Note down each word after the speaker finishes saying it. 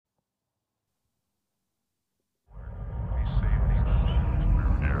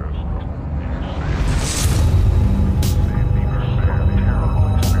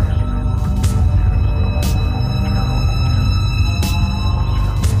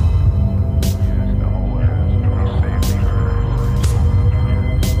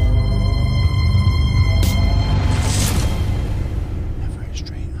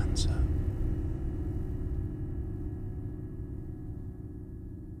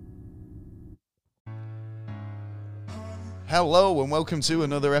Hello and welcome to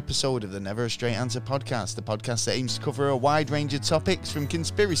another episode of the Never a Straight Answer podcast, the podcast that aims to cover a wide range of topics from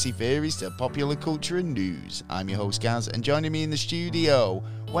conspiracy theories to popular culture and news. I'm your host Gaz, and joining me in the studio,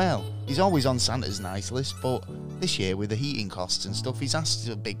 well, he's always on Santa's nice list, but this year with the heating costs and stuff, he's asked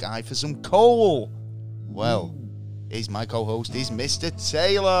the big guy for some coal. Well, he's my co-host, he's Mr.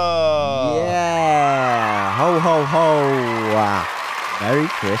 Taylor. Yeah, ho ho ho. Merry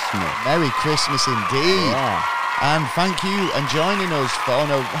Christmas. Merry Christmas indeed. Yeah. And thank you and joining us for,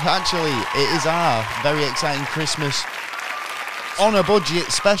 actually, it is our very exciting Christmas on a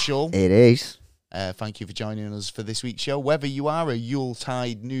budget special. It is. Thank you for joining us for this week's show. Whether you are a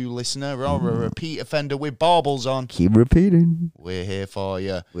Yuletide new listener or a repeat offender with baubles on, Keep repeating. we're here for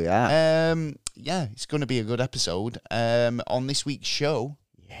you. We are. Yeah, it's going to be a good episode. On this week's show,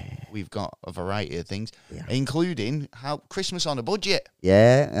 we've got a variety of things, including how Christmas on a budget.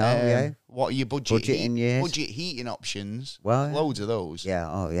 Yeah. What are your budget years? budget heating options? Well, Loads of those. Yeah.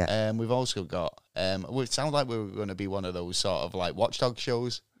 Oh, yeah. We've also got. It sounds like we're going to be one of those sort of like watchdog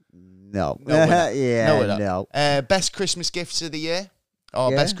shows. No. No, we're not. Yeah. No, we're not. No. Best Christmas gifts of the year,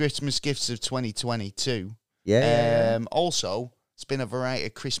 or best Christmas gifts of 2022. Yeah. Also, it's been a variety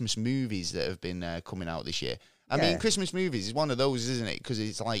of Christmas movies that have been coming out this year. I mean, Christmas movies is one of those, isn't it? Because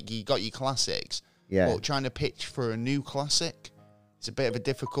it's like you got your classics, but trying to pitch for a new classic, it's a bit of a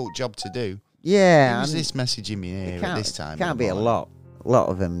difficult job to do. Yeah. Who's this messaging me here at this time? Can't be a lot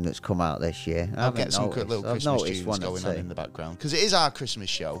of them that's come out this year. I'll get some little Christmas tunes one going on in the background because it is our Christmas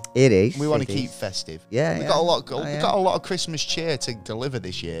show. It is. We want to keep festive. Yeah. We've got a lot. We've got a lot of Christmas cheer to deliver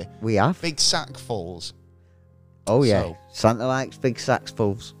this year. We have big sackfuls. Oh yeah. So, Santa likes big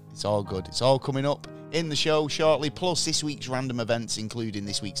sackfuls. It's all good. It's all coming up in the show shortly, plus this week's random events, including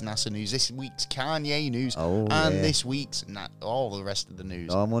this week's NASA news, this week's Kanye news, and this week's all the rest of the news.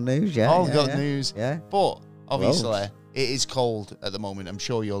 Normal news, all good news. Yeah. But obviously, it is cold at the moment. I'm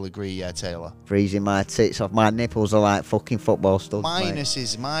sure you'll agree, Taylor. Freezing my tits off. My nipples are like fucking football studs.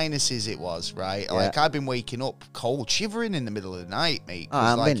 Minuses it was, right? Yeah. Like, I've been waking up cold, shivering in the middle of the night, mate.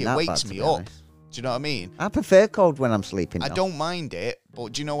 It wakes me up. Do you know what I mean? I prefer cold when I'm sleeping. I don't mind it,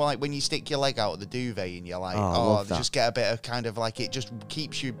 but do you know, like, when you stick your leg out of the duvet and you're like, just get a bit of kind of like, it just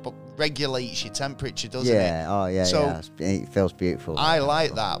keeps you, regulates your temperature, doesn't it? So it feels beautiful. I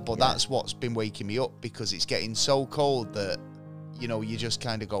like that, but that's what's been waking me up because it's getting so cold that, you just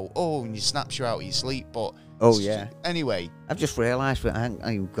kind of go, and you snaps you out of your sleep, but... Anyway. I've just realised that I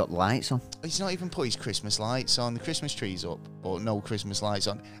haven't got lights on. He's not even put his Christmas lights on. The Christmas tree's up, but no Christmas lights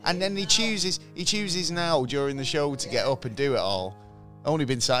on. And then he chooses now during the show to get up and do it all. Only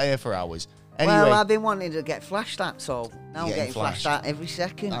been sat here for hours. Anyway, well, I've been wanting to get flashed at, so now I'm getting flashed at every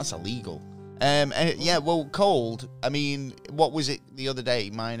second. That's illegal. Cold. I mean, what was it the other day?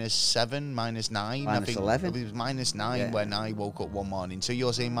 -7, -9? -11. It was -9 when I woke up one morning. So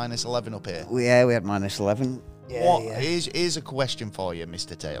you're saying -11 up here? We had -11. Here's a question for you,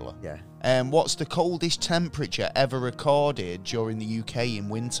 Mr. Taylor. Yeah. What's the coldest temperature ever recorded during the UK in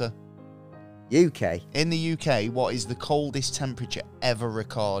winter? UK? In the UK, what is the coldest temperature ever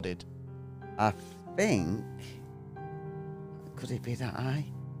recorded? I think... Could it be that high?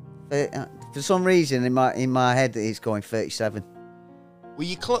 For some reason, in my head, it's going 37. Well,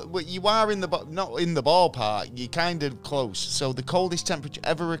 you are not in the ballpark. You're kind of close. So the coldest temperature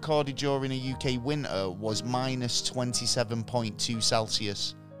ever recorded during a UK winter was -27.2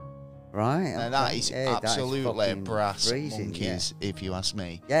 Celsius. Right. And that is absolutely brass monkeys, if you ask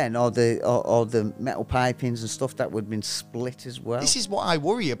me. Yeah, and all the metal pipings and stuff that would have been split as well. This is what I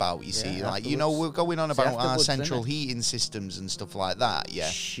worry about, you see. Like, we're going on about our central heating systems and stuff like that, yeah.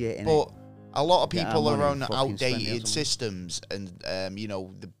 Shit, but a lot of people are on outdated systems and,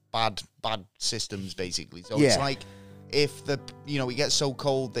 the bad systems, basically. So it's like, if it gets so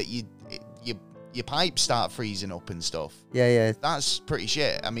cold that your pipes start freezing up and stuff. Yeah. That's pretty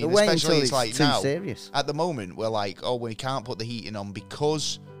shit. I mean, especially it's like now. Serious. At the moment, we're like, we can't put the heating on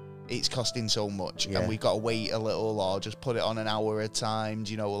because it's costing so much, and we've got to wait a little or just put it on an hour at a time.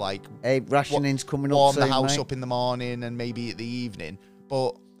 Hey, rationing's coming up. Warm the house up in the morning and maybe at the evening.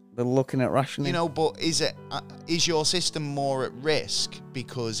 But they're looking at rationing. But is your system more at risk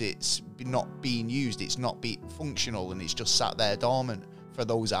because it's not being used? It's not being functional, and it's just sat there dormant for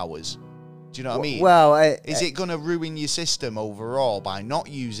those hours. Do you know what I mean? Well, is it going to ruin your system overall by not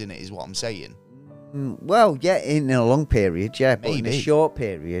using it, is what I'm saying? Well, yeah, in a long period, but maybe. In a short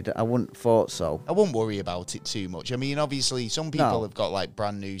period, I wouldn't have thought so. I wouldn't worry about it too much. I mean, obviously, some people have got, like,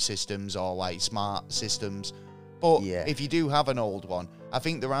 brand new systems or, like, smart systems. But if you do have an old one, I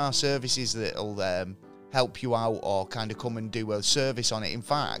think there are services that'll help you out or kind of come and do a service on it. In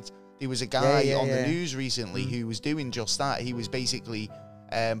fact, There was a guy Yeah, on the yeah. news recently who was doing just that. He was basically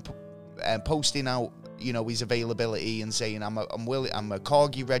posting out, you know, his availability and saying, I'm a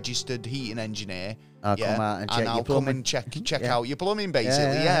Corgi registered heating engineer. I'll come out and check I'll your come plumbing. and check Yeah. out your plumbing,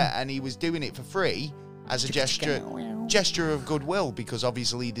 basically. Yeah. Yeah. And he was doing it for free as a gesture of goodwill, because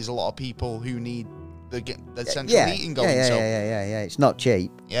obviously there's a lot of people who need the central heating going. Yeah. It's not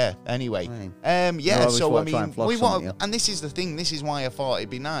cheap. Yeah. Anyway, Right. yeah. always So I wanna try and mean, flog we something want, up. and this is the thing. This is why I thought it'd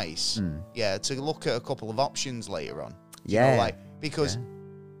be nice, Mm. yeah, to look at a couple of options later on. Yeah. You know, like, because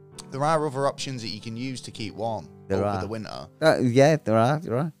there are other options that you can use to keep warm over the winter. Yeah, there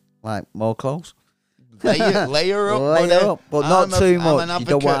are. Like more clothes. Layer up, Layer buddy. up, but not too much. I'm You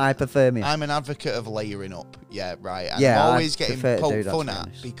don't want hypothermia. I'm an advocate of layering up. Yeah, right. And Yeah, I'm I always getting prefer to do poked that, fun to be at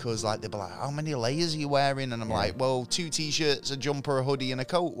honest. because, like, they'll be like, how many layers are you wearing? And I'm like, well, 2 t-shirts, a jumper, a hoodie, and a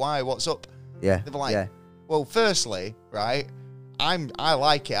coat. Why? What's up? Yeah. They'll be like, well, firstly, right, I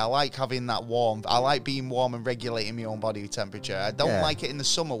like it. I like having that warm. I like being warm and regulating my own body temperature. I don't like it in the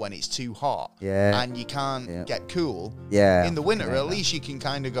summer when it's too hot. Yeah. And you can't get cool. Yeah. In the winter, at least you can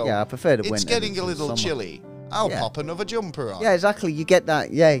kind of go, Yeah, I prefer the winter. it's getting a than the little summer. chilly. I'll Yeah. pop another jumper on. Yeah, exactly. You get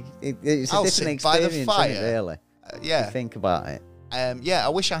that. Yeah, it's a I'll different sit by the experience, fire. isn't it, really? Yeah. You think about it. Yeah, I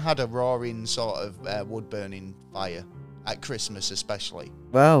wish I had a roaring sort of wood-burning fire at Christmas, especially.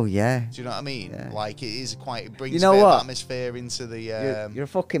 Well, yeah. Do you know what I mean? Yeah. Like, it is quite, it brings You know a bit what? of atmosphere into the... You're a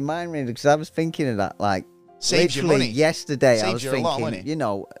fucking mind reader, because I was thinking of that. Like, Saves you literally money. yesterday, I Saves was you a lot of thinking, money. you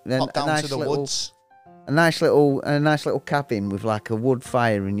know, pop a down nice to the little, woods. a nice little cabin with like a wood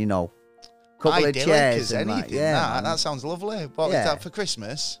fire and, you know, a couple of Idyllic chairs as and anything. like, That sounds lovely. What is Yeah. that for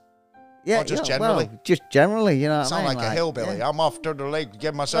Christmas? yeah, or just yeah, generally? well, just generally, you know what I Sound mean? like a hillbilly. Yeah. I'm off to the lake to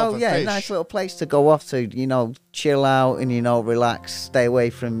get myself Oh a yeah, fish. nice little place to go off to, you know, chill out and, you know, relax, stay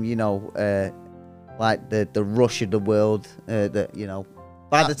away from, you know, like the rush of the world. That, you know,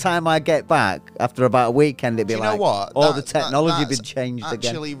 by the time I get back after about a weekend, it'd be Do you like know what? all the That- technology that's been changed again.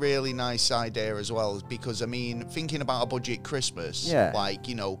 Actually, really nice idea as well, because I mean, thinking about a budget Christmas, Yeah. like,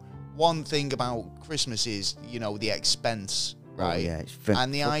 you know, one thing about Christmas is, you know, the expense, right? Oh, yeah, it's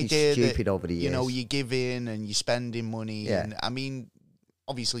And the fucking idea stupid that, over the years. you know, you're giving and you're spending money, Yeah. and I mean,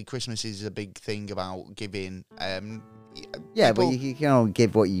 obviously Christmas is a big thing about giving. yeah, people- but you can only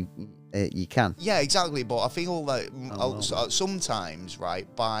give what you can. Yeah, exactly. But I feel like Oh, sometimes, right,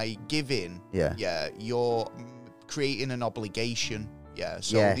 by giving, Yeah. you're creating an obligation. Yeah,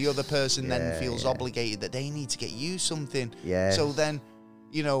 so Yes. the other person then Yeah, feels yeah. obligated that they need to get you something. Yeah. So then,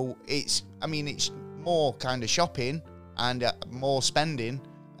 you know, it's more kind of shopping and more spending.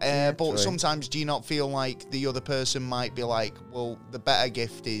 Yeah, but true. sometimes do you not feel like the other person might be like, well, the better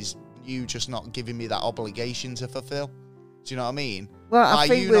gift is you just not giving me that obligation to fulfill? Do you know what I mean? Well, I By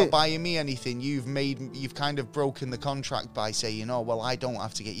think you we- not buying me anything, you've kind of broken the contract by saying, oh, well, I don't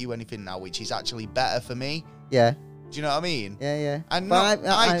have to get you anything now, which is actually better for me. Yeah. Do you know what I mean? Yeah. And But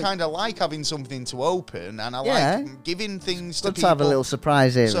I kind of like having something to open, and I Yeah. like giving things to Good people. to have a little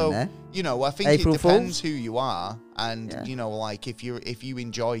surprise here So, and there. you know, I think April it depends Fools? who you are, and Yeah. you know, like if you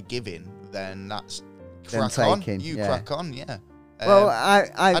enjoy giving, then that's Then crack on. taking, You yeah. crack on, yeah. Well,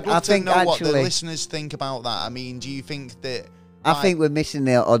 I'd love I to think know what the actually, listeners think about that. I mean, do you think that? I like, think we're missing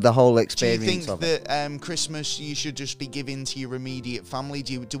the whole do you experience think of it. that Christmas you should just be giving to your immediate family?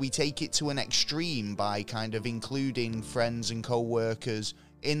 Do we take it to an extreme by kind of including friends and co-workers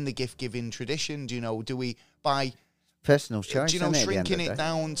in the gift-giving tradition? Do you know, do we, by, Personal choice, do you know, isn't it, at the end shrinking of the it day?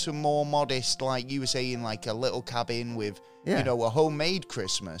 down to more modest, like you were saying, like a little cabin with, Yeah. you know, a homemade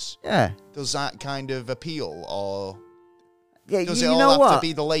Christmas? Yeah. Does that kind of appeal, or Yeah, does you it all know have what? to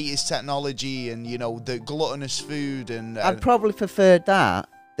be the latest technology and, you know, the gluttonous food and... I'd probably prefer that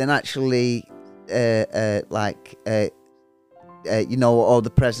than actually, you know, all the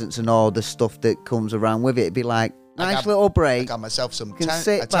presents and all the stuff that comes around with it. It'd be like, nice little I break. got myself some Can a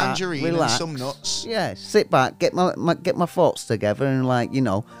sit back, tangerine relax. and some nuts. Yeah, sit back, get my thoughts together, and like, you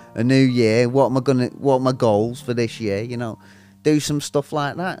know, a new year. What are my goals for this year? You know, do some stuff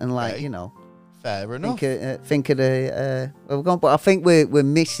like that, and like, Okay. you know, Fair enough. think of the where we're going. But I think we're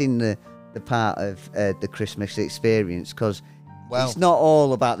missing the part of the Christmas experience, because Well, it's not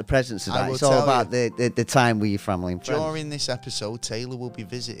all about the presents of I that. will It's all tell about the time with your family and friends. during this episode, Taylor will be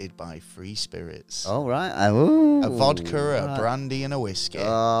visited by three spirits. All right. Ooh, A vodka, a right. brandy, and a whiskey.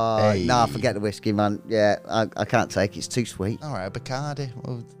 Oh, Hey. no, forget the whiskey, man. Yeah, I can't take it. It's too sweet. All right, a Bacardi,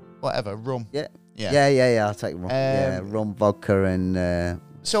 well, whatever, rum. Yeah. Yeah. Yeah. I'll take rum. Yeah, rum, vodka, and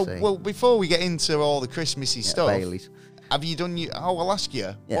So, see. well, before we get into all the Christmassy yeah, stuff, Baileys. have you done I'll ask you,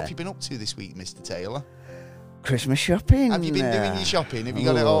 Yeah. what have you been up to this week, Mr. Christmas shopping. Have you been doing your shopping? Have you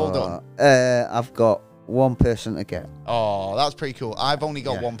got it all done? I've got one person to get. Oh, that's pretty cool. I've only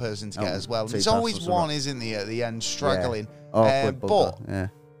got Yeah. one person to get as well. Two There's always parcels one, isn't there, at the end, struggling. Awkward but bugger, yeah.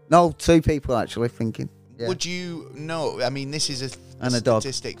 No, two people actually thinking. Yeah. would you know? I mean, this is a And a dog.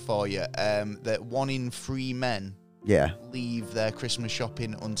 statistic for you that 1 in 3 men Yeah. leave their Christmas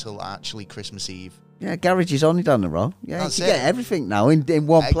shopping until actually Christmas Eve. Yeah, garage is only down the road. Yeah, That's you can it. get everything now in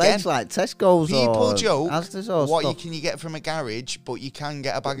one Again, place, like Tesco's People or joke Asda's or what stuff. can you get from a garage, but you can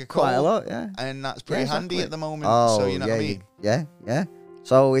get a bag of coal. Quite a lot, yeah. And that's pretty Yeah, handy exactly. at the moment. Oh, so you know yeah, what I mean? Yeah.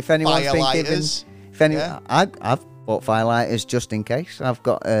 So if anyone's thinking, Firelighters. if any, yeah. I've bought firelighters just in case. I've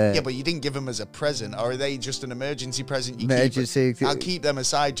got Yeah, but you didn't give them as a present, or are they just an emergency present? You emergency. I'll keep them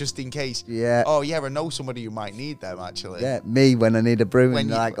aside just in case. Yeah. Oh yeah, I know somebody who might need them actually. Yeah, me when I need a broom and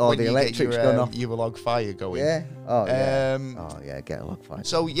you- like all the you electrics get gone your, off. your log fire going. Yeah. Oh yeah. Um, Oh yeah. Get a log fire.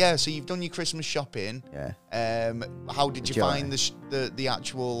 So yeah, so you've done your Christmas shopping. Yeah. How did you Majority. find the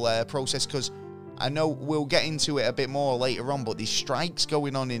actual process? Because I know we'll get into it a bit more later on, but there's strikes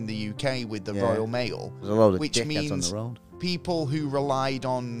going on in the UK with the Yeah. Royal Mail, There's a load of which dickheads on means the road. people who relied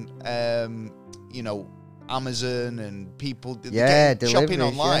on, Amazon and people Yeah, getting shopping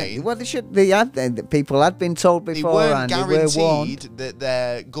deliveries, online. Yeah. Well, they should. The people had been told They before, weren't and they were warned. guaranteed that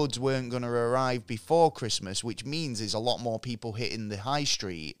their goods weren't going to arrive before Christmas, which means there's a lot more people hitting the high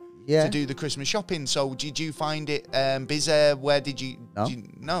street Yeah. to do the Christmas shopping. So did you find it busy? Where did you...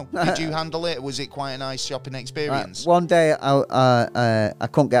 No. Did you handle it? Was it quite a nice shopping experience? One day I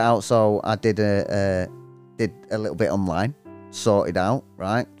couldn't get out, so I did a little bit online, sorted out,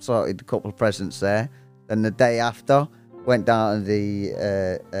 right? Sorted a couple of presents there. Then the day after, went down to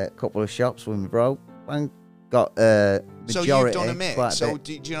the couple of shops with my bro and got majority. So you've done a mix. quite a So bit.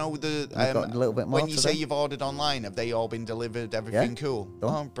 did you know the... I've got a little bit more when you say today. you've ordered online, have they all been delivered? Everything cool?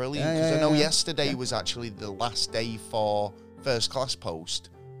 Done. Oh, brilliant. Yeah, Because yeah, I know yeah. yesterday Yeah. was actually the last day for first class post.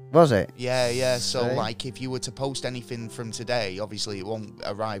 Was it? Yeah. So, Right. like, if you were to post anything from today, obviously it won't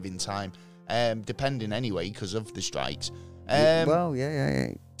arrive in time, depending anyway because of the strikes. Well,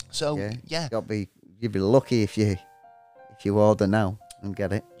 yeah. So, yeah, You'd be lucky if you order now and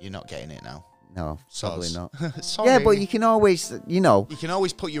get it. you're not getting it now. No, probably Soz. not. Sorry. Yeah, but you can always, You can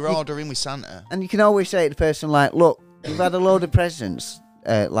always put your order in with Santa. and you can always say to the person like, "Look, you've had a load of presents,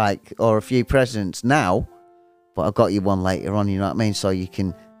 or a few presents now, but I've got you one later on." You know what I mean? So you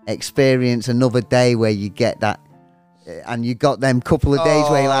can experience another day where you get that. And you got them couple of days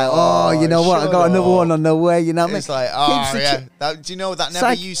where you're like, oh, you know what? I shut got another up. one on the way. You know what I mean? It's like, Keeps the yeah. Do you know that never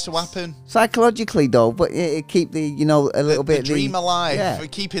Psych- used to happen? Psychologically though, but it keep the a little The bit dream alive, yeah. for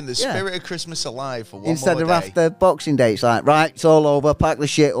keeping the Yeah. spirit of Christmas alive for one Instead more of day. after Boxing Day, it's like, right, it's all over, pack the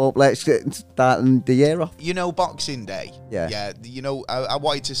shit up, let's get starting the year off. You know, Boxing Day. Yeah. Yeah. You know, I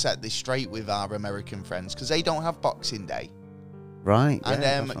wanted to set this straight with our American friends because they don't have Boxing Day. Right. And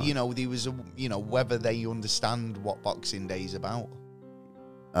yeah, that's you know, there was whether they understand what Boxing Day is about.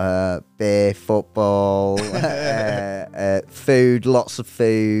 right. Beer, football, food, lots of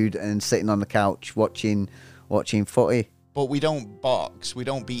food, and sitting on the couch watching footy. But we don't box. We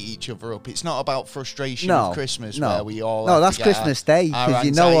don't beat each other up. It's not about frustration No, of Christmas no. where we all. No, have that's to get Christmas Day, our because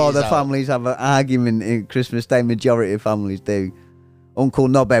you know all the anxieties out. families have an argument in Christmas Day. Majority of families do. Uncle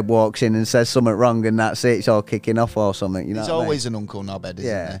Knobhead walks in and says something wrong, and that's it. It's all kicking off or something. You know There's what I mean? always an Uncle Knobhead, isn't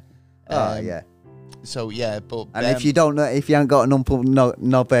Yeah. there? Oh yeah. So yeah, but And if you don't know, if you haven't got an Uncle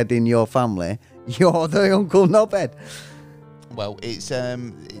Knobhead in your family, you're the Uncle Knobhead. well, it's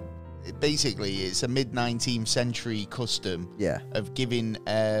basically it's a mid-19th century custom Yeah. of giving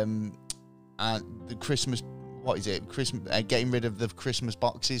the Christmas. What is it? Christmas getting rid of the Christmas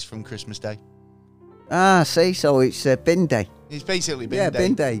boxes from Christmas Day. Ah, see, so it's bin day. It's basically bin Yeah, day.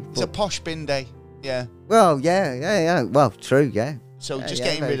 bin day. It's a posh bin day. Yeah. Well, yeah. Well, true, yeah. So Yeah, just yeah,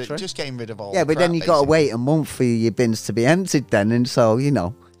 getting very rid true. of all. Yeah, the but then crap, you got to basically. wait a month for your bins to be emptied then, and so,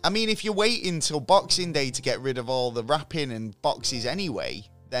 I mean, if you're waiting till Boxing Day to get rid of all the wrapping and boxes anyway,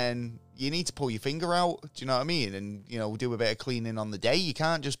 then you need to pull your finger out. Do you know what I mean? And do a bit of cleaning on the day. You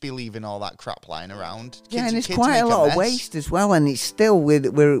can't just be leaving all that crap lying around. yeah, and Kids- there's kids quite a make lot of mess. waste as well, and it's still,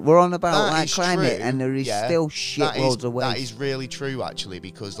 we're on about That like is climate, true, and there is yeah. still That shitloads is- of waste. That is really true, actually,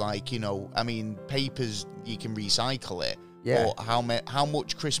 because, papers, you can recycle it. Yeah. But how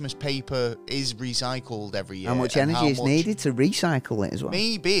much Christmas paper is recycled every year? How much and energy is much- needed to recycle it as well?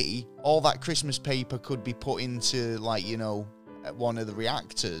 Maybe all that Christmas paper could be put into, one of the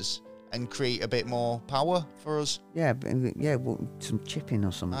reactors and create a bit more power for us. Yeah, well, some chipping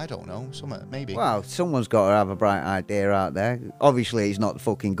or something. I don't know, maybe. Well, someone's got to have a bright idea out there. Obviously, it's not the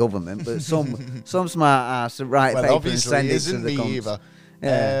fucking government, but some smart ass to write Well, paper and obviously, send it to isn't the me cunts. either.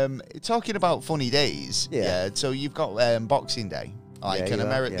 Yeah. Talking about funny days, Yeah. so you've got Boxing Day. Like Yeah,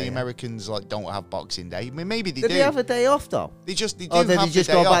 the Americans like don't have Boxing Day. I mean, maybe they do. Did they have a day off though? They do Or did have they just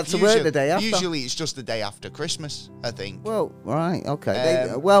the day go back off. to work the day after? Usually it's just the day after Christmas, I think. Well, right, okay.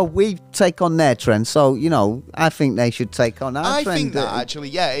 Um, Well, we take on their trend, so I think they should take on our I trend. think that actually,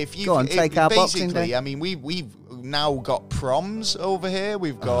 yeah. If you Go on, take our Boxing basically, Day. I mean, we've now got proms over here.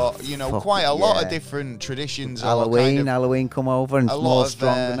 We've got fuck quite a lot of yeah. different traditions. or Halloween, kind of, Halloween come over and a it's lot more of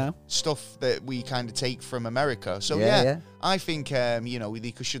stronger now. stuff that we kind of take from America. So Yeah. I think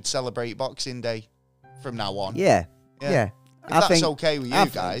they should celebrate Boxing Day from now on. Yeah. If I that's think okay with you I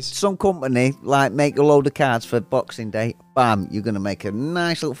think guys. some company like make a load of cards for Boxing Day. Bam, you're gonna make a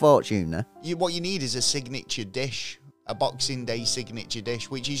nice little fortune there. What you need is a signature dish, a Boxing Day signature dish,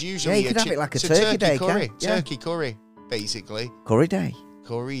 which is usually you could have it like a it's turkey day, curry, can't you? Yeah. turkey curry, basically. Curry Day.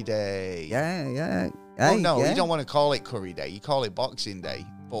 Curry Day. Yeah. Well, Hey, no, yeah. you don't want to call it Curry Day. You call it Boxing Day.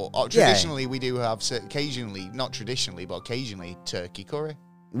 But traditionally, we do have occasionally, not traditionally, but occasionally, turkey curry.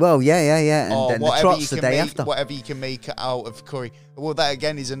 Well, yeah. And Or then the whatever you trot's the can day make, after. whatever you can make out of curry. Well, that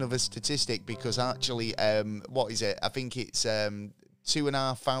again is another statistic because actually, what is it? I think it's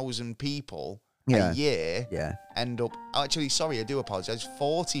 2,500 people Yeah. a year Yeah. end up. Actually, sorry, I do apologise.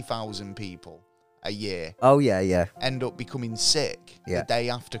 40,000 people a year Oh, yeah. end up becoming sick Yeah. the day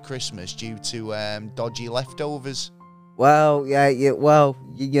after Christmas due to dodgy leftovers. Well,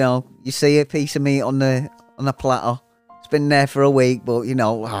 you see a piece of meat on the platter. It's been there for a week, but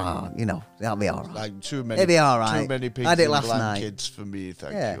that'll be all right. Like too many. It'll be all right. Too many pigs I did and last night. blankets for me,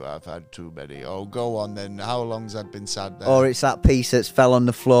 thank Yeah. you. I've had too many. Oh, go on then. How long's that been sad there? Or it's that piece that's fell on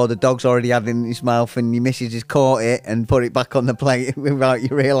the floor. The dog's already had it in his mouth, and your missus has caught it and put it back on the plate without you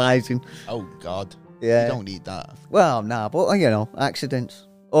realising. Oh God. Yeah. You don't need that. Well, nah, but accidents.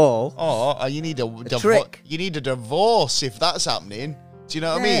 Or Or you need trick. You need a divorce if that's happening. Do you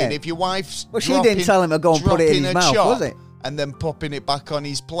know what I Yeah. mean? If your wife's Well, she didn't tell him to go and put it in dropping his a mouth, chop was it? And then popping it back on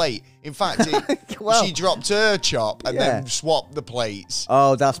his plate. In fact, Well- she dropped her chop and then swapped the plates.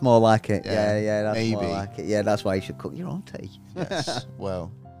 oh, that's more like it. Yeah, Yeah, that's more maybe. like it. Yeah, that's why you should cook your own tea. Yes.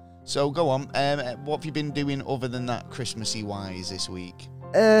 Well, so go on. What have you been doing other than that, Christmassy wise, this week?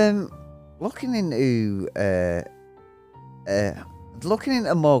 Looking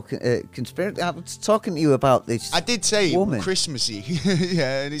into more conspiracy. I was talking to you about this. I did say woman. Christmassy.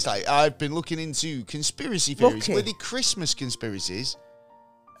 Yeah, and it's like, I've been looking into conspiracy theories. Lucky. Were they Christmas conspiracies?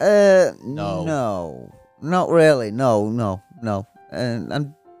 No, not really. No.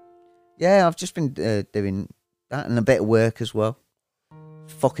 And yeah, I've just been doing that and a bit of work as well.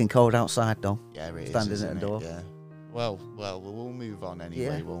 Fucking cold outside though. Yeah, it is. Standing Isn't at the it? door. Yeah. Well, we'll move on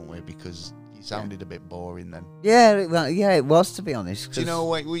anyway, Yeah. won't we? Because you sounded a bit boring then. Yeah, it was, to be honest. Do you know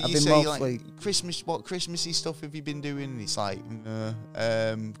what I've you been say mostly- like Christmas? What Christmassy stuff have you been doing? And it's like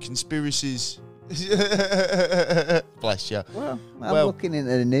conspiracies. Bless you. Well, I'm Well- looking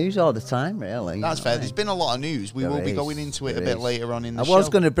into the news all the time, really. you That's know fair. what I There's mean? been a lot of news. We There will be is, going into it a there bit is. later on in the I show. was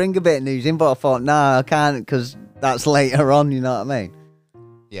going to bring a bit of news in, but I thought, nah, I can't because that's later on, you know what I mean?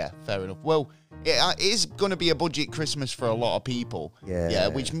 Yeah, fair enough. Well, it is going to be a budget Christmas for a lot of people. Yeah.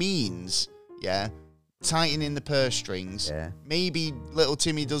 which means, tightening the purse strings. Yeah. Maybe little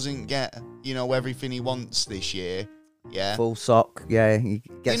Timmy doesn't get, everything he wants this year. Yeah. Full sock, yeah, he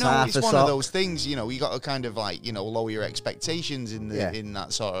gets half it's a one sock. of those things, you got to kind of like, lower your expectations in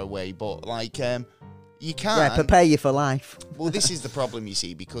that sort of way. But like, you can't. Yeah, prepare you for life. Well, this is the problem, you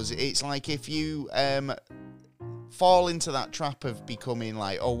see, because it's like if you fall into that trap of becoming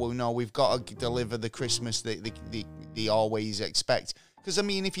like, oh, well, no, we've got to deliver the Christmas that they always expect. Because, I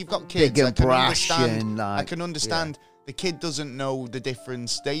mean, if you've got kids, Big I and can brash understand. and, like, I can understand the kid doesn't know the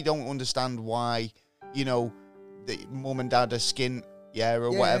difference. They don't understand why, the mum and dad are skint,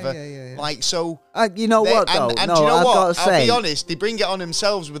 or whatever. Yeah. Like, so... You know what, though? And no, do you know I've what? got to I'll say, be honest, they bring it on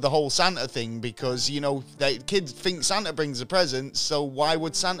themselves with the whole Santa thing because, the kids think Santa brings the presents, so why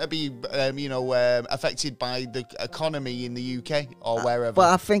would Santa be, affected by the economy in the UK or wherever?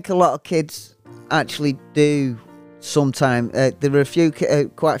 but I think a lot of kids actually do sometimes. There are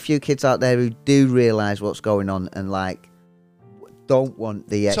quite a few kids out there who do realise what's going on and, like, don't want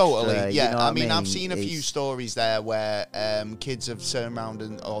the extra. Totally, yeah. You know what I mean, I've seen a few It's- stories there where kids have turned around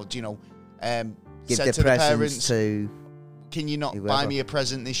and, give said their to the presents parents, to. can you not buy whoever. me a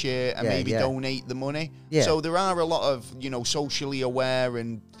present this year and Yeah, maybe yeah. donate the money? Yeah. So there are a lot of, socially aware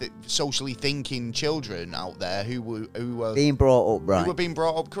and socially thinking children out there who are Being brought up right. who were being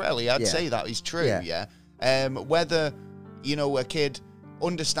brought up correctly. I'd Yeah. say that is true, Yeah. Whether, a kid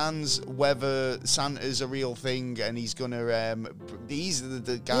understands whether Santa's a real thing and he's gonna he's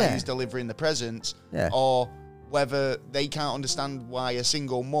the guy Yeah. who's delivering the presents, Yeah. or whether they can't understand why a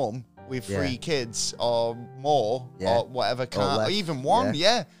single mum with 3 kids or more or whatever can't, or less, even one,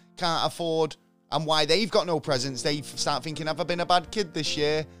 can't afford, and why they've got no presents, they start thinking, have I been a bad kid this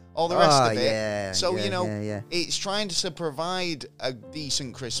year? All the rest of it. So, it's trying to provide a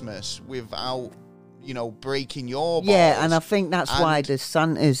decent Christmas without, breaking your balls. Yeah, and I think that's why the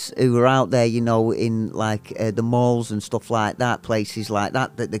Santas who are out there, in like the malls and stuff like that, places like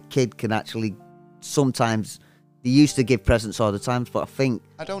that the kid can actually sometimes. They used to give presents all the time, but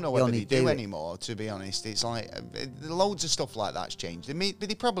I don't know whether they do anymore, to be honest. It's like loads of stuff like that's changed. But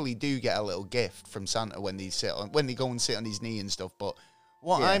they probably do get a little gift from Santa when they go and sit on his knee and stuff. But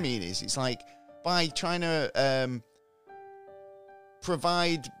what I mean is, it's like by trying to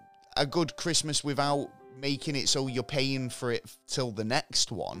provide a good Christmas without making it so you're paying for it till the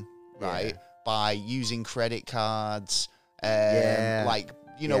next one, right? By using credit cards,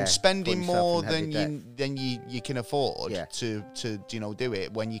 spending more than you can afford to do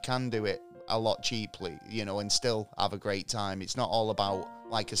it when you can do it a lot cheaply, and still have a great time. It's not all about,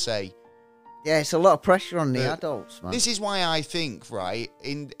 like I say. Yeah, it's a lot of pressure on the adults, man. This is why I think, right,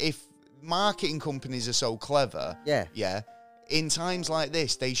 if marketing companies are so clever, in times like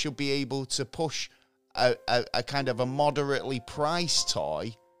this, they should be able to push a kind of a moderately priced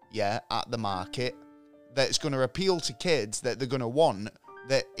toy, at the market that's going to appeal to kids that they're going to want,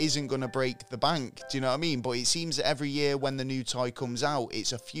 that isn't going to break the bank. Do you know what I mean? But it seems that every year when the new toy comes out,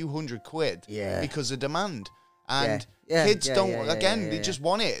 it's a few £100 because of demand. And kids they just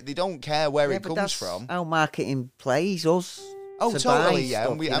want it. They don't care where it comes from. How marketing plays us. Oh, totally, yeah.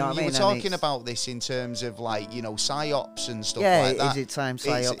 And you were talking about this in terms of, like, psyops and stuff like that. Yeah, is it time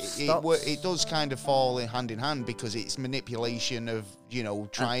psyops stops? It does kind of fall hand in hand because it's manipulation of,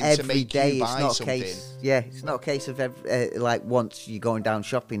 trying to make you buy something. It's not a case of, once you're going down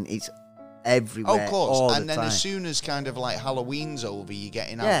shopping, it's everywhere. Oh, of course. All and the then time. as soon as kind of like Halloween's over, you're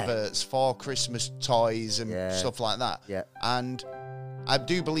getting adverts for Christmas toys and stuff like that. Yeah. And I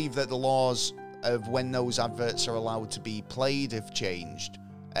do believe that the laws of when those adverts are allowed to be played have changed,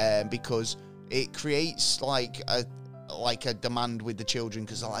 because it creates like a demand with the children,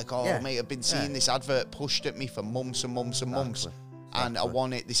 because they're like, mate, I've been seeing this advert pushed at me for months and months and months, and I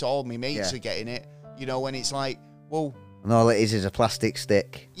want it. This all my mates are getting it, and it's like, well. And all it is a plastic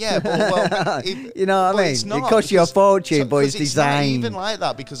stick. Yeah, but you know what I mean? It costs you a fortune, but it's designed. It's not even like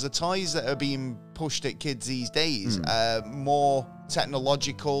that, because the toys that are being pushed at kids these days are more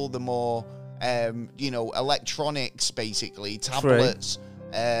technological, the more electronics, basically, tablets,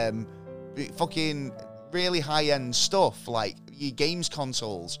 fucking really high-end stuff, like your games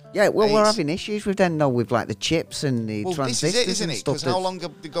consoles. Yeah, well, we're having issues with them, though, with, like, the chips and the transistors. This is it, isn't it? Because how long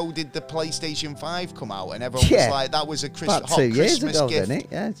ago did the PlayStation 5 come out? And everyone was like, that was a hot Christmas ago, gift. Didn't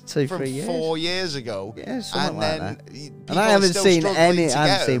it? Yeah, 3 years. 4 years ago. Yeah, something like that. And I haven't seen any, I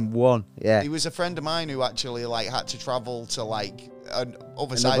haven't seen one. Yeah. He was a friend of mine who actually, like, had to travel to, like,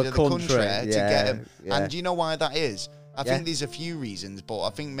 other side of the country to get him. And do you know why that is? I think there's a few reasons, but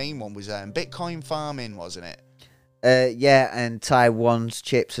I think main one was Bitcoin farming, wasn't it? And Taiwan's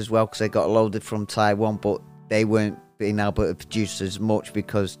chips as well, because they got loaded from Taiwan, but they weren't being able to produce as much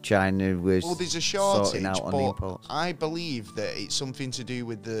because China was there's a shortage, sorting out on the imports. I believe that it's something to do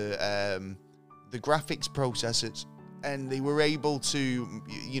with the graphics processors, and they were able to,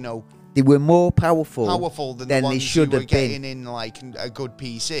 they were more powerful than the ones they should you were have been getting in like a good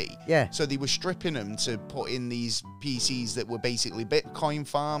PC. Yeah. So they were stripping them to put in these PCs that were basically Bitcoin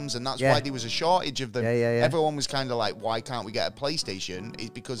farms, and that's why there was a shortage of them. Everyone was kind of like, why can't we get a PlayStation?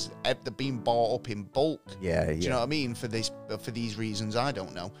 It's because they're being bought up in bulk. Do you know what I mean? For these reasons, I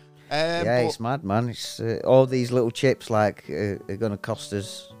don't know. It's mad, man. It's all these little chips are going to cost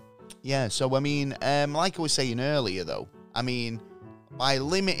us. Yeah. So I mean, like I was saying earlier, though, I mean, by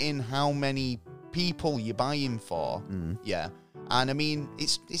limiting how many people you're buying for, and I mean,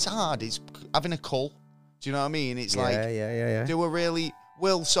 it's hard. It's having a cull. Do you know what I mean? It's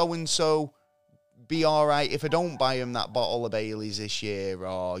will so-and-so be all right if I don't buy him that bottle of Baileys this year?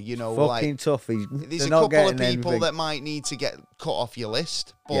 Or, fucking tough. There's a couple of people that might need to get cut off your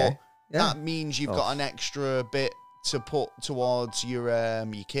list, but that means you've got an extra bit to put towards your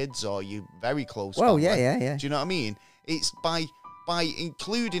kids or your very close family. Do you know what I mean? It's by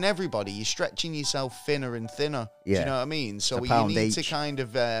including everybody, you're stretching yourself thinner and thinner. Do you know what I mean? So you need to kind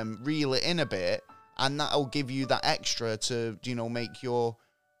of reel it in a bit, and that'll give you that extra to, make your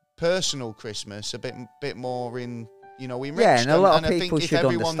personal Christmas a bit more enriched. And a lot of people should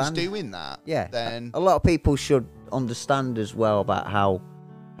understand. If everyone's doing that, then a lot of people should understand as well about how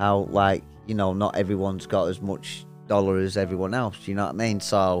not everyone's got as much dollar as everyone else. You know what I mean?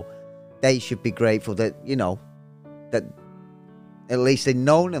 So they should be grateful that that At least they've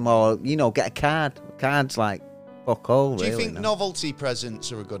known them, or get a card. Card's like fuck all. Do you really, think novelty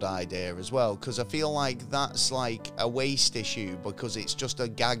presents are a good idea as well? Because I feel like that's like a waste issue because it's just a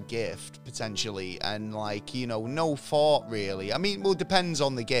gag gift potentially, and like no thought really. I mean, well, depends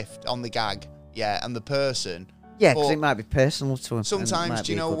on the gift, on the gag, and the person. Yeah, because it might be personal to them. Sometimes,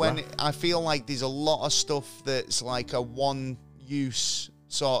 when I feel like there's a lot of stuff that's like a one-use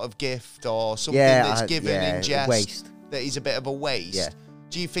sort of gift or something that's given in jest waste. That is a bit of a waste. Yeah.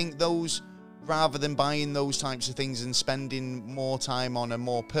 Do you think those, rather than buying those types of things and spending more time on a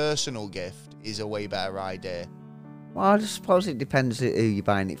more personal gift, is a way better idea? Well, I just suppose it depends who you're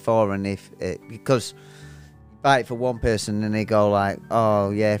buying it for, and because you buy it for one person and they go like,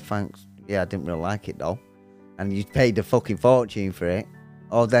 oh yeah, thanks, yeah, I didn't really like it though, and you paid a fucking fortune for it,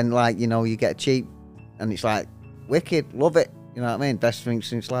 or then like you get cheap, and it's like wicked, love it, you know what I mean? Best thing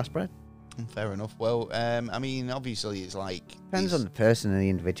since sliced bread. Fair enough. Well, I mean, obviously, it's like depends on the person and the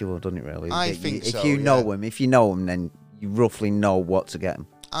individual, doesn't it? Really, I think so. If you know them, then you roughly know what to get them.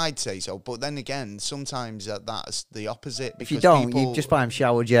 I'd say so, but then again, sometimes that's the opposite. If you don't, you just buy them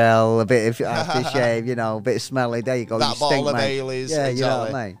shower gel, a bit of aftershave, a bit of smelly. There you go. That you bottle stink, of mate. Baileys. Yeah, exactly. you know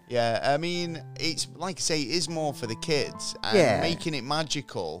what I mean? Yeah, I mean, it's like I say, it is more for the kids, and making it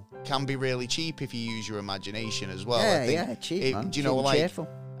magical can be really cheap if you use your imagination as well. Yeah, cheap, man. Do you know, cheap like, cheerful.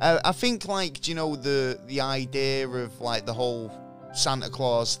 I think, like, do you know the idea of like the whole Santa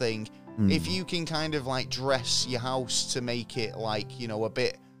Claus thing? If you can kind of like dress your house to make it like a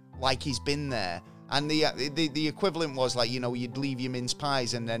bit like he's been there, and the equivalent was like you'd leave your mince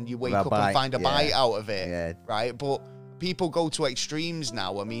pies and then you wake up and find a bite out of it, right? But people go to extremes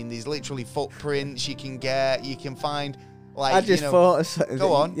now. I mean, there's literally footprints you can get, you can find. Like, I just thought.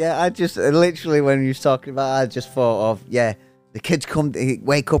 Go on. Yeah, I just literally when you was talking about, I just thought of the kids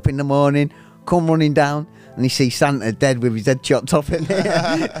wake up in the morning, come running down, and he sees Santa dead with his head chopped off in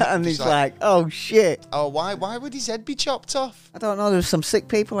there. And he's like, oh, shit. Oh, why would his head be chopped off? I don't know. There's some sick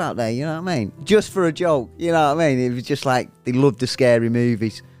people out there, you know what I mean? Just for a joke, you know what I mean? It was just like, they loved the scary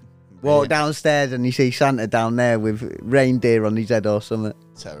movies. Walk downstairs and you see Santa down there with reindeer on his head or something.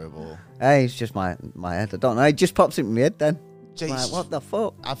 Terrible. Hey, it's just my head. I don't know. It just pops into my head then. Like, what the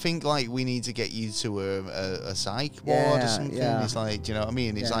fuck? I think like we need to get you to a psych ward or something. It's like, do you know what I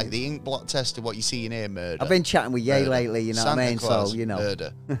mean? It's like the ink blot test of what you see in here, murder. I've been chatting with Ye lately, you know Santa what I mean? Claus, So,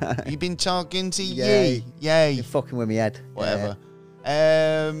 murder. You've been talking to Ye. Yay. You're fucking with me head. Whatever.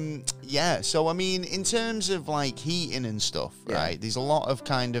 So I mean, in terms of like heating and stuff, right? There's a lot of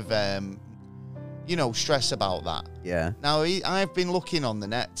kind of stress about that. Yeah. Now I've been looking on the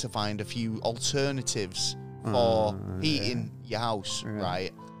net to find a few alternatives for heating your house, right?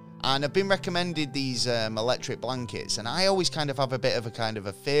 And I've been recommended these electric blankets, and I always kind of have a bit of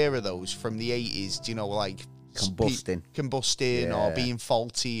a fear of those from the 80s. Do you know, like combusting or being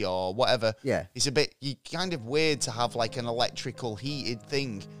faulty or whatever. Yeah, it's a bit kind of weird to have like an electrical heated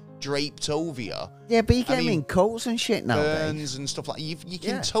thing draped over you. Yeah, but you get them in coats and shit now. Burns and stuff like you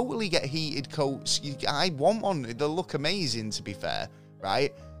can totally get heated coats. I want one. They look amazing, to be fair,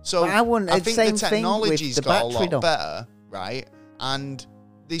 right? So I think the technology's got a lot better, right? And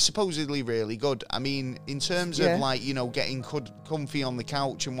they're supposedly really good. I mean, in terms of like getting comfy on the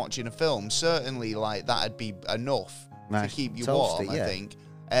couch and watching a film, certainly like that'd be enough to keep you warm. I think.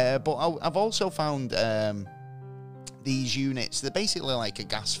 But I've also found these units. They're basically like a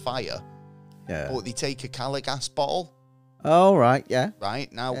gas fire. Yeah. But they take a Caligas bottle. Oh, right, yeah.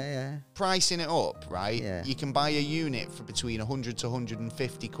 Right, now, pricing it up, right, you can buy a unit for between 100 to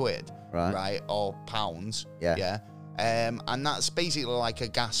 150 quid, right, or pounds, and that's basically like a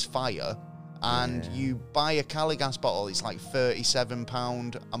gas fire, and you buy a Caligas bottle, it's like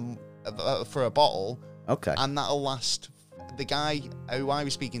 £37 for a bottle, and that'll last. The guy who I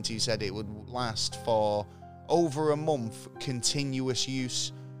was speaking to said it would last for over a month, continuous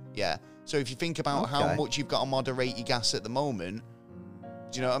use, So if you think about how much you've got to moderate your gas at the moment,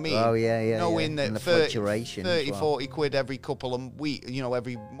 do you know what I mean? Oh, yeah. Knowing that the 30, 40 quid every couple of weeks,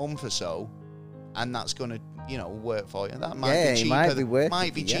 every month or so, and that's going to, work for you. That might be cheaper.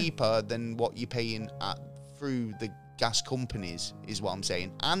 Might be cheaper than what you're paying through the gas companies, is what I'm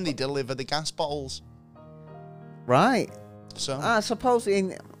saying. And they deliver the gas bottles. Right. So I suppose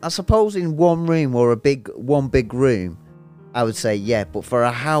in one room or one big room, I would say but for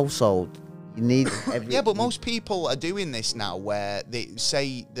a household, you need but most people are doing this now, where they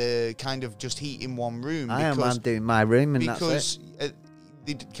say they're kind of just heating one room. I'm doing my room, and because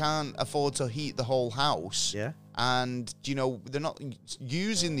they can't afford to heat the whole house. Yeah, and they're not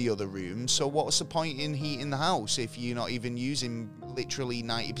using the other rooms. So what's the point in heating the house if you're not even using literally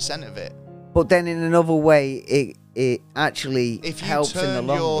 90% of it? But then in another way, it actually If you helps in the turn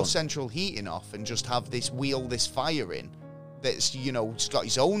long your run. central heating off and just have this fire in, that's, it's got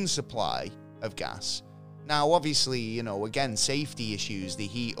its own supply of gas. Now, obviously, again, safety issues, the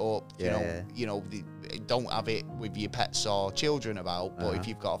heat up, don't have it with your pets or children about, but if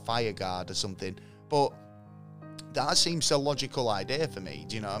you've got a fire guard or something, but that seems a logical idea for me.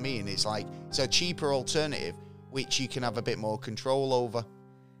 Do you know what I mean? It's like, it's a cheaper alternative, which you can have a bit more control over.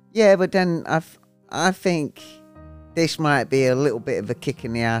 Yeah, but then I think this might be a little bit of a kick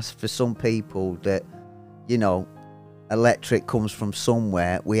in the ass for some people that, electric comes from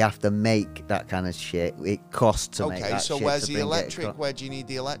somewhere. We have to make that kind of shit. It costs to make that shit. Okay, so where's to the bring it electric? across. Where do you need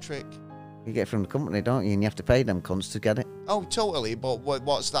the electric? You get it from the company, don't you? And you have to pay them cunts to get it. Oh, totally. But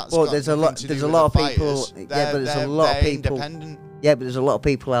what's that? Well, there's a lot. There's a lot of people. Yeah, but there's a lot of people. Independent. Yeah, but there's a lot of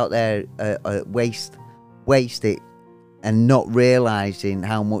people out there waste it and not realising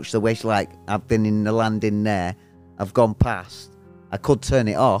how much they waste. Like, I've been in the landing there. I've gone past. I could turn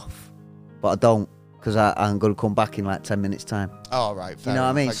it off, but I don't, because I'm going to come back in like 10 minutes' time. Oh, right. Fair You know what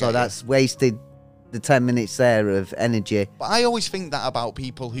I mean? So that's wasted the 10 minutes there of energy. But I always think that about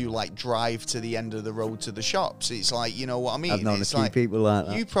people who like drive to the end of the road to the shops. It's like, you know what I mean? I've known It's a few like, people like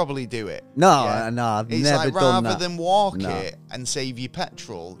that. you probably do it. No, Yeah. no, I've It's never like, done that. rather than walk No. it and save your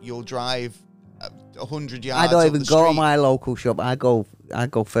petrol, you'll drive 100 I yards don't up even the go to street my local shop. I go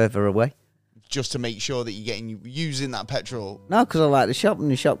further away. just to make sure that you're using that petrol. No, because I like the shop,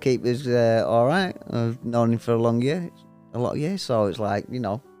 and the shopkeeper's all right. I've known him for a lot of years, so it's like,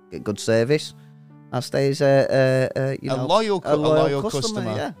 get good service. I'll stay as a loyal customer.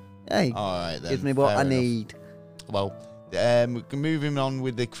 Yeah, hey, All right, then. gives me what Fair I enough. need. Well, moving on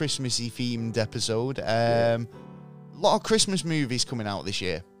with the Christmassy themed episode. A lot of Christmas movies coming out this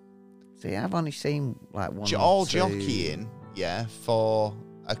year. See, I've only seen like one. All or two. jockeying, for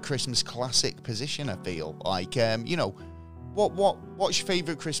a Christmas classic position. I feel like, what's your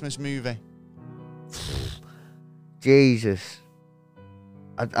favourite Christmas movie? Jesus.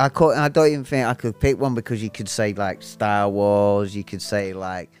 I don't even think I could pick one, because you could say like Star Wars, you could say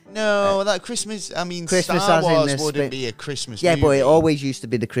like That Christmas. I mean, Christmas Star as in Wars the wouldn't spi- be a Christmas. yeah, movie. but it always used to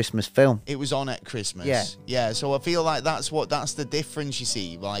be the Christmas film. It was on at Christmas. Yeah. So I feel like that's the difference, you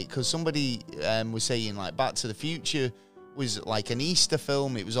see. Like, because somebody was saying like Back to the Future was like an Easter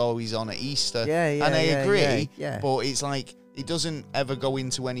film. It was always on at Easter. Yeah, and I agree. yeah. But it's like, it doesn't ever go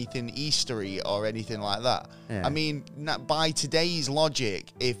into anything Eastery or anything like that. Yeah. I mean, by today's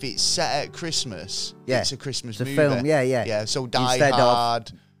logic, if it's set at Christmas, it's a Christmas It's a movie. film, yeah. Yeah, so Die Instead of-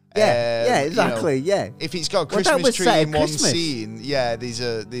 Hard. Exactly, yeah. If it's got a Well, that Christmas was tree set at in one Christmas. scene,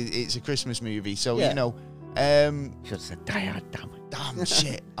 it's a Christmas movie. So, Yeah. Should have said Die Hard, damn it. damn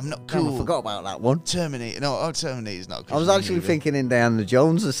shit, I'm not Damn, cool. I forgot about that one. Terminator. No, Terminator's not a Christmas I was actually movie. thinking Indiana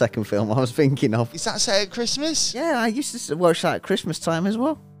Jones, the second film I was thinking of. Is that set at Christmas? Yeah, I used to watch that at Christmas time as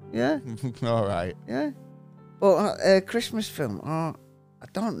well. Yeah, All right. yeah. But a Christmas film, I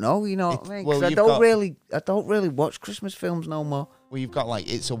don't know, you know what I mean? 'Cause well, I you've don't got- really watch Christmas films no more. Well, you've got like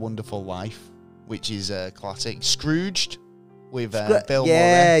It's a Wonderful Life, which is a classic. Scrooged with Bill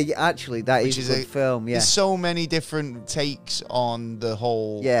yeah, Murray. yeah, actually, that Which is is a good film. Yeah, There's so many different takes on the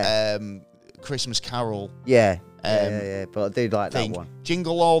whole Christmas Carol yeah. um, But I do like thing. that one.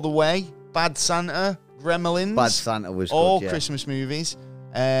 Jingle All the Way, Bad Santa, Gremlins. Bad Santa was all good. Yeah. Christmas movies.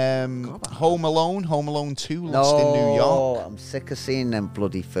 about Home Alone 2, Lost in New York. I'm sick of seeing them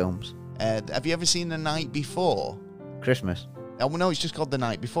bloody films. Have you ever seen The Night Before? Christmas. Oh, well, no, it's just called The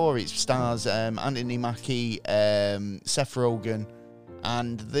Night Before. It stars Anthony Mackie, Seth Rogen,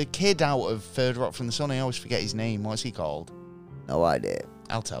 and the kid out of Third Rock from the Sun. I always forget his name. What's he called? No idea.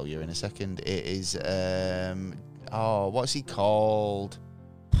 I'll tell you in a second. It is, what's he called?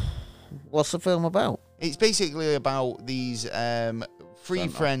 What's the film about? It's basically about these three Don't know.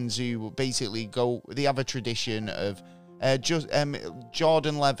 friends who basically they have a tradition of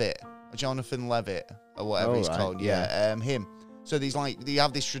Jonathan Levitt, or whatever Oh, he's right, called. Yeah, him. So they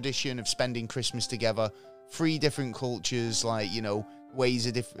have this tradition of spending Christmas together. 3 different cultures, ways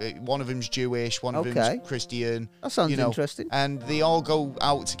of different. One of them's Jewish, one of Okay. them's Christian. That sounds interesting. And they all go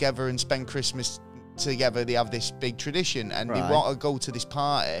out together and spend Christmas together. They have this big tradition, and they Right. want to go to this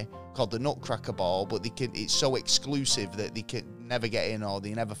party called the Nutcracker Ball, but it's so exclusive that they can never get in, or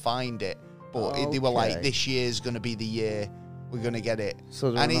they never find it. But they were like, Okay. this year's going to be the year we're going to get it. So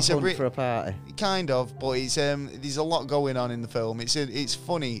they're and on it's a a hunt ri- for a party. Kind of, but it's there's a lot going on in the film. It's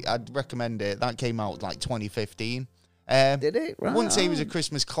funny. I'd recommend it. That came out like 2015. Did it? Right. I wouldn't say it was a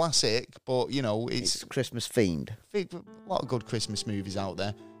Christmas classic, but It's Christmas themed. a lot of good Christmas movies out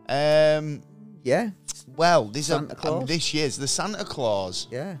there. Yeah. Well, this Santa Claus? this year's the Santa Claus.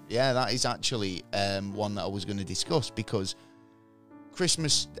 Yeah. Yeah, that is actually one that I was going to discuss because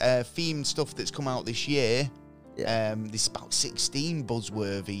Christmas themed stuff that's come out this year. Yeah. There's about 16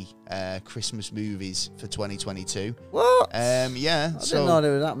 buzzworthy Christmas movies for 2022. What? Yeah. I didn't know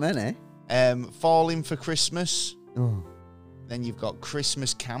there were that many. Falling for Christmas. Oh. Then you've got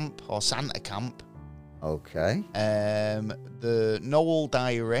Christmas Camp or Santa Camp. Okay. The Noel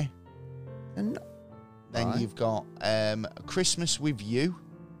Diary. And Then right. you've got Christmas with You.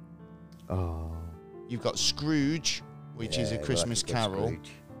 oh. You've got Scrooge, which is a Yeah, Christmas like a good Carol.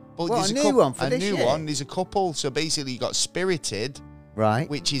 Scrooge. But Well, there's a new one for a this new year. one. There's a couple. So basically, you got Spirited, Right.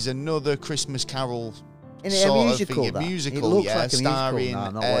 which is another Christmas Carol Isn't it a sort musical, of thing. that? A It musical, looks yeah, like a musical. starring No,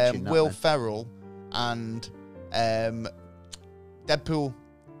 I'm not watching that Will then. Ferrell and Deadpool.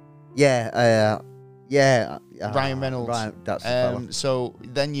 Yeah. Ryan Reynolds. Ryan, that's the fella. So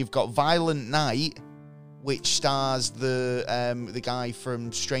then you've got Violent Night, which stars the guy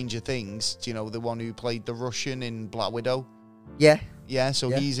from Stranger Things. Do you know the one who played the Russian in Black Widow? Yeah. Yeah, so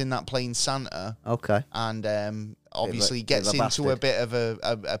Yeah. he's in that playing Santa, Okay. and obviously bit of gets a into a bastard. bit of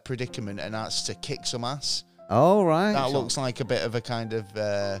a predicament and has to kick some ass. All right. That so looks like a bit of a kind of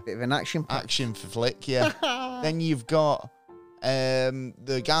bit of an action. action for flick, yeah. Then you've got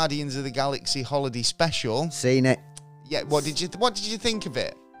the Guardians of the Galaxy Holiday Special. Seen it. Yeah, what did you think of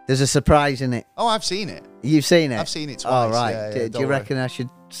it? There's a surprise in it. Oh, I've seen it. You've seen it. I've seen it twice. All right. Yeah, do don't you worry. reckon I should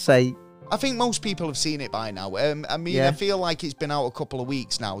say? I think most people have seen it by now. I mean, Yeah. I feel like it's been out a couple of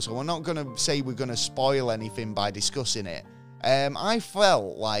weeks now, so we're not going to say we're going to spoil anything by discussing it. I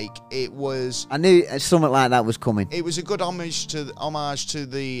felt like it was I knew something like that was coming. a good homage to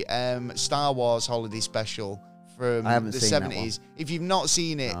the Star Wars holiday special from I haven't the seen that one. 70s. If you've not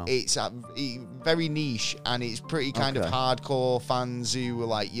seen it, No. it's very niche and it's pretty kind of Okay. hardcore fans who were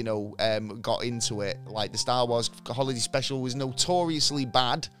like, got into it. Like the Star Wars holiday special was notoriously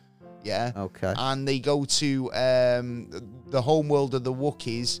bad. Yeah. Okay. And they go to the home world of the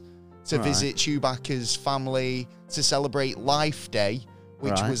Wookiees to Right. visit Chewbacca's family to celebrate Life Day,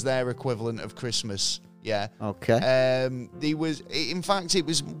 which Right. was their equivalent of Christmas. Yeah. Okay. In fact, it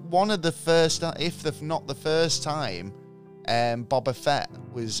was one of the first, if not the first time, Boba Fett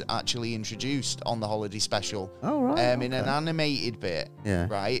was actually introduced on the holiday special. Oh, right. In an okay. animated bit. Yeah.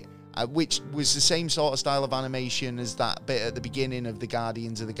 Right. Which was the same sort of style of animation as that bit at the beginning of the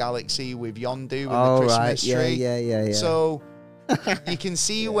Guardians of the Galaxy with Yondu and Oh, the Christmas right. Yeah, tree. yeah. So you can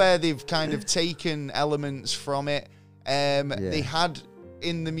see where they've kind of taken elements from it. They had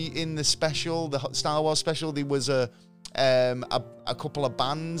in the special, the Star Wars special, there was a couple of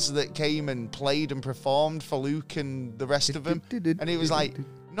bands that came and played and performed for Luke and the rest of them, and it was like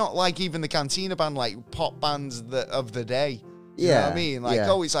not like even the Cantina band, like pop bands of the day. You know what I mean? Like,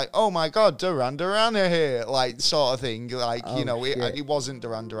 yeah. it's like, oh my God, Duran Duran are here, like sort of thing. Like, Oh, it shit. wasn't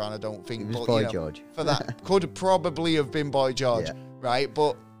Duran Duran, I don't think. It was but, Boy George. For that, could probably have been Boy George, Yeah. right?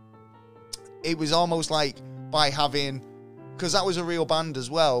 But it was almost like by having, because that was a real band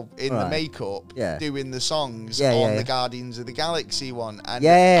as well in the Right. makeup, Yeah. doing the songs Yeah, on yeah, the yeah. Guardians of the Galaxy one. And,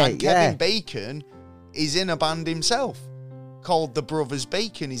 Yeah, and Kevin yeah. Bacon is in a band himself called The Brothers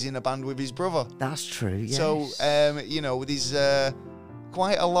Bacon. He's in a band with his brother. That's true. Yes. So, there's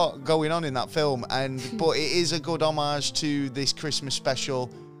quite a lot going on in that film, but it is a good homage to this Christmas special,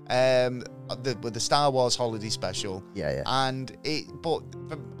 with the Star Wars holiday special. Yeah. And but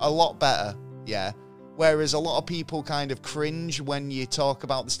a lot better, yeah. Whereas a lot of people kind of cringe when you talk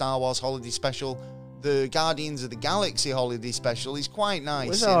about the Star Wars holiday special. The Guardians of the Galaxy holiday special is quite nice It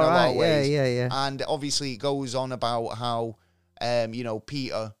was in a all lot right. of ways. Yeah. And obviously it goes on about how,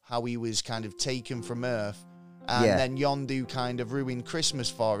 Peter, how he was kind of taken from Earth. And Yeah. then Yondu kind of ruined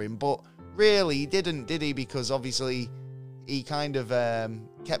Christmas for him. But really, he didn't, did he? Because obviously he kind of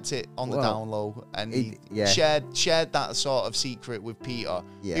kept it on the Well, down low. And he- he yeah. shared that sort of secret with Peter,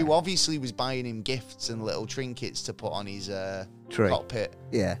 Yeah. who obviously was buying him gifts and little trinkets to put on his Tree. cockpit.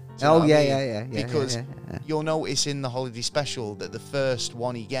 Yeah. Do you know Oh, what I yeah, mean? yeah. Because yeah. you'll notice in the holiday special that the first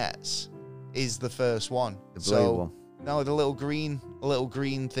one he gets is the first one. The blue one. No, the little green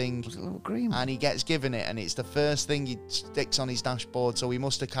thing. Was it a little green? And he gets given it, and it's the first thing he sticks on his dashboard. So he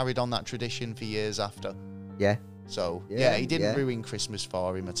must have carried on that tradition for years after. Yeah. So Yeah, he didn't yeah. ruin Christmas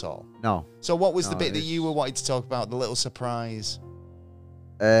for him at all. No. So what was the No, bit that it's- you were wanting to talk about? The little surprise.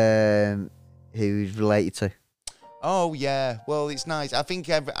 Who he's related to? Oh yeah, well it's nice. I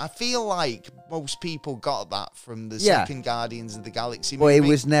feel like most people got that from the Yeah. second Guardians of the Galaxy Well, movie. it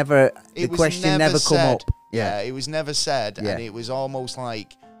was never. The It was question never come said. up. Yeah, it was never said, Yeah. and it was almost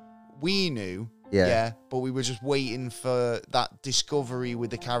like we knew Yeah. But we were just waiting for that discovery with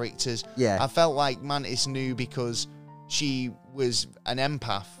the characters. Yeah. I felt like Mantis knew because she was an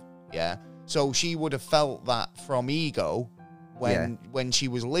empath. Yeah. So she would have felt that from Ego when she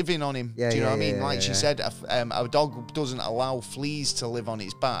was living on him. Yeah, Do you know what I mean? yeah, Like she yeah. said, a dog doesn't allow fleas to live on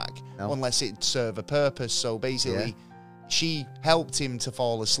its back unless it serve a purpose. So basically, she helped him to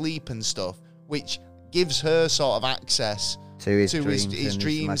fall asleep and stuff, which gives her sort of access to his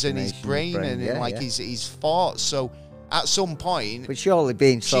dreams and his brain and his thoughts. So at some point, but surely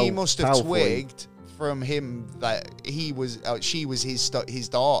being so she must have powerful, twigged from him that she was his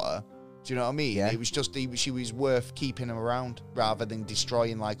daughter. Do you know what I mean? Yeah. It was just she was worth keeping him around rather than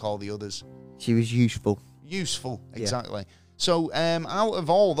destroying like all the others. She was useful. Useful, exactly. So out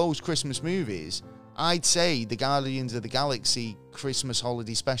of all those Christmas movies, I'd say the Guardians of the Galaxy Christmas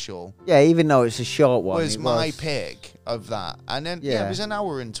Holiday Special Yeah, even though it's a short one, was my pick of that. And then, it Yeah. was an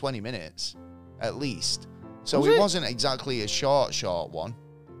hour and 20 minutes, at least. So Was it it? wasn't exactly a short one.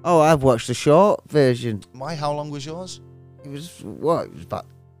 Oh, I've watched the short version. Why? How long was yours? It was what? It was about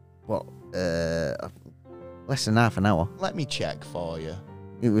less than half an hour. Let me check for you.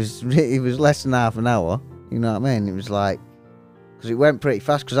 It was less than half an hour. You know what I mean? It was like because it went pretty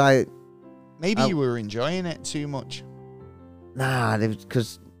fast. Because Maybe you were enjoying it too much.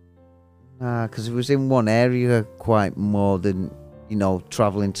 because it was in one area quite more than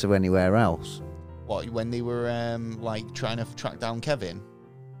traveling to anywhere else. What, when they were like trying to track down Kevin?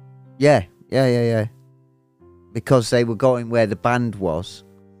 Yeah. Because they were going where the band was,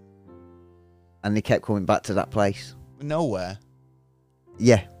 and they kept coming back to that place. Nowhere.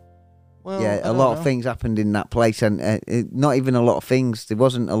 Yeah. Well, Yeah, I a don't lot know. of things happened in that place, and not even a lot of things. There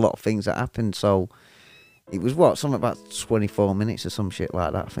wasn't a lot of things that happened, so it was something about 24 minutes or some shit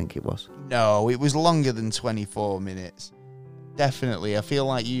like that. I think it was. No, it was longer than 24 minutes. Definitely, I feel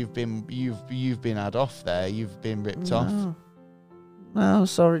like you've been had off there. You've been ripped off. No,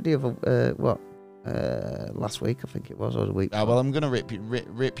 sorry, the other last week I think it was, or the week. Well, I'm gonna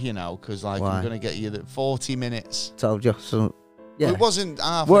rip you now because Why? I'm gonna get you the 40 minutes. Told you. So, yeah. It wasn't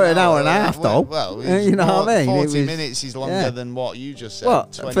half. Well, an hour and a half, though. Well, You know what I mean? 40 It was- minutes is longer yeah. than what you just said.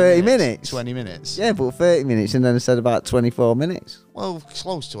 What, 30 minutes? 20 minutes. Yeah, but 30 minutes, and then I said about 24 minutes. Well,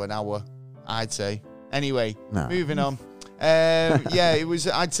 close to an hour, I'd say. Anyway, No. moving on. Yeah, it was.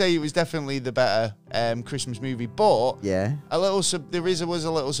 I'd say it was definitely the better Christmas movie, but Yeah. was a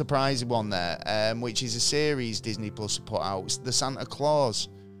little surprising one there, which is a series Disney Plus put out, it's The Santa Claus.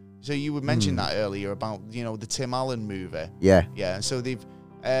 So you would mention that earlier about the Tim Allen movie. Yeah. Yeah, so they've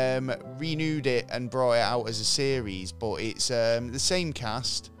renewed it and brought it out as a series, but it's the same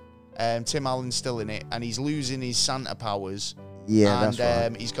cast. Tim Allen's still in it, and he's losing his Santa powers. Yeah, And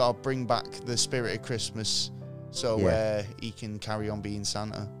that's right. he's got to bring back the spirit of Christmas so Yeah. he can carry on being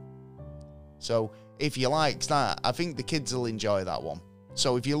Santa. So if you like that, I think the kids will enjoy that one.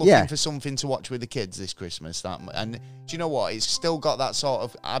 So if you're looking for something to watch with the kids this Christmas, and do you know what? It's still got that sort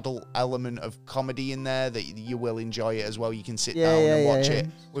of adult element of comedy in there that you will enjoy it as well. You can sit down and watch it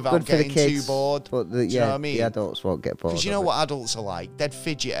without Good for the getting kids, too bored. But Do you know what I mean? the adults won't get bored. Because you know what adults are like? They'd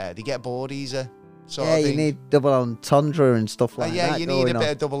fidget. They get bored easy. Sort Yeah, of you thing. need double entendre and stuff like yeah, that. you need a going bit on.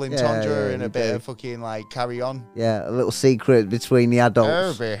 of double entendre and you a bit do. of fucking like carry on. Yeah, a little secret between the Oh,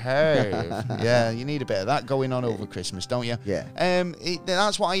 adults. behave. Yeah, you need a bit of that going on over Christmas, don't you? Yeah.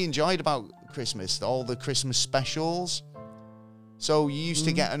 That's what I enjoyed about Christmas, all the Christmas specials. So you used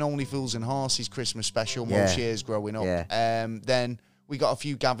to get an Only Fools and Horses Christmas special most years growing up. Yeah. Then we got a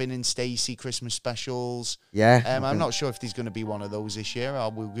few Gavin and Stacey Christmas specials. Yeah. I'm not sure if there's going to be one of those this year.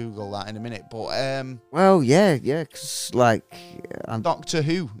 We'll Google that in a minute. But Well, yeah, because Doctor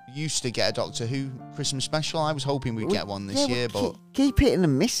Who used to get a Doctor Who Christmas special. I was hoping we'd get one this year, but keep hitting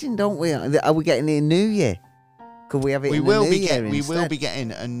and missing, don't we? Are we getting it in New Year? Could we have it? we in will the New be Year we will instead? be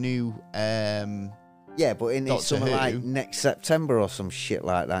getting a new. Yeah, but in it's Doctor something Who. like next September or some shit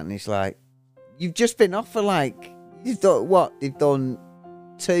like that, and it's like you've just been off for you've done what? They've done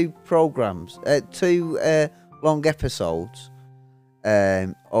 2 programs, 2 long episodes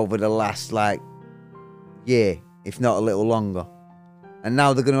over the last year, if not a little longer, and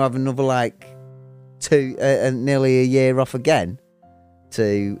now they're going to have another 2 nearly a year off again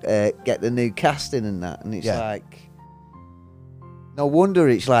to get the new casting and that, and it's no wonder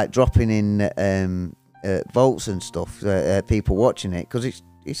it's dropping in votes and stuff, people watching it, because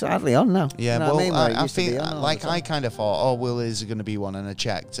it's hardly on now. Yeah, You know well, what I mean? Where it I used to be think, on all the I time. kind of thought, well, is going to be one, and I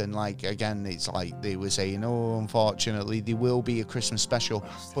checked, and again, it's they were saying, unfortunately, there will be a Christmas special,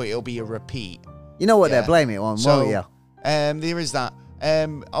 but it'll be a repeat. You know what Yeah. they're blaming it on, So, won't you? there is that.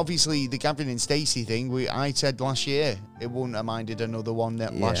 Obviously, the Gavin and Stacey thing, I said last year, it wouldn't have minded another one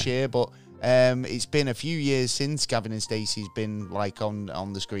last year, but It's been a few years since Gavin and Stacey's been like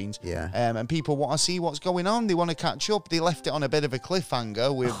on the screens. Yeah. And people want to see what's going on. They want to catch up. They left it on a bit of a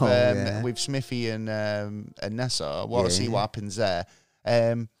cliffhanger with Smithy and Nessa. Want to see what happens there.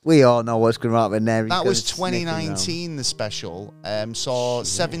 We all know what's going to happen there. That was 2019. The special saw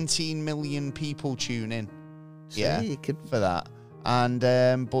 17 million people tune in. For that. And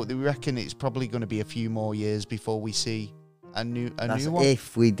but they reckon it's probably going to be a few more years before we see a new one.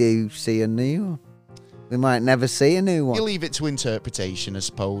 If we do see a new one. We might never see a new one. You leave it to interpretation, I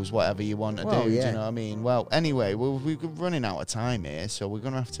suppose, whatever you want to do. Do you know what I mean? Well, anyway, we're running out of time here, so we're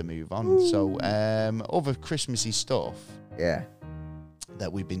going to have to move on. Ooh. So, other Christmassy stuff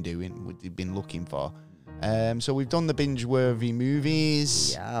that we've been doing, we've been looking for. So we've done the binge-worthy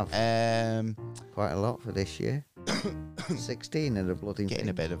movies. Yeah. Quite a lot for this year. 16 of the bloody Getting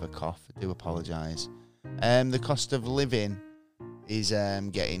a bit of a cough. I do apologise. The cost of living is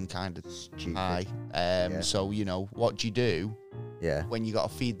getting kind of stupid. High. So, you know, what do you do when you got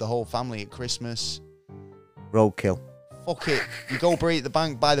to feed the whole family at Christmas? Roadkill. Fuck it. You go break the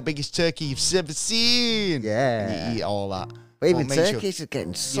bank, buy the biggest turkey you've ever seen. Yeah. And you eat all that. But even turkeys are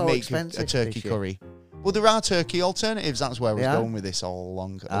getting so expensive. You make a turkey curry. Well, there are turkey alternatives. That's where I was going with this all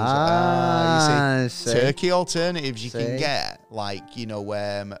along. You see, turkey alternatives you can get, like, you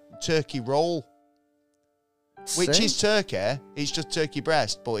know, turkey roll. Which is turkey. It's just turkey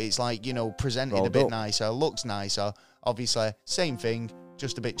breast, but it's like, you know, presented rolled a bit nicer, looks nicer. Obviously, same thing,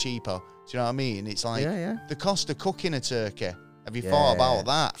 just a bit cheaper. Do you know what I mean? It's like the cost of cooking a turkey. Have you thought about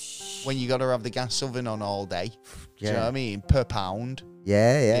that? When you got to have the gas oven on all day. Do you know what I mean? Per pound.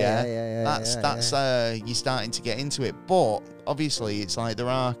 That's you're starting to get into it. But obviously, it's like there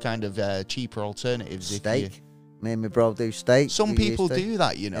are kind of cheaper alternatives. Steak. Me and my bro do steak. Some people do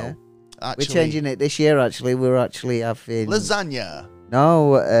that, you know. Yeah. Actually, we're changing it this year, actually. We're actually having... lasagna.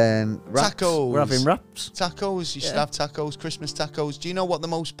 No, wraps. Tacos. We're having wraps. Tacos. You should have tacos, Christmas tacos. Do you know what the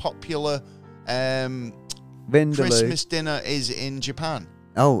most popular Christmas dinner is in Japan?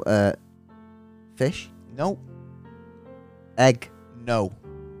 Oh, fish? No. Egg? No.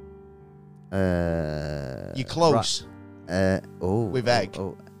 You're close. With egg.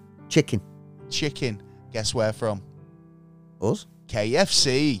 Chicken. Chicken. Guess where from? Us?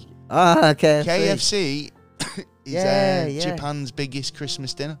 KFC. Ah, KFC. KFC is Japan's biggest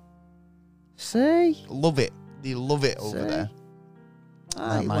Christmas dinner. See? Love it. They love it over there.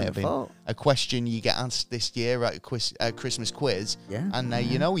 That might have been a question you get asked this year at a Christmas quiz. Yeah. And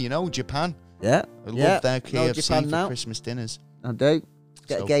you know, Japan. Yeah. I love their KFC for Christmas dinners. I do.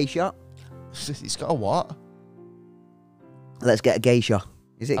 Get a geisha. It's got a what? Let's get a geisha.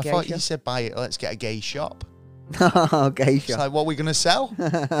 Is it geisha? I thought you said buy it. Let's get a gay shop. No, geisha. It's like, what are we going to sell?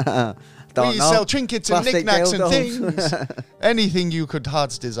 Don't know. Sell trinkets and knickknacks and things. Anything you could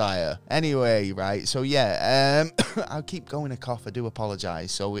heart's desire. Anyway, right. So, I'll keep going a cough. I do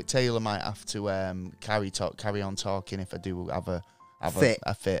apologise. So, Taylor might have to carry on talking if I do have a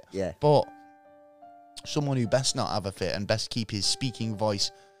fit. Yeah. But someone who best not have a fit and best keep his speaking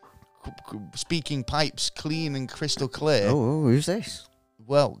pipes clean and crystal clear. Oh, who's this?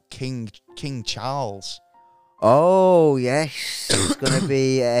 Well, King Charles. Oh, yes. It's going to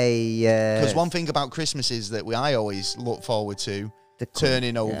be a... Because one thing about Christmas is that I always look forward to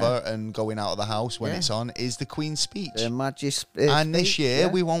turning over and going out of the house when it's on is the Queen's speech. The Majesty and this year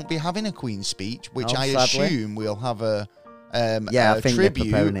we won't be having a Queen's speech, which I assume we'll have a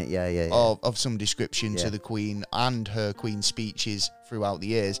tribute of some description to the Queen and her Queen's speeches throughout the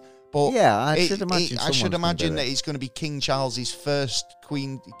years. But I should imagine that it's going to be King Charles's first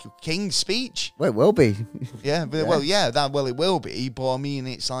King speech. Well, it will be. It will be. But I mean,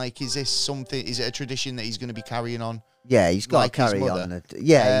 it's like, is this something? Is it a tradition that he's going to be carrying on? Yeah, he's got to carry on.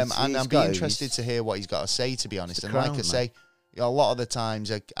 And I'd be interested to hear what he's got to say. To be honest, and like I say, a lot of the times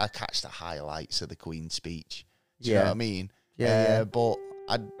I catch the highlights of the Queen's speech. Do you know what I mean? But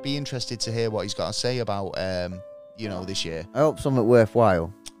I'd be interested to hear what he's got to say about this year. I hope something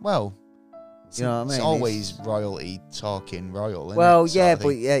worthwhile. Well, you know what I mean? It's always royalty talking royal. Well, isn't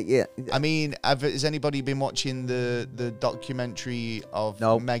it? yeah. I mean, has anybody been watching the documentary of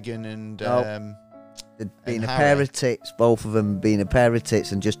Meghan and being a pair of tits, both of them being a pair of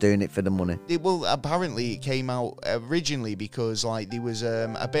tits and just doing it for the money? Apparently it came out originally because there was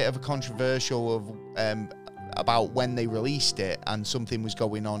a bit of a controversial about when they released it, and something was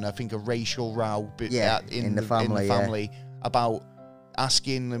going on. I think a racial row in the family about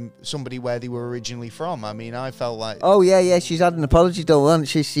asking somebody where they were originally from. I mean, I felt like... Oh, yeah, she's had an apology done, hasn't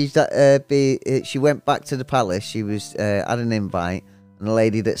she? She went back to the palace. She was had an invite, And the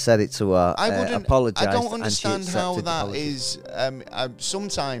lady that said it to her apologised. I don't understand and she how accepted the that apology. is.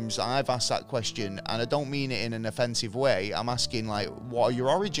 Sometimes I've asked that question, and I don't mean it in an offensive way. I'm asking, like, what are your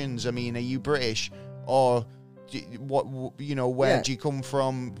origins? I mean, are you British, or where Yeah. do you come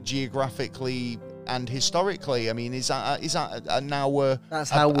from geographically and historically? I mean, is that now That's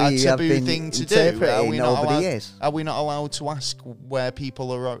how a we have taboo been thing to do? interpreting over the years. Are we not allowed to ask where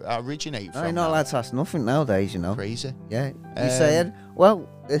people originate No, from? you're not now? allowed to ask nothing nowadays, you know. Crazy. Yeah. You saying, well,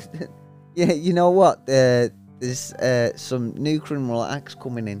 yeah, you know what? There's some new criminal acts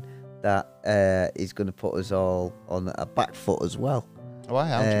coming in that is going to put us all on a back foot as well. Why?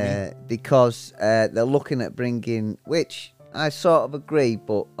 How do you mean? Because they're looking at bringing, which I sort of agree,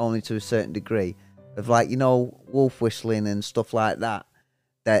 but only to a certain degree, of like, wolf whistling and stuff like that,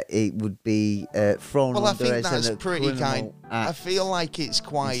 that it would be thrown Well, I under think as that's a pretty criminal I act. feel like it's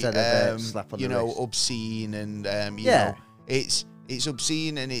quite, instead of a slap on the wrist. obscene and, Yeah. it's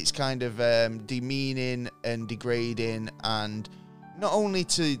obscene and it's kind of demeaning and degrading, and not only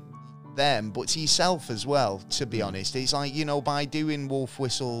to them but to yourself as well, to be honest. It's like, by doing wolf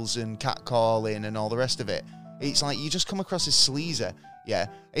whistles and catcalling and all the rest of it, it's like you just come across as sleazer. Yeah.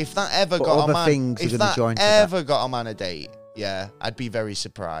 If that ever But got a other man, things are if gonna that join to that. ever got a man a date, yeah, I'd be very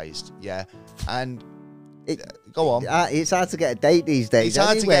surprised. Yeah. And go on. It's hard to get a date these days. It's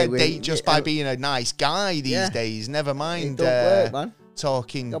hard to get a anyway, date just by being a nice guy these Yeah. days. Never It mind don't work, man.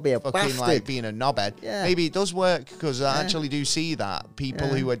 talking Gotta be a fucking like bastard. being a knobhead. Yeah. Maybe it does work, because I Yeah. actually do see that people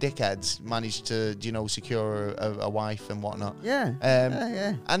Yeah. who are dickheads manage to, secure a wife and whatnot. Yeah.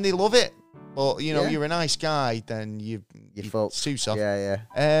 Yeah. And they love it. But, Yeah. you're a nice guy, then you're fucked. too soft. Yeah.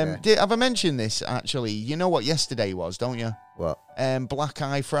 Yeah. Have I mentioned this, actually? You know what yesterday was, don't you? What? Black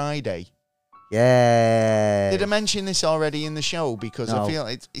Eye Friday. Yeah. Did I mention this already in the show? Because No. I feel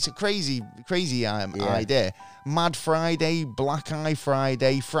it's a crazy Yeah. idea. Mad Friday, Black Eye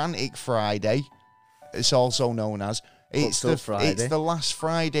Friday, Frantic Friday. It's also known as. It's Fucked up Friday. It's the last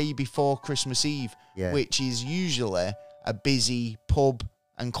Friday before Christmas Eve, Yeah. which is usually a busy pub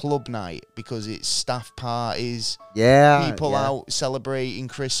and club night, because it's staff parties, Yeah. people yeah. out celebrating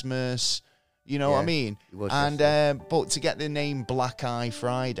Christmas. You know what I Yeah, mean? it was And yesterday. but to get the name Black Eye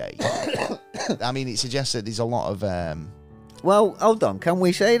Friday, I mean, it suggests that there's a lot of Well, hold on. Can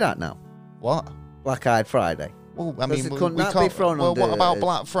we say that now? what? Black Eyed Friday. Well, I Because mean, couldn't we that be can't. thrown Well, under, what about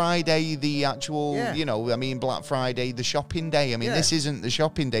Black Friday, the actual? Yeah. Black Friday, the shopping day. I mean, Yeah. this isn't the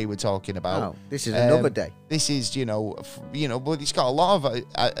shopping day we're talking about. No, this is another day. This is, but it's got a lot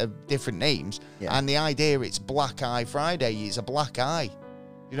of different names, Yeah. and the idea it's Black Eye Friday is a black eye.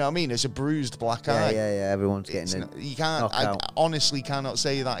 You know what I mean? It's a bruised black Yeah, eye. yeah. Everyone's It's getting it. not- you can't. I knockout. honestly cannot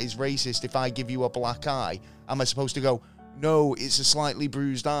say that is racist. If I give you a black eye, am I supposed to go, no, it's a slightly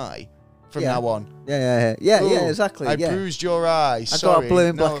bruised eye from Yeah. now on? Yeah, Ooh, exactly. I yeah. bruised your eye. got a Sorry. blue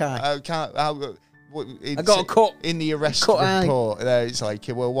and No, black eye. I can't. I got a cut. in the arrest cut eye. report. It's like,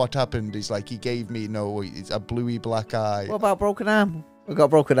 well, what happened? It's like he gave me it's a bluey black eye. What about broken arm? I got a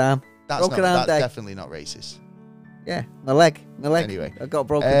broken arm. That's broken arm that's day. definitely not racist. Yeah, my leg. Anyway. I got a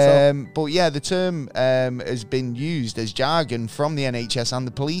broken toe. But yeah, the term has been used as jargon from the NHS and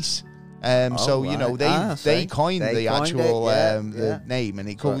the police. So right. they See. coined They the coined actual it, yeah, the yeah. name, and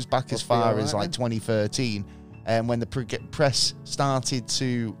it goes back as must be far alright as like then. 2013, when the press started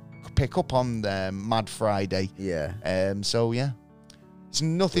to pick up on Mad Friday. Yeah. So yeah, it's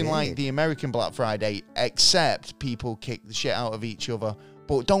nothing like Weird. the American Black Friday, except people kick the shit out of each other,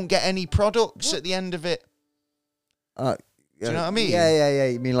 but don't get any products at the end of it. Do you know what I mean? Yeah.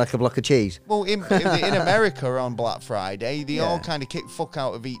 You mean like a block of cheese? Well, in America on Black Friday, they all Yeah. kind of kick fuck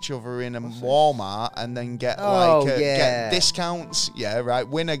out of each other in a Walmart and then get Oh, get yeah. discounts. Yeah, right.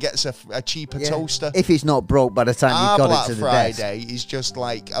 Winner gets a cheaper Yeah. toaster. If it's not broke by the time Our you've got Black it to the desk. Friday is just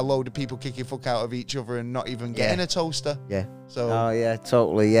like a load of people kicking fuck out of each other and not even getting Yeah. a toaster. Yeah. So Oh yeah,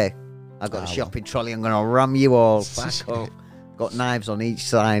 totally. Yeah. I got a well. shopping trolley. I'm gonna ram you all back up. Got knives on each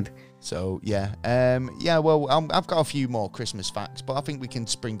side. So yeah, Well, I've got a few more Christmas facts, but I think we can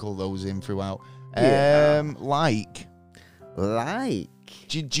sprinkle those in throughout. Yeah. Like,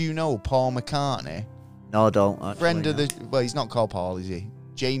 did you know Paul McCartney, No, don't. Actually, friend of no. well, he's not called Paul, is he?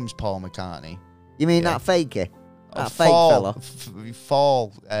 James Paul McCartney. You mean Yeah. that fakey? That fake Fall, fella?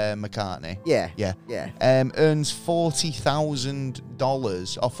 Fall McCartney. Yeah. Yeah. Yeah. Earns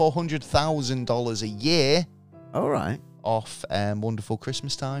 $40,000 or $400,000 a year All right. off Wonderful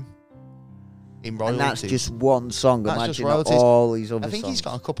Christmas Time in royalties. And that's just one song. That's just Imagine royalties. all these other I think songs. he's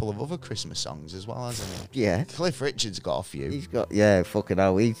got a couple of other Christmas songs as well, hasn't he? Yeah. Cliff Richard's got a few. He's got. Yeah. Fucking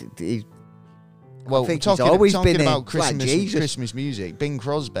hell. He's Well, think talking, he's always talking been about like Jesus. Christmas music, Bing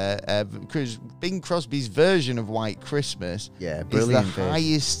Crosby's version of White Christmas Yeah, is the brilliant. version.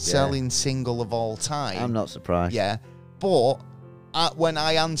 highest selling single of all time. I'm not surprised. Yeah, but when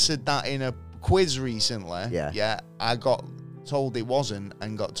I answered that in a quiz recently, I got told it wasn't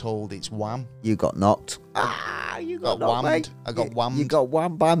and got told it's Wham. You got knocked. You got knocked, whammed. mate. I got whammed. You got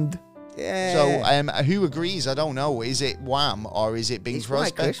wham banned. Yeah. So, who agrees? I don't know. Is it Wham or is it Bing It's Crosby?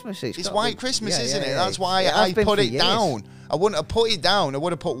 White Christmas. It's White Christmas, isn't it? yeah. That's why It has I been put for it years. down. I wouldn't have put it down. I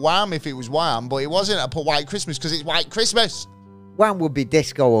would have put Wham if it was Wham, but it wasn't. I put White Christmas because it's White Christmas. Wham would be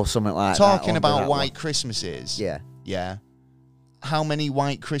disco or something like that. Talking under about that White one. Christmases. Yeah. Yeah. How many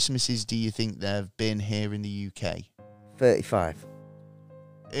White Christmases do you think there have been here in the UK? 35.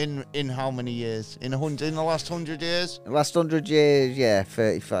 In how many years? In the last 100 years? The last 100 years, yeah,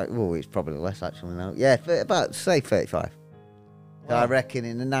 35. Oh, it's probably less actually now. Yeah, about, say 35. So I Wow. reckon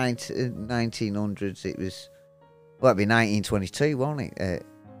in the 1900s it was, well, it'd be 1922, won't it?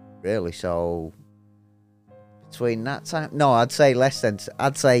 Really, so between that time, no, I'd say less than,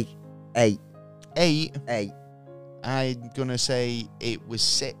 I'd say 8. 8. 8. I'm gonna say it was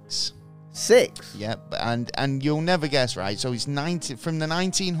 6. 6? Yep, and you'll never guess, right? So it's from the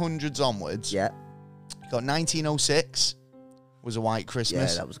 1900s onwards. Yeah. Got 1906 was a White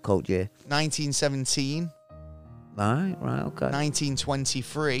Christmas. Yeah, that was a cold year. 1917, Right, okay.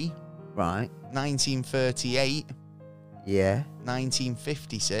 1923, Right, 1938, yeah.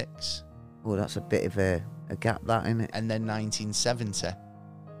 1956, Oh, that's a bit of a gap, that, isn't it? and then 1970.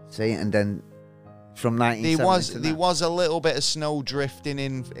 See, and then from 1970 There was a little bit of snow drifting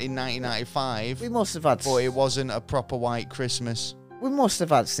in 1995, we must have had, but it wasn't a proper White Christmas. we must have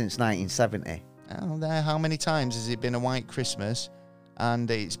had since 1970. Oh, how many times has it been a White Christmas? And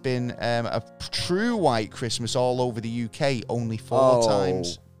it's been a true White Christmas all over the UK only 4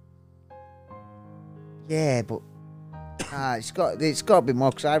 times. Yeah, but it's got to be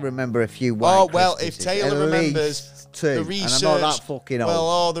more because I remember a few White Well, Christmases. if Taylor At remembers least 2, the research, and I'm not that fucking old.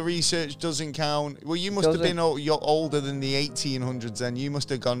 well, the research doesn't count. Well, you must have Doesn't? been you're older than the 1800s. Then you must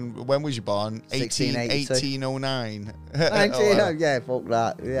have gone. When was you born? 1809. 19, yeah, fuck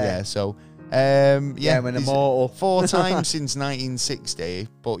that. Yeah. Yeah, So, I'm an there's immortal. 4 times since 1960.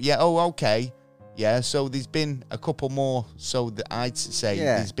 But yeah, okay. Yeah, so there's been a couple more. So I'd say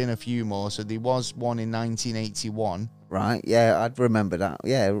there's been a few more. So there was one in 1981. Right, yeah, I'd remember that.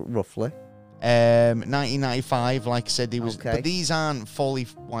 Yeah, roughly. 1995, like I said, there was. Okay. But these aren't fully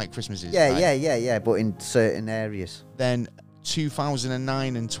White Christmases. Yeah, right? yeah, but in certain areas. Then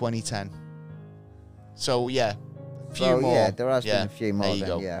 2009 and 2010. So yeah, a few more. Yeah, there has been a few more. There you then,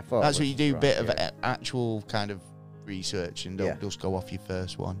 go. Yeah, I thought That's it what you was do. right, Bit of yeah. actual kind of research, and don't Yeah. just go off your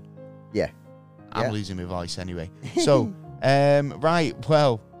first one. Yeah. I'm Yeah. losing my voice anyway. So, right.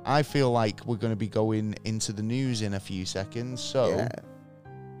 Well, I feel like we're going to be going into the news in a few seconds. So Yeah.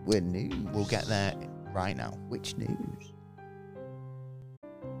 We're news. we'll get there right now. Which news?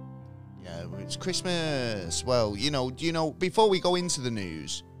 Yeah, it's Christmas. Well, you know, before we go into the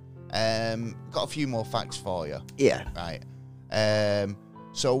news, got a few more facts for you. Yeah. Right.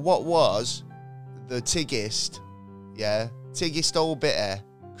 So what was the tiggest old bitter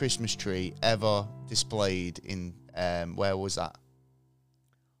Christmas tree ever displayed in, where was that?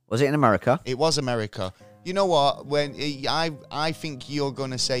 Was it in America? It was America. You know what? I think you're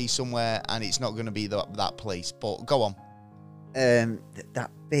going to say somewhere and it's not going to be that place, but go on. That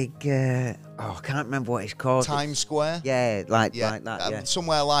big, I can't remember what it's called. Times Square? Yeah, like that, yeah.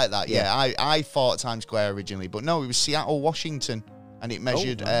 Somewhere like that, Yeah. I thought Times Square originally, but no, it was Seattle, Washington, and it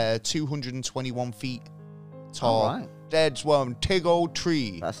measured right. 221 feet tall. All right. Dead one, tig old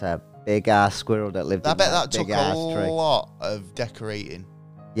tree. That's a big ass squirrel that lived I in bet that took big a ass tree. lot of decorating.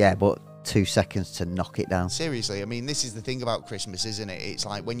 Yeah, but 2 seconds to knock it down. Seriously, I mean, this is the thing about Christmas, isn't it? It's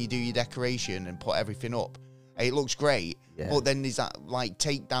like when you do your decoration and put everything up, it looks great, but then there's that like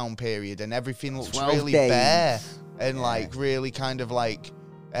takedown period and everything looks 12 really days. bare and like really kind of like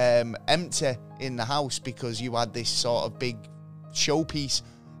empty in the house because you had this sort of big showpiece.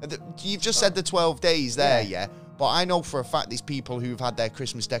 You've just said the 12 days there, yeah? But I know for a fact there's people who've had their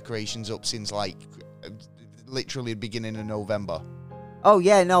Christmas decorations up since like literally the beginning of November. Oh,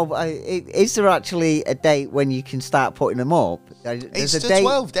 yeah, no, is there actually a date when you can start putting them up? It's a the date.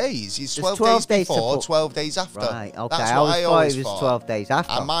 12 days. It's 12, 12 days days to before, put- 12 days after. Right, okay. That's I what I always always thought it was thought. 12 days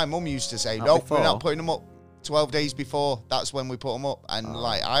after. And my mum used to say, Not nope, we're before. not putting them up 12 days before. That's when we put them up. And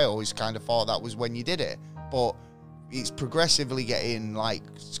like, I always kind of thought that was when you did it. But it's progressively getting like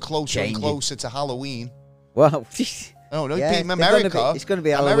closer Changing. and closer to Halloween. Well, Oh no, Yeah, in they're gonna America, it's gonna be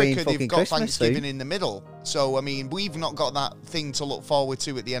Halloween, America, fucking they've got Christmas Thanksgiving soon. in the middle. So I mean, we've not got that thing to look forward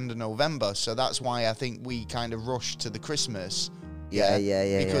to at the end of November. So that's why I think we kind of rush to the Christmas. Yeah.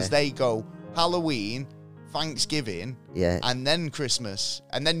 Because they go Halloween, Thanksgiving, and then Christmas,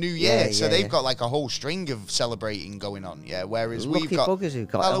 and then New Year. Yeah, so yeah, they've yeah. got like a whole string of celebrating going on. Yeah. Whereas Lucky we've got buggers who've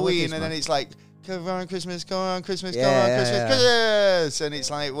got Halloween, holidays, and then man. it's like, come on Christmas, come on Christmas, come Yeah, on yeah, Christmas, yeah. Christmas. And it's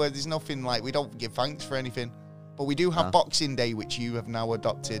like, well, there's nothing like, we don't give thanks for anything. But we do have No. Boxing Day, which you have now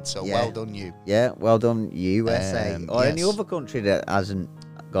adopted, so Yeah. well done you. Yeah, well done, USA. Or any yes. other country that hasn't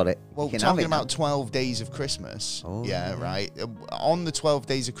got it. Well, You can have talking it now. about 12 days of Christmas, Oh, yeah, yeah. right? On the 12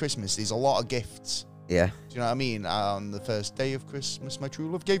 days of Christmas, there's a lot of gifts. Yeah. Do you know what I mean? On the first day of Christmas, my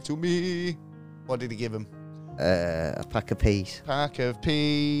true love gave to me. What did he give him? A pack of peas. Pack of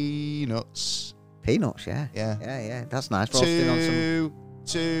peanuts. Peanuts, yeah. Yeah. Yeah. That's nice. Roasting on some.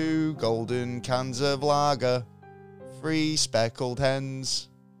 Two golden cans of lager. 3 speckled hens.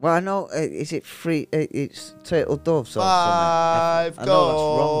 Well, I know. Is it free? It's turtle doves or 5 something. I know that's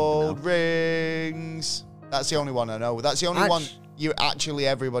wrong gold rings. That's the only one I know. That's the only one you actually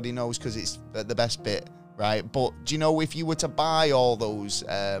everybody knows because it's the best bit, right? But do you know if you were to buy all those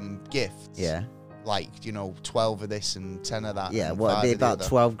gifts? Yeah. Like, 12 of this and 10 of that. Yeah. and What? 5 It'd be of the about other,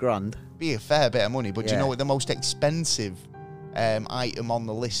 12 grand. be a fair bit of money. But do you Yeah. know what the most expensive item on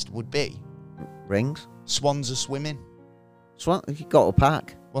the list would be? Rings. Swans are swimming. Swan. You got a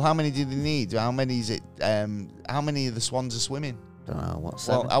pack. Well, how many do they need? How many is it? How many of the swans are swimming? Don't know what's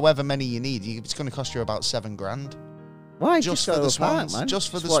Well, seven. however many you need, it's going to cost you about 7 grand. Why? just go for to the a park, swans, man. just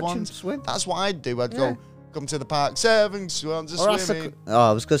for the watch 'em swans. swim. That's what I'd do. I'd Yeah. go, come to the park, 7 swans Or are ask the, swimming.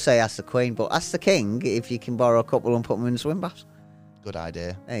 I was going to say ask the Queen, but ask the King if you can borrow a couple and put them in the swim baths. Good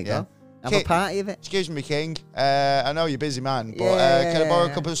idea. There you Yeah. go. Have a Kit- party of it. Excuse me, King. I know you're a busy man, but Yeah. can I borrow a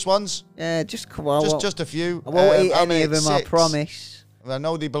couple of swans? Yeah, just come on. Just a few. I won't eat how any many? of them, I 6? promise. I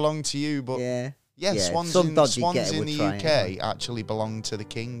know they belong to you, but Yeah. yeah, Yeah, swans some in, dodgy swans getter in would the try UK anyway. actually belong to the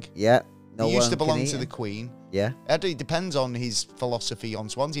King. Yeah. No He used to one can belong eat to the it. Queen. Yeah. It depends on his philosophy on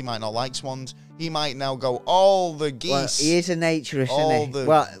swans. He might not like swans. He might now go, all the geese. Well, he is a naturist, all isn't he?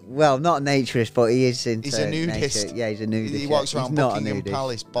 the- Well, not a naturist, but he is into He's a nudist. nature. Yeah, he's a nudist. He yeah. walks He's around not a Buckingham nudist.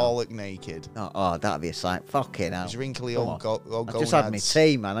 Palace bollock naked. Oh, that'd be a sight. Fucking hell. His wrinkly Come old, on. old I've just had my gonads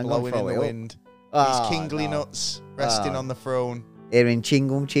tea, man. I'm going blowing to in throw the it up. wind. Oh, His kingly no. nuts resting Oh. on the throne. Hearing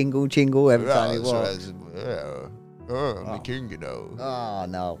chingle, chingle, chingle every time he walks. I'm the Oh. king, you know. Oh,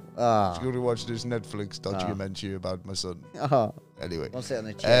 no. I'm Oh. going to watch this Netflix documentary about my son. Oh. Anyway. I'll sit on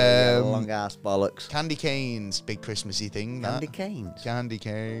the chair with Um, long ass bollocks. Candy canes, big Christmassy thing. Candy that. canes. Candy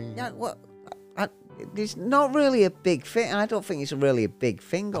cane. Yeah, what? It's not really a big thing. I don't think it's really a big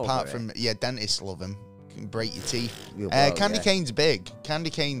thing. Apart over from, dentists love them. Can break your teeth. Yeah, well, Candy yeah. cane's big. Candy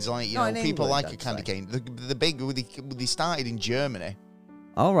cane's like, Not in people England, like I'd a candy say. cane. The big, they started in Germany.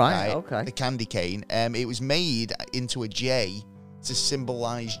 All right. Okay. The candy cane. It was made into a J to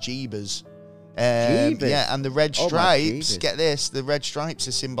symbolise Jeebus. Jeebus? Yeah, and the red Oh, my stripes, Jeebus. get this, the red stripes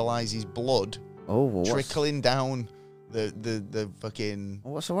to symbolise his blood Oh, well, trickling down the fucking,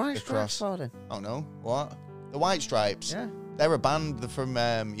 what's the white the stripes cross. for then? oh no, what? The White Stripes. Yeah. They're a band from,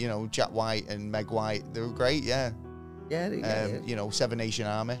 Jack White and Meg White. They were great, yeah. Yeah. Seven Nation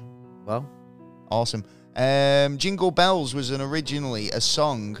Army. Well, Awesome. Jingle Bells was originally a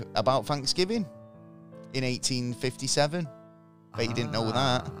song about Thanksgiving in 1857. Bet you didn't know that.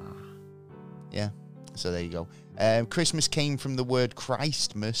 ah, Yeah. So there you go. Christmas came from the word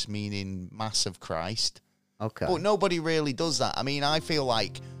Christmas, meaning mass of Christ. Okay. But nobody really does that. I mean, I feel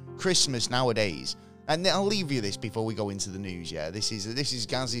like Christmas nowadays, and I'll leave you this before we go into the news, yeah? This is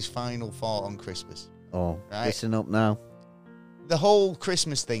Gaz's final thought on Christmas. Oh, Right. listen up now. The whole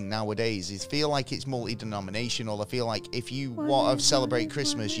Christmas thing nowadays is feel like it's multi-denominational. I feel like if you want to celebrate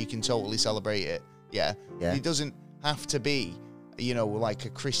Christmas, you can totally celebrate it. Yeah. Yeah. It doesn't have to be, like a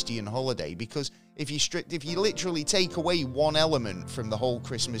Christian holiday, because if you literally take away one element from the whole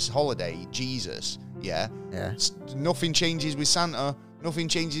Christmas holiday, Jesus, yeah, Yeah. nothing changes with Santa, nothing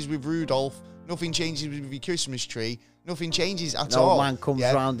changes with Rudolph, nothing changes with your Christmas tree, nothing changes at No all. man comes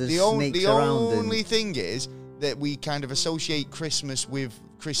yeah? round and the sneaks the around and- only thing is that we kind of associate Christmas with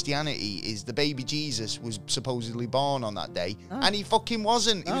Christianity is the baby Jesus was supposedly born on that day, No. and he fucking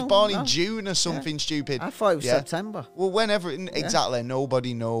wasn't. He was No, born no. in June or something stupid. I thought it was Yeah. September. Well, whenever exactly,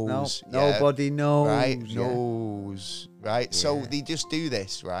 nobody No, knows. yeah, nobody knows. right? yeah. Knows, right? So Yeah. they just do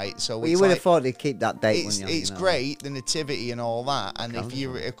this, right? So Well, you it's would like, have thought they'd keep that date. it's wouldn't you? it's great, the nativity and all that, and if Okay.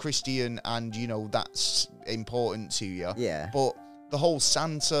 you're a Christian and that's important to you, Yeah. but the whole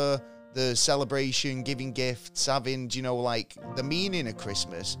Santa, the celebration, giving gifts, having, you know, like the meaning of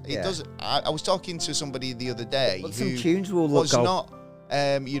Christmas. It Yeah. doesn't. I was talking to somebody the other day But who some tunes will look was out.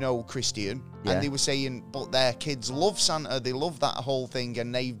 not, you know, Christian, Yeah. and they were saying, but their kids love Santa. They love that whole thing,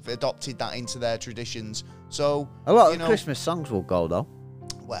 and they've adopted that into their traditions. So A lot you of know, Christmas songs will go though.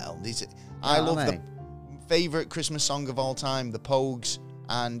 well, I know love what I the mean? favorite Christmas song of all time, the Pogues,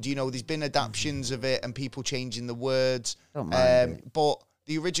 and you know, there's been adaptations of it and people changing the words. Don't mind it. But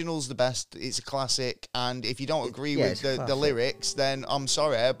the original's the best. It's a classic, and if you don't agree yeah, with it's a the classic. lyrics, then I'm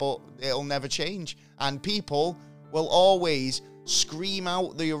sorry, but it'll never change. And people will always scream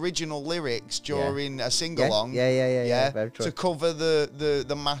out the original lyrics during a sing-along. Yeah, very true. to cover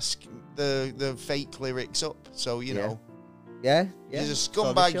the mask, the fake lyrics up. So you Yeah. know, Yeah, you're a So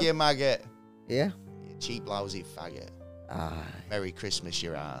they scumbag, should. you maggot, Yeah. you cheap lousy faggot. Ah, Merry Christmas,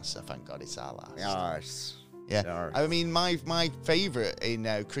 your ass. I thank God it's our last. yes. Yeah. Yes. I mean, my favourite in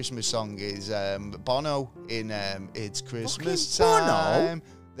Christmas song is Bono in It's Christmas Fucking Bono? Time.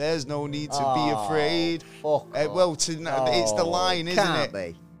 There's no need to be afraid. Fuck off. Well, it's the line, isn't can't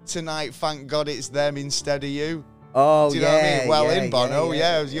it? Be. Tonight, thank God it's them instead of you. Oh, Do you yeah. know what I mean? Well, yeah, in Bono,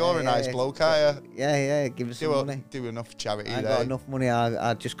 you're a nice bloke, are you? Yeah, give us some money. Do enough charity I ain't there. got enough money.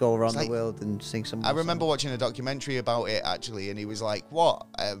 I'd just go around It's like- the world and sing some. I remember watching a documentary about it actually, and he was like, "What?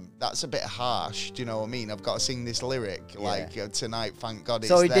 That's a bit harsh. Do you know what I mean? I've got to sing this lyric like tonight. Thank God it's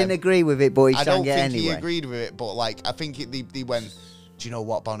So he them." didn't agree with it, but he I sang don't it think anyway. he agreed with it, but like I think they went. Do you know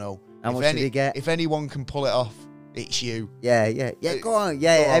what, Bono? How much did he get? If anyone can pull it off, it's you. Yeah. Go on.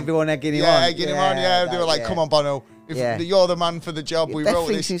 Yeah, Go on. everyone egging him on. Yeah, egging him on. Yeah, they were like, "Come on, Bono. If you're the man for the job, we Beth wrote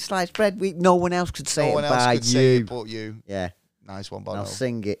thinks this. in sliced bread. No one else could say No it one else by could you. say it but you. Yeah. Nice one, Now Bono.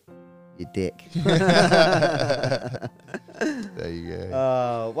 sing it, you dick. There you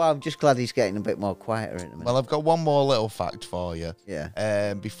go. Well, I'm just glad he's getting a bit more quieter in a minute. Well, I've got one more little fact for you.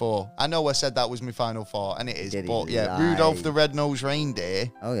 Yeah. Before I know I said that was my final thought, and it is. Did he But yeah, lie? Rudolph the Red-Nosed Reindeer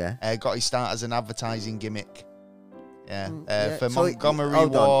Oh yeah. got his start as an advertising gimmick. Yeah, yeah. for So Montgomery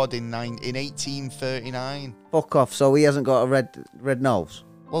hold on. Ward in 1839. Fuck off. So he hasn't got a red nose.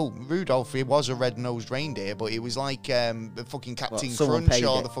 Well, Rudolph, he was a red-nosed reindeer, but he was like the fucking Captain someone Crunch paid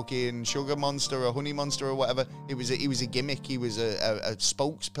or it. the fucking Sugar Monster or Honey Monster or whatever. He was a gimmick. He was a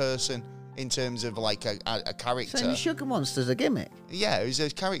spokesperson in terms of like a character. So the Sugar Monster's a gimmick. Yeah, he's a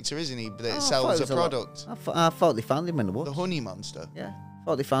character, isn't he? That Oh, I thought sells it a was lot- product. I thought they found him in the woods. The Honey Monster. Yeah.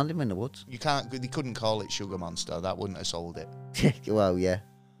 Thought they found him in the woods. You can't. They couldn't call it Sugar Monster. That wouldn't have sold it. Well, yeah.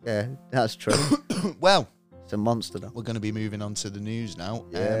 Yeah, that's true. Well, It's a monster, though. we're going to be moving on to the news now,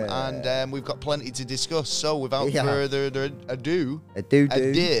 Yeah. and we've got plenty to discuss. So, without Yeah. further ado, A doo-doo.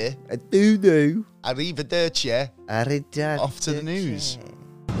 a A doo-doo. arrivederci. Arrivederci. Off to the news.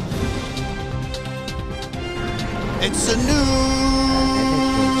 It's the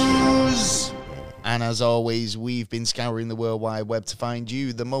news! And as always, we've been scouring the World Wide Web to find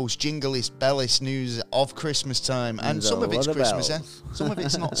you the most jinglest, bellest news of Christmas time. And some of it's all the Christmassy, bells. some of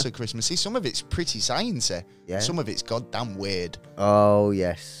it's not so Christmassy, some of it's pretty sciencey, Yeah. some of it's goddamn weird. Oh,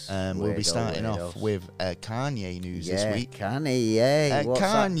 yes. We'll be Weirdo, starting off weirdos. with Kanye news yeah, this week. Kanye, yeah. What's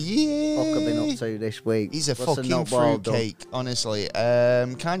that Kanye! fuck I've been up to this week? He's a What's the fucking nutball done? fruitcake, honestly.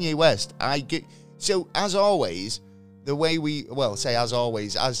 Kanye West, so as always, the way as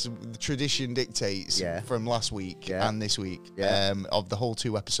the tradition dictates Yeah. from last week Yeah. and this week, Yeah. of the whole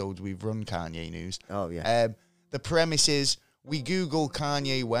 2 episodes we've run Kanye news. Oh, yeah. The premise is we Google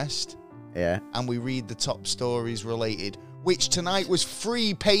Kanye West Yeah. and we read the top stories related, which tonight was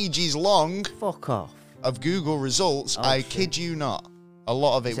 3 pages long Fuck off. of Google results. Oh, I shit. kid you not. A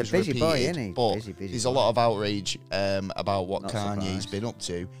lot of it He's a was busy repeated, boy, isn't he? but Busy there's boy. a lot of outrage about what Not Kanye's surprised. been up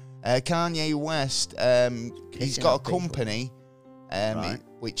to. Kanye West, he's Kicking got a off people. company, Right.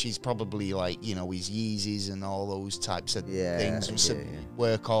 which is probably like, his Yeezys and all those types of Yeah, things, and yeah.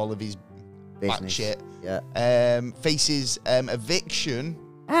 work all of his back Business. shit. Yeah. Faces eviction,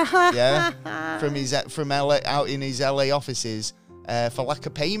 yeah, from LA, out in his LA offices for lack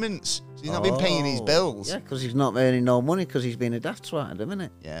of payments. So he's not been paying his bills. Yeah, because he's not earning no money because he's been a daft twat at the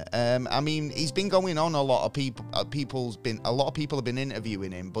minute. Yeah, I mean, he's been going on a lot of people. A lot of people have been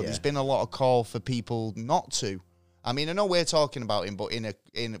interviewing him, but Yeah. there's been a lot of call for people not to. I mean, I know we're talking about him, but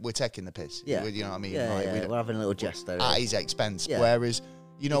we're taking the piss. Yeah. You know what I mean? Yeah, Like, yeah. we don't- We're having a little jest there. at his expense. Yeah. Whereas,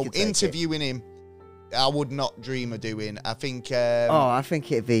 can take it. interviewing him, I would not dream of doing. I think. I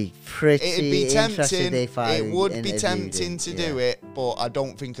think it'd be pretty It'd be interesting tempting. if I It would be interviewed tempting him. to Yeah. do it, but I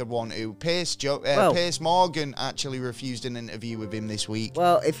don't think I'd want to. Piers Morgan actually refused an interview with him this week.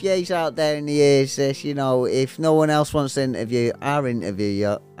 Well, if Ye's out there and he hears this, you know, if no one else wants to interview, I'll interview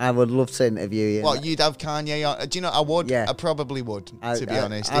you. I would love to interview you. Well, you'd have Kanye on. Do you know, I would. Yeah. I probably would, to be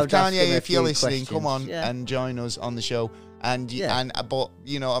honest. I If would ask him Kanye, a if you're few listening, come on questions. Yeah. and join us on the show. But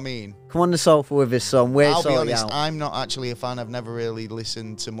you know what I mean? Come on the sofa with his son. We'll I'll be sort you honest, out. I'm not actually a fan. I've never really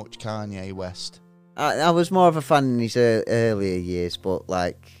listened to much Kanye West. I was more of a fan in his earlier years, but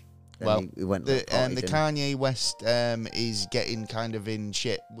like, then Well, he went the reported, Kanye West is getting kind of in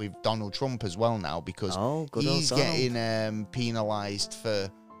shit with Donald Trump as well now, because Oh, good old he's Donald. getting penalised for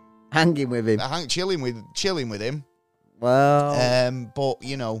hanging with him. chilling with him. Well, But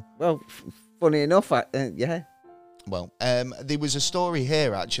you know, funny enough, yeah. well, there was a story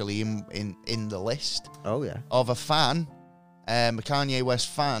here actually in the list Oh yeah. of a fan, a Kanye West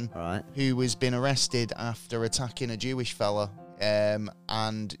fan, All right. who was been arrested after attacking a Jewish fella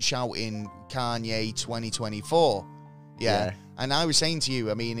and shouting Kanye 2024. Yeah. And I was saying to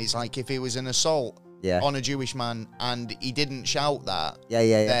you, I mean, it's like if it was an assault Yeah. on a Jewish man and he didn't shout that, Yeah.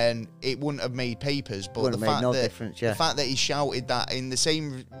 then it wouldn't have made papers. But Wouldn't the have made fact no that difference, yeah. the fact that he shouted that in the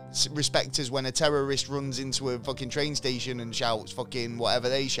same respect as when a terrorist runs into a fucking train station and shouts fucking whatever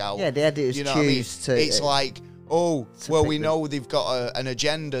they shout. Yeah, they had to You know what I mean? choose to. It's like, oh, to well, pick we the- know they've got an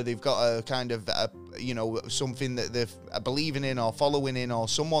agenda. They've got a kind of, something that they're believing in or following in or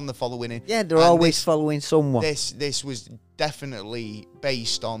someone they're following in. Yeah, they're And always following someone. This was definitely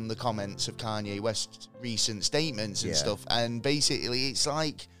based on the comments of Kanye West's recent statements and Yeah. stuff. And basically, it's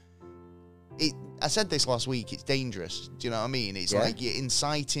like, I said this last week, it's dangerous. Do you know what I mean? It's Yeah. like you're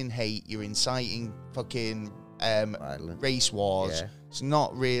inciting hate, you're inciting fucking Violent. race wars. Yeah. It's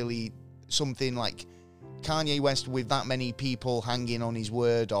not really something like Kanye West with that many people hanging on his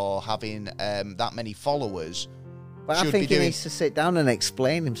word or having that many followers. But I should think be he doing- needs to sit down and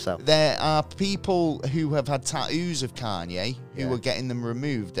explain himself. There are people who have had tattoos of Kanye who Yeah. are getting them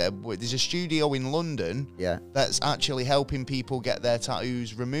removed. There's a studio in London Yeah. that's actually helping people get their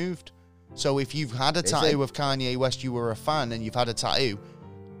tattoos removed. So if you've had a Is tattoo it? of Kanye West, you were a fan and you've had a tattoo,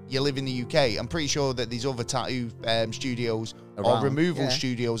 you live in the UK. I'm pretty sure that there's other tattoo studios or Around, removal yeah.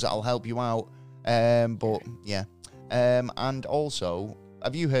 studios that'll help you out. But yeah. And also,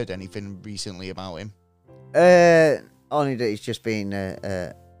 have you heard anything recently about him? Only that he's just been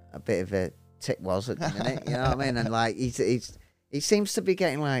a bit of a tick was at the minute, you know what I mean? And like he seems to be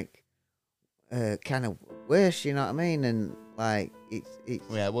getting like kind of worse, you know what I mean? And like it's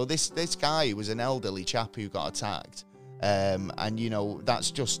Yeah, well, this guy was an elderly chap who got attacked, and you know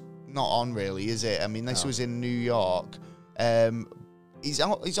that's just not on, really, is it? I mean, this No. was in New York. He's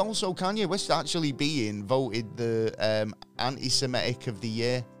also Kanye West actually being voted the anti-Semitic of the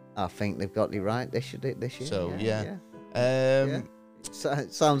year. I think they've got it right this year. So yeah. Yeah.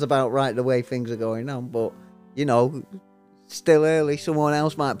 It sounds about right the way things are going on, but you know, still early. Someone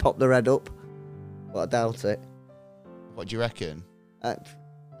else might pop their head up, but I doubt it. What do you reckon?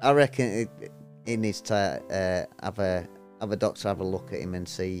 I reckon he needs to have a doctor have a look at him and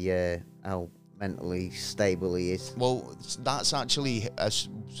see how mentally stable he is. Well, that's actually a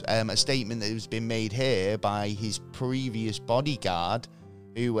statement that has been made here by his previous bodyguard,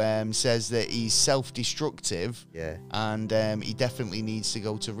 who says that he's self-destructive, Yeah, and he definitely needs to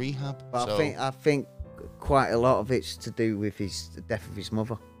go to rehab. but So, I think quite a lot of it's to do with the death of his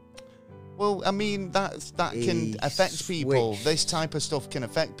mother. well, I mean that can He affect people. switched. This type of stuff can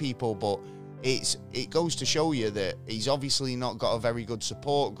affect people, but it goes to show you that he's obviously not got a very good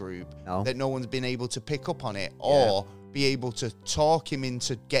support group. No. That no one's been able to pick up on it or be able to talk him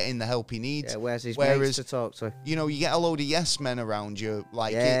into getting the help he needs. Yeah, where's his Whereas, mates to talk to? you know, you get a load of yes men around you,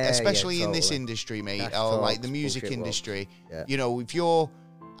 like Yeah, especially yeah, in this totally. industry, mate, Cash or like talks, the music bullshit world. industry. Yeah. You know, if you're,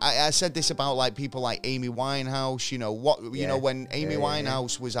 I said this about like people like Amy Winehouse. You know you Yeah. know, when Amy Yeah, yeah, yeah.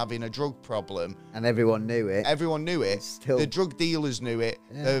 Winehouse was having a drug problem, And everyone knew it. everyone knew it. Still- The drug dealers knew it.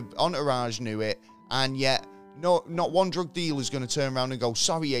 Yeah. The entourage knew it, and yet. Not one drug dealer's going to turn around and go,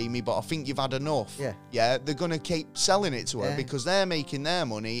 sorry, Amy, but I think you've had enough. Yeah. Yeah, they're going to keep selling it to her Yeah. because they're making their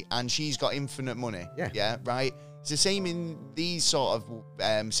money and she's got infinite money. Yeah. Yeah, right? It's the same in these sort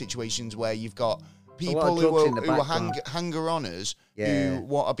of situations where you've got people drugs who in the are background. hanger-oners Yeah. who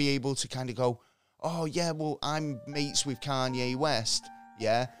want to be able to kind of go, oh, yeah, well, I'm mates with Kanye West.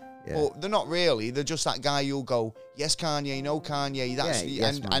 Yeah. Yeah. But they're not really. They're just that guy who'll go, yes, Kanye, no, Kanye. That's Yeah,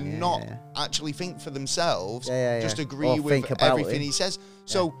 yes, man, and yeah, not yeah. actually think for themselves. Yeah, yeah, Just yeah. agree Or with think about everything it. he says.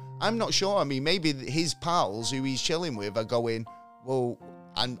 So I'm not sure. I mean, maybe his pals who he's chilling with are going, well,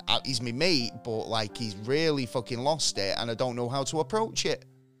 and he's my mate, but like he's really fucking lost it, and I don't know how to approach it.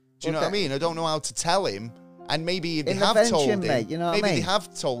 Do you know what I Okay. mean? I don't know how to tell him. And maybe they have Intervention, told him. mate, you know what I maybe they mean?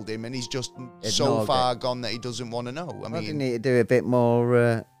 have told him, and he's just so Ignored far it. gone that he doesn't want to know. I Well, they mean, need to do a bit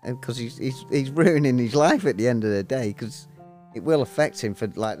more because he's ruining his life at the end of the day because it will affect him for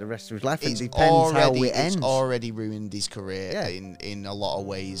like the rest of his life. it's It depends how it it's ends. already ruined his career Yeah. in a lot of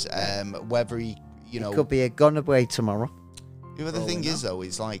ways. Whether he, you know, It could be a gone away tomorrow. the other thing is though,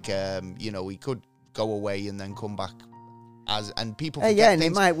 is like, you know, he could go away and then come back and people forget Yeah, and it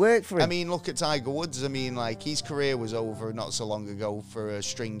things. might work for him. I mean, look at Tiger Woods. I mean, like, his career was over not so long ago for a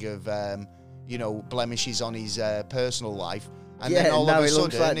string of, you know, blemishes on his personal life. And Yeah, then all now of a it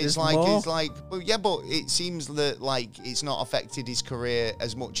looks sudden, like it's there's like, more. but yeah, but it seems that, like, it's not affected his career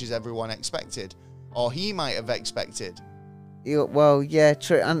as much as everyone expected. Or he might have expected. Well, yeah,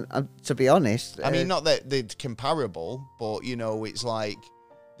 true. And to be honest, I mean, not that they're comparable, but, you know, it's like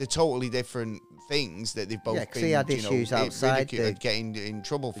they're totally different things that they've both Yeah, 'cause been, he had you know, issues outside getting in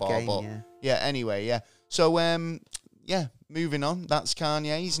trouble for. game, but yeah. anyway, yeah. So, yeah, moving on. That's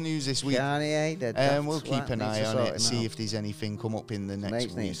Kanye's news this week. Kanye, the daft We'll keep swat an needs eye to on sort it, him see out. if there's anything come up in the next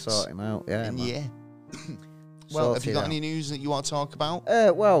Mates need to week. sort him out. Yeah, And man. yeah. Well, have Sort you it got out. any news that you want to talk about?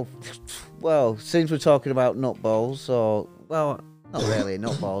 Well, since we're talking about nutballs, or well, not really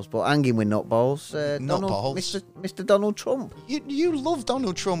nutballs, but hanging with nutballs. Nutballs? Mr. Donald Trump. You love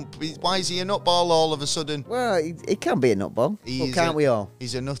Donald Trump. Why is he a nutball all of a sudden? Well, he can be a nutball, but can't we all?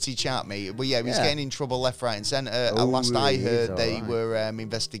 He's a nutty chap, mate. But yeah, he's Yeah. getting in trouble left, right, and centre. Oh, Last I he is, heard, all they right. were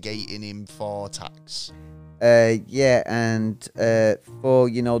investigating him for tax. Yeah, and for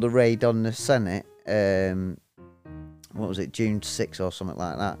the raid on the Senate, what was it, June 6th or something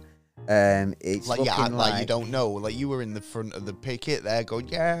like that? It's Like you looking act like you don't know. Like you were in the front of the picket there, going,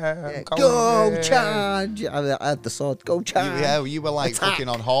 "Yeah, go charge!" I had the sword. Go charge! You were like Attack. fucking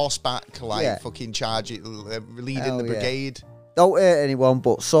on horseback, like Yeah. fucking charging, leading Hell the yeah. brigade. Don't hurt anyone,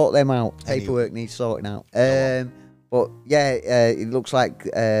 but sort them out. Anyway. Paperwork needs sorting out. But yeah, it looks like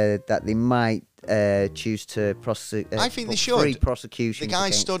that they might choose to prosecute. I think they put should. Three prosecutions. The guy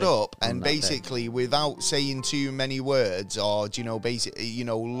against stood him up on and that day. basically, without saying too many words, or basically,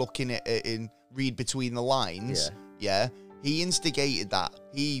 looking at it and read between the lines. Yeah, he instigated that.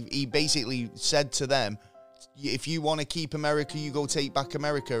 He basically said to them, "If you want to keep America, you go take back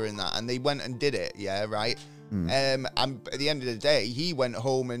America," and that, and they went and did it. Yeah, right. And at the end of the day, he went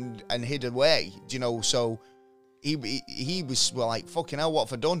home and hid away. So. He was like, fucking hell, what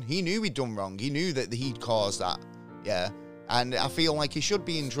have I done? He knew he'd done wrong. He knew that he'd caused that. Yeah. And I feel like he should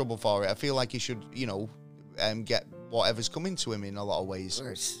be in trouble for it. I feel like he should, get whatever's coming to him in a lot of ways.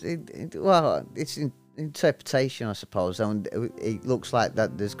 It's interpretation, I suppose. And it looks like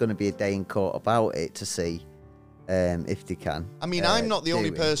that there's going to be a day in court about it to see if they can. I mean, I'm not the do only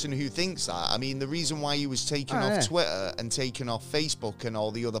it. person who thinks that. I mean, the reason why he was taken off yeah. Twitter and taken off Facebook and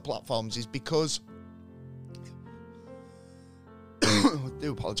all the other platforms is because I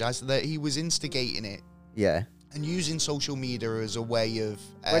do apologise that he was instigating it Yeah. and using social media as a way of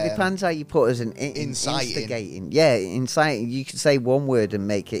Well, it depends how you put it as an inciting. instigating. Yeah, inciting. You can say one word and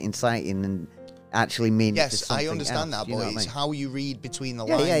make it inciting and actually mean it for yes, I something understand else, that, you know but what I it's mean? how you read between the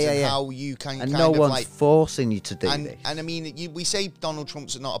Yeah, lines and yeah. how you can And kind no of one's like forcing you to do and this. I mean, we say Donald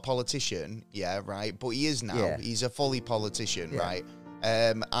Trump's not a politician, yeah, right, but he is now. Yeah. He's a fully politician, Yeah. right,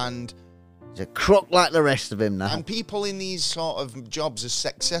 and He's a crook like the rest of him now. And people in these sort of jobs are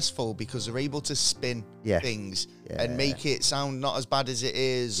successful because they're able to spin things and make it sound not as bad as it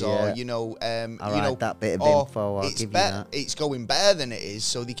is, or I read that bit of or info. I'll it's give you bet- that. It's going better than it is,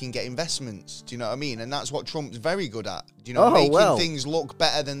 so they can get investments. Do you know what I mean? And that's what Trump's very good at. Do you know, making things look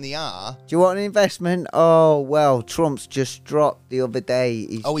better than they are. Do you want an investment? Oh well, Trump's just dropped the other day.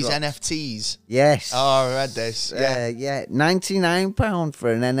 His dropped- NFTs. Yes. Oh, I read this. Yeah, yeah. £99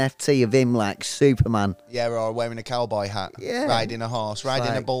 for an NFT of him like Superman. yeah, or wearing a cowboy hat, Yeah. riding a horse, riding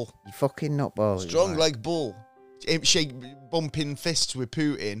a like, bull. You fucking nutball. Strong like bull. Bumping fists with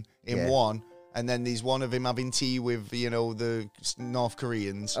Putin in Yeah. one, and then there's one of him having tea with, the North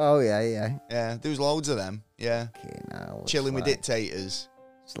Koreans. Oh yeah. Yeah, there's loads of them. Yeah, Okay, now chilling with like, dictators.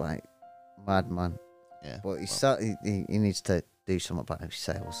 It's like madman. Yeah, But he needs to do something about his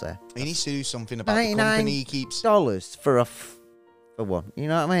sales there. he needs to do something about the $99 company he keeps. for one. You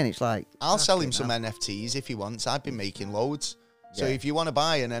know what I mean? It's like I'll sell him fucking some hell. NFTs if he wants. I've been making loads. So Yeah. if you want to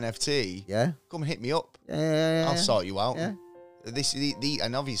buy an NFT, Yeah. come hit me up. Yeah. I'll sort you out. Yeah.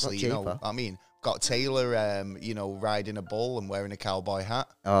 And obviously, Not cheaper. I mean, got Taylor, riding a bull and wearing a cowboy hat.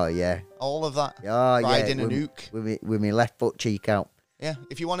 Oh yeah. All of that. Oh yeah. Riding a with, nuke. with me left butt cheek out. Yeah,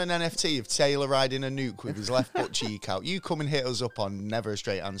 if you want an NFT of Taylor riding a nuke with his left butt cheek out, you come and hit us up on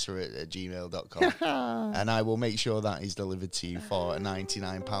neverastraightanswer@gmail.com, and I will make sure that is delivered to you for a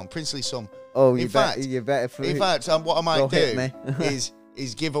 £99 princely sum. Oh, in fact, what I might do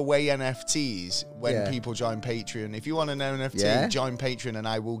is give away NFTs when people join Patreon. If you want an NFT, join Patreon, and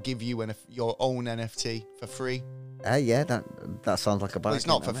I will give you your own NFT for free. Yeah, that sounds like a bargain. Well, it's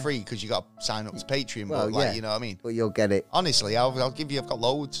not for free because you got to sign up to Patreon, but you know what I mean. But you'll get it. Honestly, I'll give you. I've got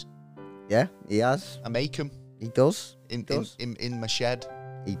loads. Yeah, he has. I make them. He does. In my shed.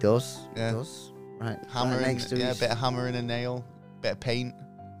 He does. Yeah. He does. Right. Hammer next to a bit of hammer and a nail, bit of paint.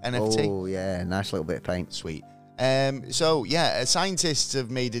 NFT. Oh yeah, nice little bit of paint. Sweet. So scientists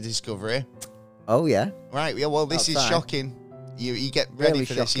have made a discovery. Oh yeah. Right. Yeah. Well, this is shocking. You get ready Really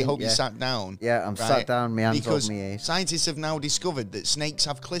for this. You shocking, hope you sat down. Yeah, I'm sat down. My hands because on my ears. Scientists have now discovered that snakes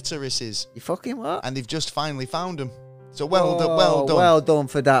have clitorises. You fucking what? And they've just finally found them. So well done. Well done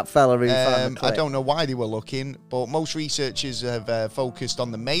for that fella who found the clip. I don't know why they were looking, but most researchers have focused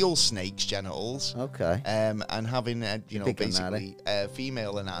on the male snake's genitals. Okay. And having basically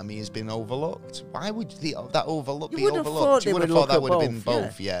female anatomy has been overlooked. Why would that be overlooked? You would have thought that would have been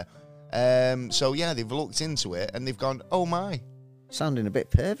both. Yeah. So they've looked into it and they've gone, oh my. Sounding a bit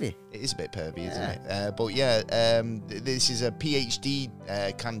pervy. It is a bit pervy, isn't it? This is a PhD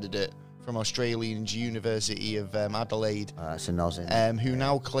candidate from Australian's University of Adelaide. That's a nozzle. Who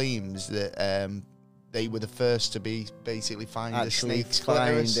now claims that they were the first to be basically find the snake's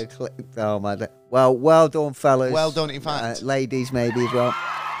clitoris. Oh my God. Well done, fellas. Well done, in fact. Ladies, maybe as well.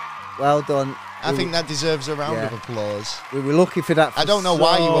 Well done. I think that deserves a round of applause. We were looking for that. I don't know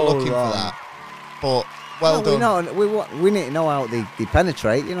why you were looking for that, but. Well done. We need to know how they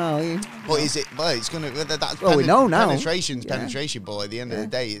penetrate, you know. But is it? Well, it's gonna. That's we know now. Penetration's penetration, but at the end of the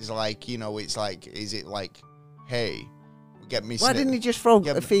day, it's like is it like, hey, get me? Why didn't he just throw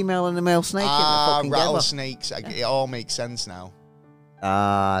a female and a male snake in the fucking rattlesnakes? It all makes sense now.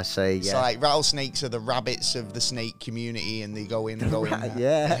 I see. It's like rattlesnakes are the rabbits of the snake community, and they go in.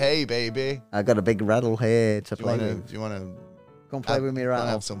 Hey, baby. I got a big rattle here to play with. Do you want to? Come play with me, rattle.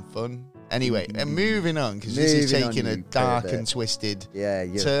 Have some fun. Anyway, and moving on, because this is taking a dark and twisted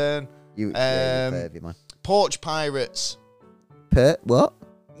turn. You're pervy, man. Porch pirates. What?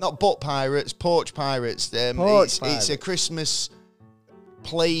 Not butt pirates, porch pirates. It's a Christmas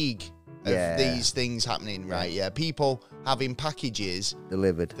plague of these things happening, right? Yeah, people having packages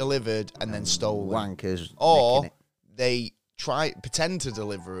delivered and then stolen. Wankers. Or they pretend to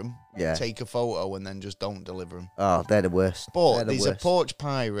deliver them, take a photo, and then just don't deliver them. Oh, they're the worst. But there's a porch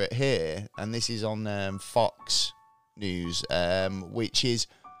pirate here, and this is on Fox News, which is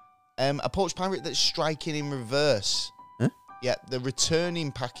a porch pirate that's striking in reverse. Huh? Yeah, the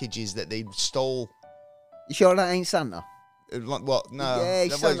returning packages that they stole. You sure that ain't Santa? What? No. Yeah,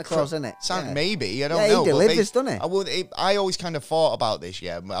 he's Santa Claus, isn't it? Santa, maybe. I don't know. He delivers, doesn't he? I always kind of thought about this,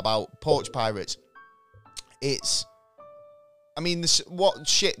 about porch pirates. What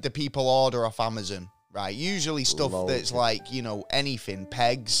shit do people order off Amazon, right? Usually stuff that's like, anything,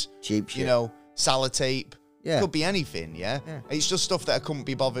 pegs, cheap shit, sellotape. Yeah. Could be anything, yeah? It's just stuff that I couldn't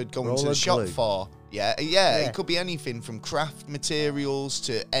be bothered going to the shop for. Yeah, it could be anything from craft materials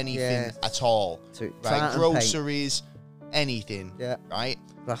to anything at all. Right? Groceries, anything. Yeah. Right?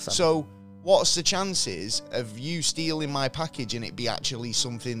 So what's the chances of you stealing my package and it be actually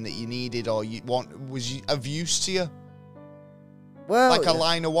something that you needed or you was of use to you? Well, like a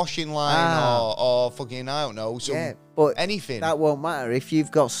line of washing line or fucking, I don't know, but anything. That won't matter if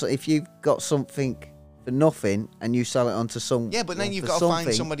you've got something for nothing and you sell it onto some. Yeah, but then you've got to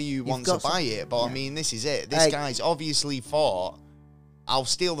find somebody who wants to buy it. But I mean, this is it. This guy's obviously thought, I'll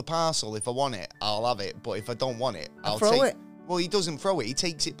steal the parcel if I want it. I'll have it. But if I don't want it, I'll throw it. Well, he doesn't throw it. He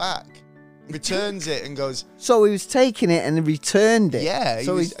takes it back, returns it, and goes. So he was taking it and returned it. Yeah,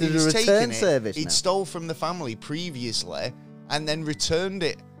 so he's a return service. He'd stole from the family previously and then returned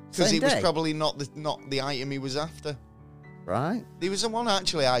it because it was probably not the item he was after. Right. There was one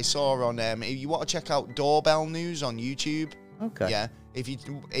actually I saw on. If you want to check out Doorbell News on YouTube. Okay. Yeah.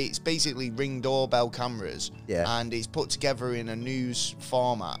 It's basically Ring doorbell cameras. Yeah. And it's put together in a news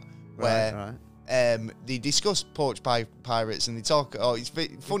format where they discuss porch pirates and they talk. Oh, it's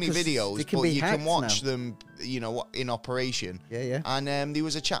funny videos, but you can watch them. In operation. Yeah, yeah. And there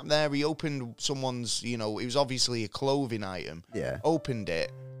was a chap there. He opened someone's. It was obviously a clothing item. Yeah. Opened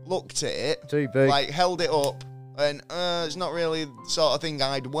it, looked at it, too big. Like held it up, and it's not really the sort of thing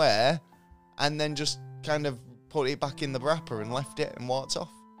I'd wear, and then just kind of put it back in the wrapper and left it and walked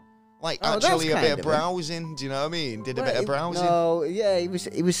off. Like, Oh, that's actually a bit kind of of browsing, do you know what I mean? Did a Well, bit of browsing. No, yeah, he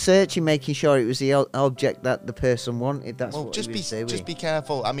was searching, making sure it was the object that the person wanted. That's Well, what just he be was doing. just be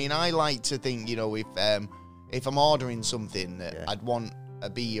careful. I mean, I like to think, you know, if I'm ordering something that Yeah. I'd want to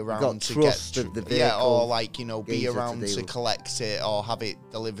be got around to trust get, of the yeah, or vehicle like, you know, be geezer to around to deal. collect it or have it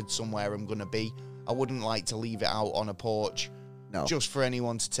delivered somewhere I'm gonna be. I wouldn't like to leave it out on a porch No, just for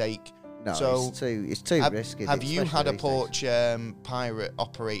anyone to take. no, so it's too risky. Have you had a especially these days. porch pirate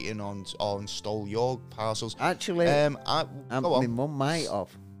operating on stole your parcels? Actually, Go my on. mum might have.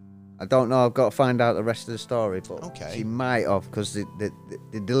 I don't know. I've got to find out the rest of the story, but Okay. she might have because they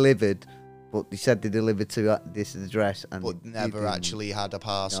delivered, but they said they delivered to this address and But they never didn't. actually had a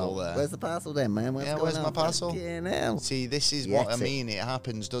parcel No. there. Where's the parcel then, man? What's Yeah, going where's my on? parcel? Fucking hell. See, this is what I Yeti. mean. It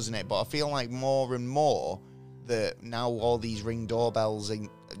happens, doesn't it? But I feel like more and more that now all these Ring doorbells, and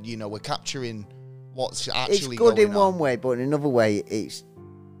you know, we're capturing what's actually It's good going in on. one way, but in another way, it's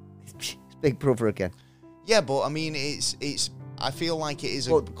Big Brother again. Yeah, but I mean, it's. I feel like it is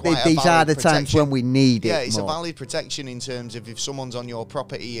But quite these a are valid the times protection. when we need it. Yeah, it's more. a valid protection in terms of if someone's on your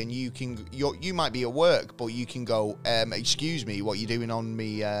property and you might be at work, but you can go, excuse me, what you doing on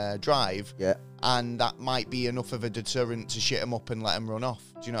me drive? Yeah. And that might be enough of a deterrent to shit them up and let them run off.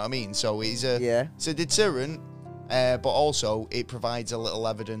 Do you know what I mean? So it's a deterrent, but also it provides a little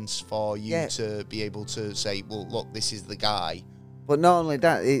evidence for you to be able to say, well, look, this is the guy. But not only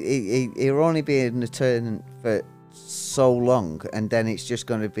that, it'll only be a deterrent for so long, and then it's just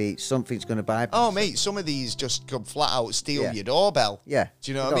going to be something's going to bypass. Oh, mate, some of these just come flat out steal Yeah. your doorbell. Yeah.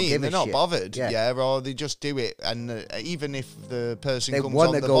 Do you know They what I don't mean? give a They're not shit. bothered. Yeah. Yeah, or they just do it. And even if the person They comes wanna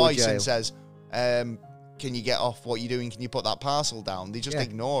on the go to voice jail. and says, can you get off what you're doing? Can you put that parcel down? They just Yeah.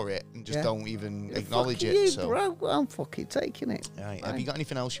 ignore it and just Yeah. don't even Yeah, acknowledge fuck it. you, So, bro. I'm fucking taking it. right. Have you got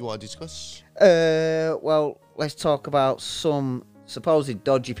anything else you want to discuss? Well, let's talk about some supposed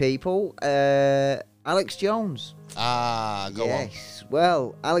dodgy people. Alex Jones. Go on. Yes.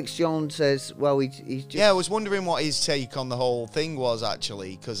 Well, Alex Jones says, well, he's just... Yeah, I was wondering what his take on the whole thing was,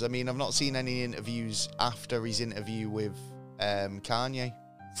 actually, because, I mean, I've not seen any interviews after his interview with Kanye.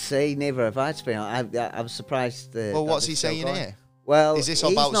 See, neither have I, to be honest. I was surprised. Well, what's he saying here? Well, Is this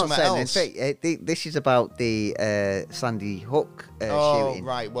he's about not something saying else? anything. This is about the Sandy Hook Oh, shooting.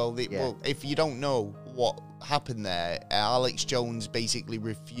 right. Well, Yeah. well, if you don't know what happened there, Alex Jones basically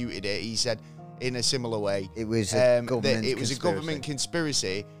refuted it. He said, in a similar way, It was a that government it was a conspiracy. government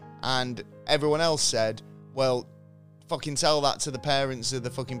conspiracy, and everyone else said, well, fucking tell that to the parents of the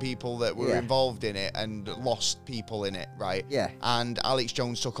fucking people that were Yeah. involved in it and lost people in it, right? Yeah. And Alex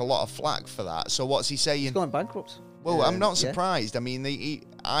Jones took a lot of flack for that. So what's he saying? He's going bankrupt. Well, I'm not Yeah. surprised. I mean,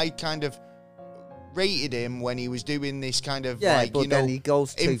 I kind of rated him when he was doing this kind of Yeah, like, but you know, then he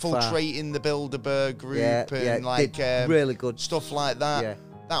goes too far. infiltrating the Bilderberg group Yeah, and like did really good stuff like that. Yeah.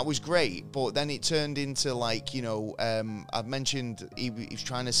 That was great, but then it turned into like, you know, I've mentioned he was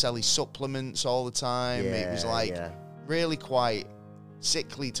trying to sell his supplements all the time. It was like really quite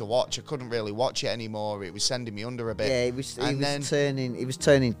sickly to watch. I couldn't really watch it anymore. It was sending me under a bit. Yeah, he was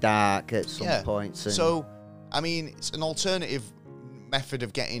turning dark at some points. And So, I mean, it's an alternative method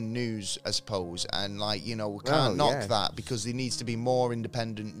of getting news, I suppose, and like, you know, we can't knock that because there needs to be more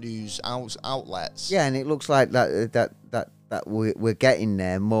independent news outlets. yeah, and it looks like that we're getting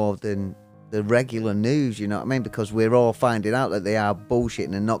there more than the regular news. You know what I mean? Because we're all finding out that they are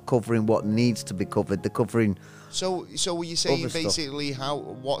bullshitting and not covering what needs to be covered. They're covering. So were you saying Other stuff. basically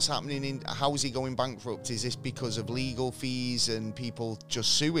what's happening how is he going bankrupt? Is this because of legal fees and people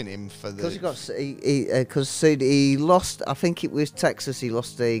just suing him for the? Because he lost. I think it was Texas. He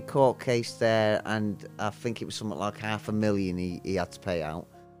lost a court case there, and I think it was something like $500,000 he had to pay out,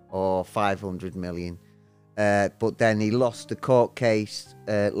 or 500 million. But then he lost the court case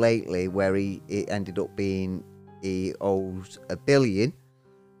lately, where it ended up being he owes $1 billion.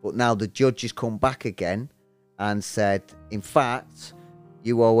 But now the judge has come back again and said, in fact,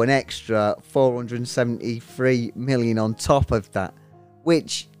 you owe an extra 473 million on top of that,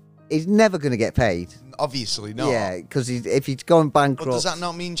 which is never going to get paid. Obviously not. Yeah, because if he's going bankrupt, But does that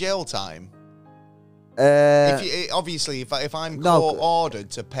not mean jail time? obviously, If I'm court ordered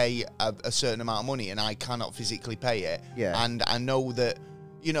to pay a certain amount of money and I cannot physically pay it, and I know that,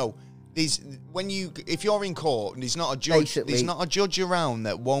 you know, if you're in court and there's not a judge around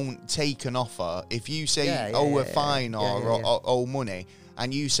that won't take an offer. If you say a fine or owe money,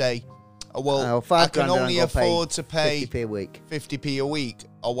 and you say, well, I can only afford to pay 50p a week, 50p a week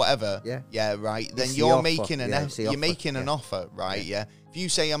or whatever. Yeah, right. Then It's you're the making offer. you're making an offer, right? Yeah. If you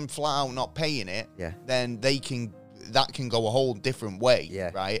say I'm flat out not paying it, then that can go a whole different way,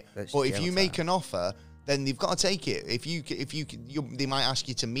 right? But if you make an offer then they've got to take it. If you they might ask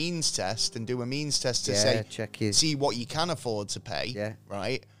you to means test and do a means test to say, see what you can afford to pay. Yeah.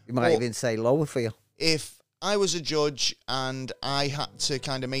 Right. You might even say lower for you. If I was a judge and I had to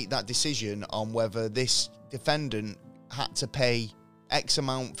kind of make that decision on whether this defendant had to pay X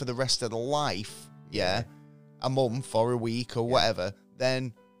amount for the rest of the life, a month or a week or whatever,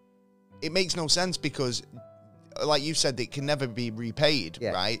 then it makes no sense because, like you said, it can never be repaid,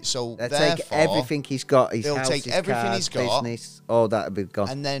 right? So they'll therefore, take everything he's got. His they'll house, take his everything cars, he's got, business, all that would be gone.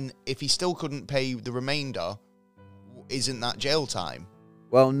 and then if he still couldn't pay the remainder, isn't that jail time?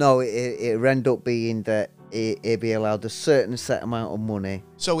 Well, no, it'll end up being that he'll be allowed a certain set amount of money.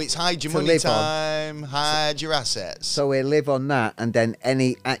 So it's hide your money time, hide your assets. So he'll live on that, and then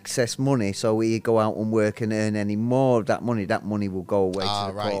any excess money, so he go out and work and earn any more of that money will go away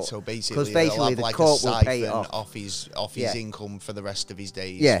to the court. So basically, the like court will pay it off his income for the rest of his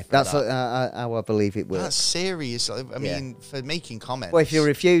days. Yeah, that's how I believe it works. That's serious. I mean, for making comments. Well, if he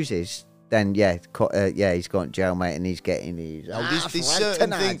refuses, then he's gone to jail, mate, and he's getting his. There's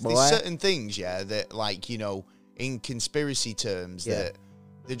certain things, that, like, you know, in conspiracy terms, that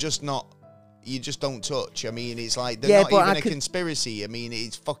they're just not. You just don't touch. I mean, it's like they're not even a conspiracy. I mean,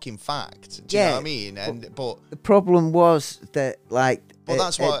 it's fucking fact. Do you know what I mean? But the problem was that, like, but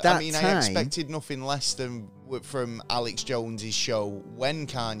that's what I mean. I expected nothing less than from Alex Jones's show when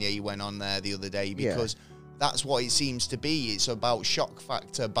Kanye went on there the other day, because that's what it seems to be. It's about shock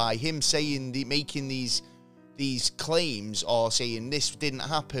factor by him saying, making these claims, or saying this didn't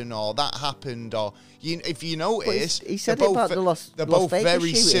happen or that happened, or if you notice, he said about the Las Vegas very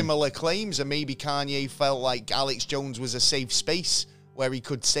shooting. similar claims, and maybe Kanye felt like Alex Jones was a safe space where he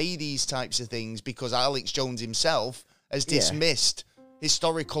could say these types of things because Alex Jones himself has dismissed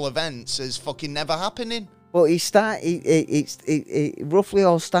historical events as fucking never happening. Well, it roughly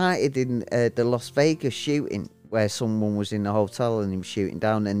all started in the Las Vegas shooting, where someone was in the hotel and he was shooting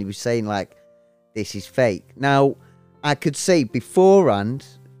down, and he was saying, like, this is fake. Now, I could see beforehand,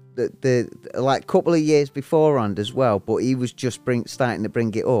 the like couple of years beforehand as well, but he was just starting to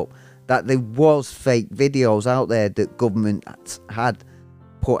bring it up, that there was fake videos out there that government had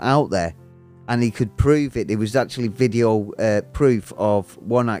put out there, and he could prove it. There was actually video proof of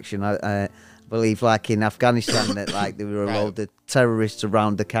one action, I believe, like in Afghanistan, that like there were a load of terrorists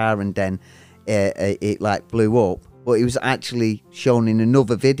around the car, and then it like blew up. But it was actually shown in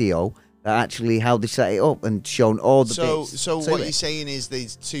another video that actually how they set it up and shown all the bits. So what you're saying is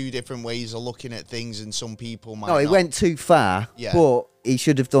there's two different ways of looking at things, and some people might. No, he went too far. Yeah. But he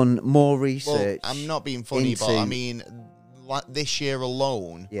should have done more research. Well, I'm not being funny, but I mean, this year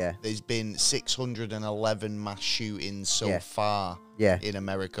alone, there's been 611 mass shootings so far in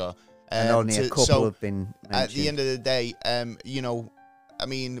America. And only a couple have been mentioned. At the end of the day, you know, I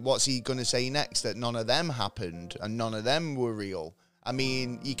mean, what's he going to say next? That none of them happened and none of them were real? I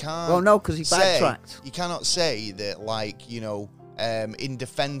mean, you can't. Well, no, because he backtracked. You cannot say that, like, you know, in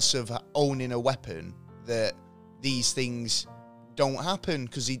defense of owning a weapon, that these things don't happen,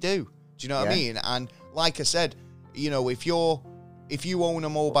 because they do. Do you know what I mean? And like I said, you know, if you own a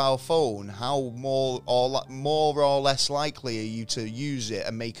mobile phone, how more or less likely are you to use it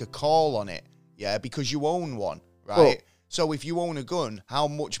and make a call on it? Yeah, because you own one, right? Well, so if you own a gun, how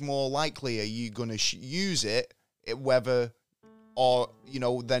much more likely are you going to use it, whether, or, you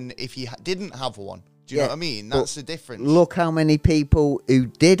know, than if you didn't have one? Do you know what I mean? That's the difference. Look how many people who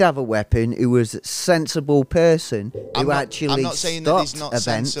did have a weapon, who was a sensible person, I'm not saying that there's not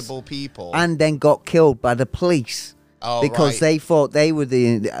sensible people, and then got killed by the police. Because they thought they were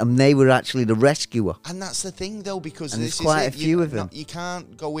they were actually the rescuer. And that's the thing, though, because there's quite a few of them. You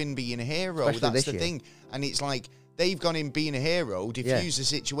can't go in being a hero. That's the thing. And it's like, they've gone in being a hero, diffused the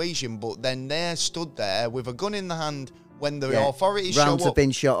situation, but then they're stood there with a gun in the hand when the authorities show up. Rounds have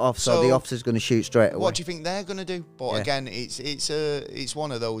been shot off, so the officer's going to shoot straight away. What do you think they're going to do? But again, it's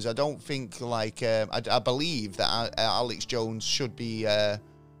one of those. I don't think, like, I believe that Alex Jones should be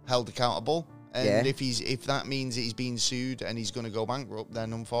held accountable. And if that means that he's being sued and he's going to go bankrupt,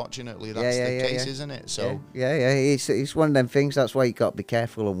 then unfortunately that's the case, isn't it? So it's one of them things. That's why you got to be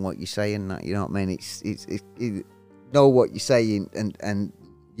careful on what you say, and that, you know what I mean. You know what you're saying, and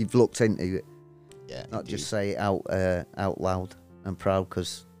you've looked into it. Yeah, not just say it out loud and proud,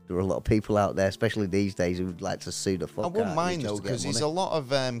 because there are a lot of people out there, especially these days, who would like to sue the fuck out of you. I wouldn't mind, though, because there's a lot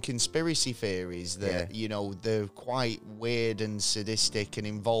of conspiracy theories that, you know, they're quite weird and sadistic and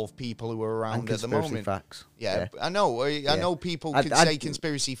involve people who are around at the moment. Facts. Yeah, I know people can say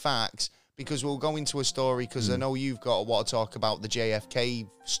conspiracy facts, because we'll go into a story, because I know you've got to talk about the JFK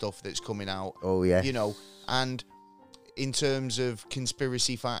stuff that's coming out. Oh, yeah. You know, and in terms of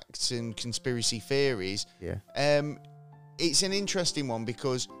conspiracy facts and conspiracy theories, it's an interesting one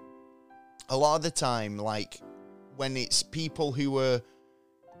because a lot of the time, like when it's people who are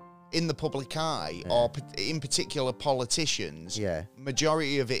in the public eye or in particular politicians,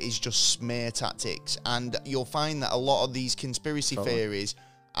 majority of it is just smear tactics. And you'll find that a lot of these conspiracy theories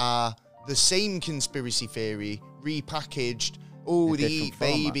are the same conspiracy theory repackaged. Oh, they eat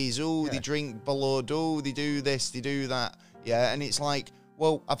babies. Oh, they drink blood. Oh, they do this, they do that. Yeah, and it's like,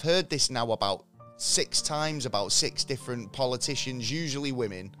 well, I've heard this now about 6 times about 6 different politicians, usually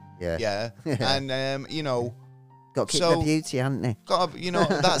women. Yeah. And, you know, got to keep their beauty, haven't they? Got to, you know,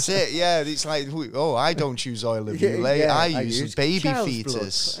 that's it. Yeah, it's like, oh, I don't use oil of Olay. I use baby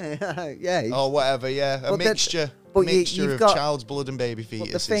fetus. Or whatever. Yeah, a mixture of child's blood and baby fetus.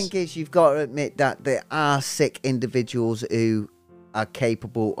 But the thing is, you've got to admit that there are sick individuals who are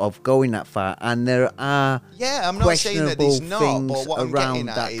capable of going that far, and there are I'm not saying that there's not, but what I'm around getting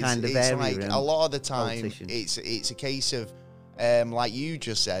at that is kind of it's area like a lot of the time it's a case of like you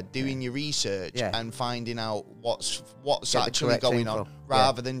just said, doing your research and finding out what's actually going on,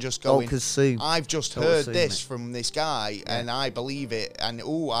 rather than just going, I've just heard this from this guy and I believe it, and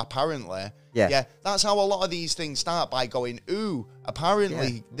apparently. Yeah, that's how a lot of these things start, by going,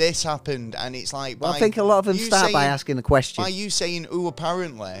 apparently this happened, and it's like... Well, I think a lot of them start by asking a question. By you saying,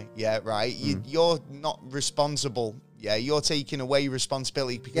 apparently, you're not responsible. Yeah, you're taking away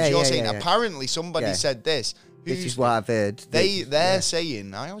responsibility because you're saying, apparently somebody said this. This is what I've heard. They're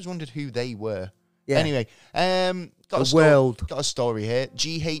saying, I always wondered who they were. Yeah. Anyway, got a story here.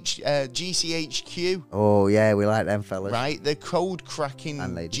 GCHQ. Oh yeah, we like them fellas. Right, the code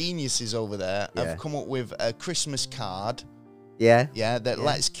cracking geniuses over there have come up with a Christmas card. That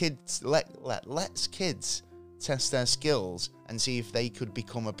lets kids lets kids test their skills and see if they could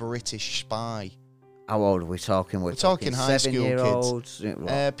become a British spy. How old are we talking? We're talking high school kids.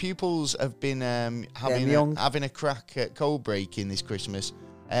 Pupils have been having a crack at code breaking this Christmas.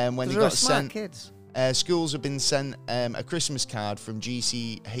 When they got sent, kids. Schools have been sent a Christmas card from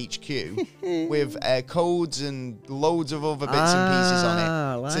GCHQ with codes and loads of other bits and pieces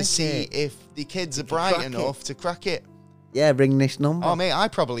on it to see if the kids are bright enough to crack it. Yeah, ring this number. Oh, mate, I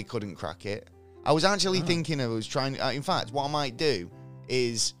probably couldn't crack it. I was actually thinking I was trying... in fact, what I might do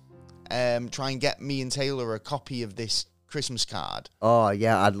is try and get me and Taylor a copy of this Christmas card. Oh,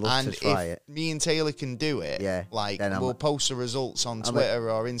 yeah, I'd love to try it. it. Me and Taylor can do it, we'll post the results on Twitter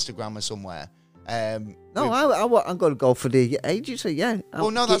or Instagram or somewhere. I'm going to go for the agency,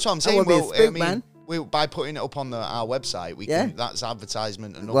 Well, no, that's what I'm saying. By putting it up on our website, we can. That's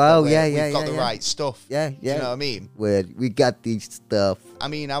advertisement enough. Well, we've got the right stuff. Yeah. You know what I mean? We got these stuff. I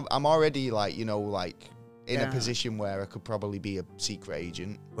mean, I'm already in a position where I could probably be a secret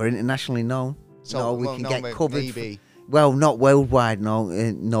agent. We're internationally known. So we can get covered. Maybe. Well, not worldwide,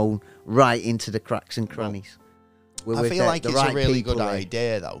 known right into the cracks and crannies. I feel like it's a really good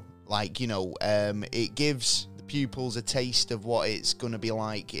idea, though. It gives the pupils a taste of what it's going to be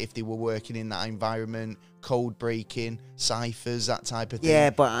like if they were working in that environment, code breaking, ciphers, that type of thing.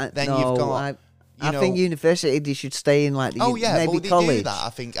 Yeah, but I think university, they should stay in maybe college. They do that. I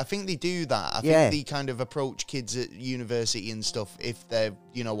think they do that. I think they kind of approach kids at university and stuff if they're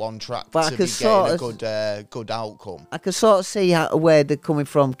on track to be getting a good outcome. I can sort of see where they're coming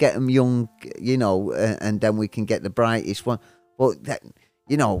from. Get them young, and then we can get the brightest one. But that,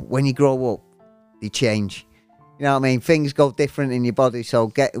 when you grow up, they change. You know what I mean? Things go different in your body.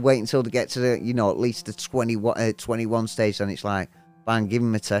 So wait until they get to the at least the 21 stage, and it's like, bang, give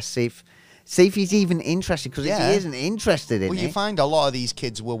him a test, see if he's even interested, because if he isn't interested in it... Well, you find a lot of these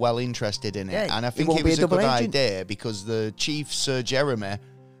kids were well interested in it, and I think it was a good idea, because the chief, Sir Jeremy,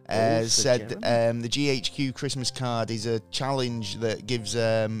 said the GHQ Christmas card is a challenge that gives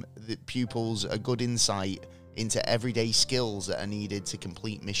the pupils a good insight into everyday skills that are needed to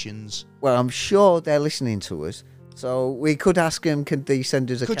complete missions. Well, I'm sure they're listening to us. So we could ask them, could they send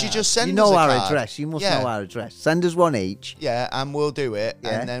us a card? Could you just send us a card? You know our address. You must know our address. Send us one each. Yeah, and we'll do it,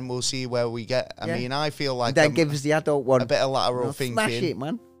 and then we'll see where we get. I mean, I feel like... And then give us the adult one. A bit of lateral thinking. Smash it,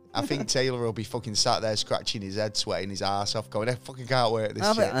 man. I think Taylor will be fucking sat there scratching his head, sweating his ass off, going, I fucking can't work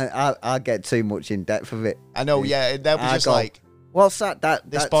this shit. I'll get too much in depth of it. I know, they'll be just like... What's that?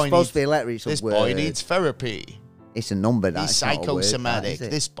 That's supposed to be a letter. This boy needs therapy. It's a number, He's psychosomatic.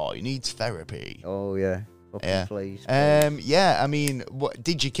 This boy needs therapy. Oh, yeah. Please. I mean, what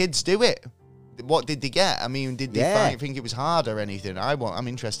did your kids do it? What did they get? I mean, did they think it was hard or anything? I'm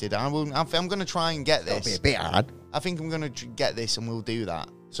interested. I'm going to try and get this. It'll be a bit hard. I think I'm going to get this, and we'll do that.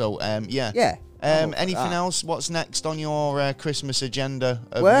 So, yeah. Yeah. Anything else? What's next on your Christmas agenda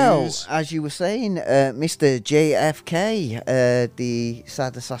of Well, news? as you were saying, Mr. JFK, the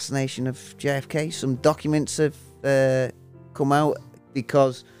sad assassination of JFK, some documents have come out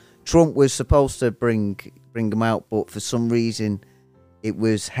because Trump was supposed to bring them out, but for some reason it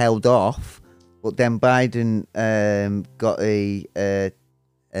was held off. But then Biden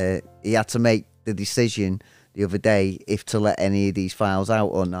he had to make the decision the other day if to let any of these files out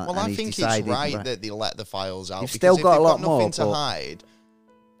or not. Well, and I he's think it's decided, right that they let the files out. You've because still if got a they've lot got more, nothing to but hide.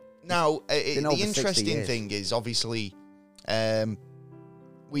 Now, been the over 60 interesting years. thing is, obviously,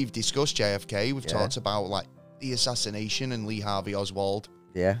 we've discussed JFK. We've talked about like the assassination and Lee Harvey Oswald.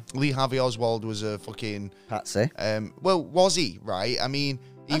 Yeah, Lee Harvey Oswald was a fucking patsy. well, was he right? I mean,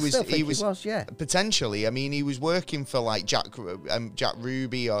 he was yeah. potentially. I mean, he was working for like Jack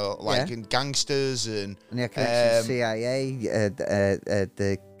Ruby or like gangsters and he had connections to CIA,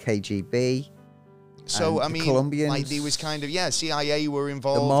 the KGB. So and I the mean, Colombians. like he was kind of CIA were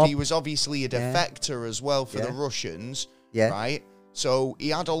involved. mob. He was obviously a defector as well for the Russians, right? So he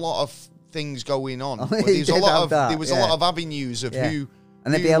had a lot of things going on. But He there did was have a that, lot of avenues of who.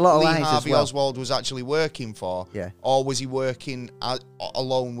 And there'd be a lot of Lee lies as Harvey well. Oswald was actually working for, or was he working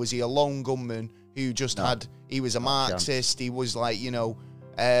alone? Was he a lone gunman who just he was a Marxist? He was like,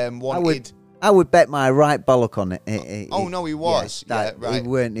 wanted. I would bet my right bollock on it. No, he was. Right. He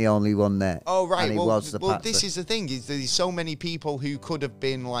weren't the only one there. Oh, right. And he was the patsy. This is the thing: is there's so many people who could have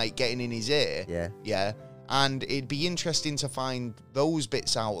been like getting in his ear. Yeah. And it'd be interesting to find those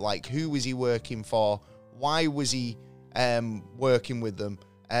bits out. Like, who was he working for? Why was he working with them?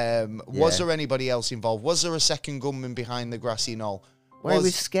 Was there anybody else involved? Was there a second gunman behind the grassy knoll? Well,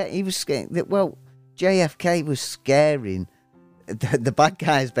 he was scared. Well, JFK was scaring the bad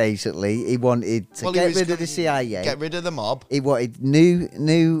guys. Basically, he wanted to get rid of the CIA, get rid of the mob. He wanted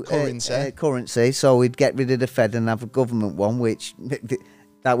new currency, so he'd get rid of the Fed and have a government one, which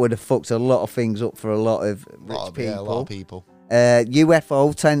that would have fucked a lot of things up for a lot of rich people. Yeah, a lot of people.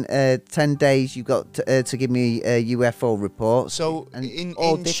 UFO, 10 days you got to give me a UFO report. So in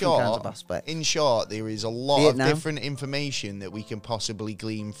short, there is a lot of different information that we can possibly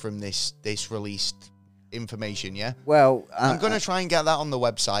glean from this released information, yeah? Well, I'm going to try and get that on the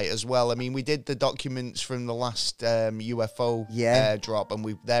website as well. I mean, we did the documents from the last UFO airdrop,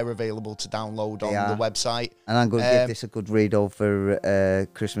 and they're available to download on the website. And I'm going to give this a good read over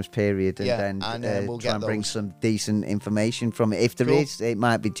Christmas period, and then we'll try and bring some decent information from it. If there is, it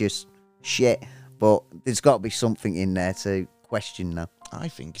might be just shit, but there's got to be something in there to question now. I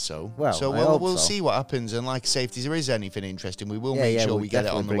think so. Well, we'll see what happens, and like I say, if there is anything interesting, we will make sure we get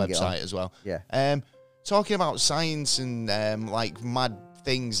it on the website as well. Yeah. Talking about science and like mad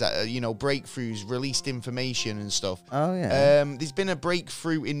things that breakthroughs, released information and stuff. Oh yeah. There's been a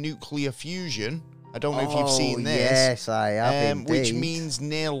breakthrough in nuclear fusion. I don't know if you've seen this. Yes, I have indeed. Which means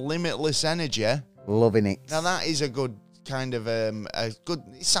near limitless energy. Loving it. Now that is a good kind of a good.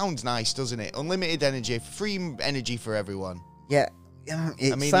 It sounds nice, doesn't it? Unlimited energy, free energy for everyone. Yeah. I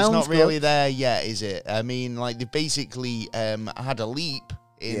mean, it's not really there yet, is it? I mean, like they basically had a leap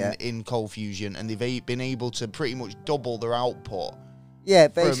in cold fusion, and they've been able to pretty much double their output. Yeah,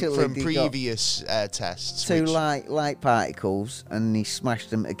 basically from previous tests. Two light particles, and he smashed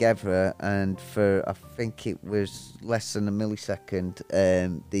them together, and for I think it was less than a millisecond,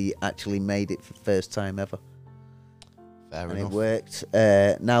 they actually made it for the first time ever. Fair enough. It worked.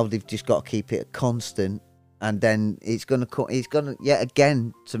 Now they've just got to keep it a constant, and then it's gonna yet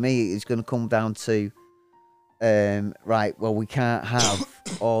again, to me, it's gonna come down to right. Well, we can't have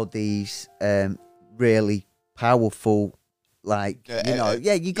all these really powerful. Like,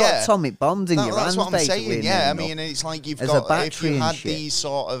 you got atomic bombs in your hands, that's what I'm basically. saying, I mean, it's like you've got, if you had these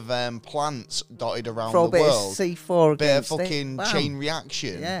sort of plants dotted around the world, C4 bit of fucking chain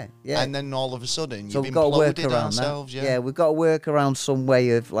reaction, and then all of a sudden you've imploded ourselves, we've got to work around some way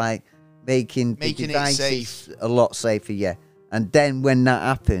of, like, making the devices it safe. A lot safer, and then when that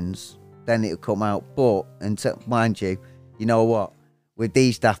happens, then it'll come out, but, mind you know what? With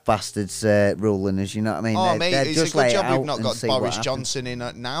these daft bastards ruling us, you know what I mean? Oh, mate, it's a good job we've not got Boris Johnson in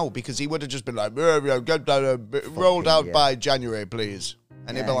now, because he would have just been like, rolled out by January, please.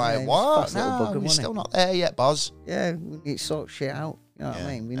 And he'd be like, what? No, we're still not there yet, Boz. Yeah, we need to sort shit out. You know what I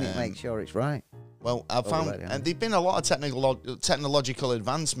mean? We need to make sure it's right. Well, I found, and there've been a lot of technological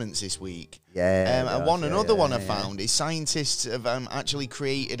advancements this week. Another one I found is scientists have actually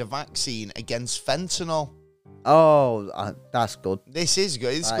created a vaccine against fentanyl. Oh, that's good. This is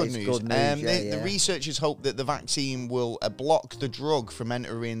good. It's good news. The researchers hope that the vaccine will block the drug from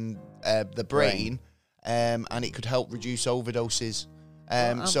entering the brain, and it could help reduce overdoses.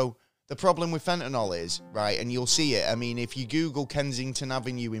 So the problem with fentanyl is, right, and you'll see it. I mean, if you Google Kensington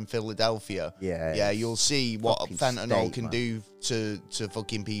Avenue in Philadelphia, you'll see what fentanyl can do to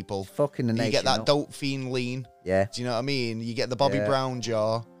fucking people. Fucking the nation. You get that dope fiend lean. Yeah. Do you know what I mean? You get the Bobby Brown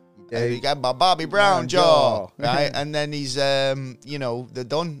jaw. You You get my Bobby Brown jaw, right? And then he's, you know, they're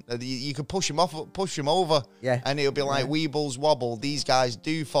done. You could push him over, and it'll be like Weebles wobble. These guys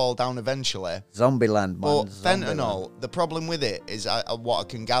do fall down eventually. Zombieland, man. But fentanyl, the problem with it is, what I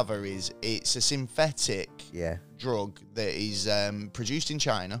can gather is, it's a synthetic drug that is produced in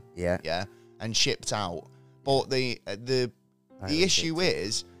China, and shipped out. But the issue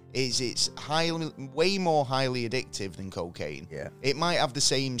is it's way more highly addictive than cocaine. Yeah. It might have the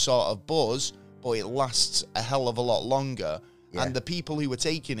same sort of buzz, but it lasts a hell of a lot longer. Yeah. And the people who are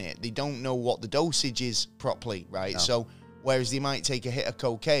taking it, they don't know what the dosage is properly, right? No. So, whereas they might take a hit of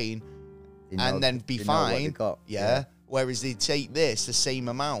cocaine and then be fine, whereas they take this, the same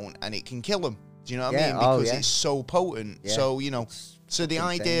amount, and it can kill them. Do you know what I mean? Because it's so potent. Yeah. So, you know, so the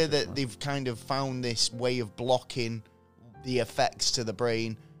idea that they've kind of found this way of blocking the effects to the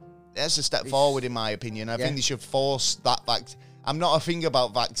brain, that's a step forward, in my opinion. I think they should force that back. I'm not a thing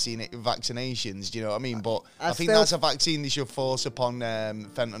about vaccinations, do you know what I mean? But I think that's a vaccine they should force upon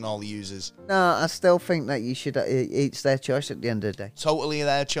fentanyl users. No, I still think that you should. It's their choice at the end of the day. Totally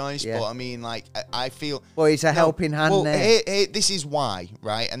their choice, but I mean, like, I feel. Well, it's a helping hand there. This is why,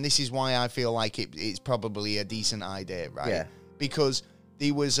 right? And this is why I feel like it's probably a decent idea, right? Yeah. Because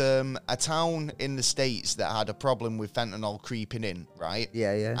there was a town in the States that had a problem with fentanyl creeping in, right?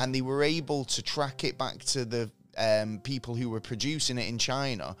 Yeah, yeah. And they were able to track it back to the people who were producing it in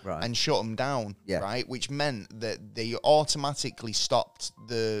China and shut them down, right? Which meant that they automatically stopped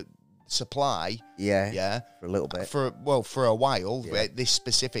the supply. Yeah. For a little bit. For a while, this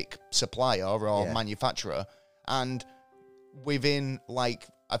specific supplier or manufacturer. And within like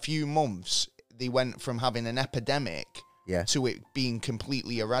a few months, they went from having an epidemic to it being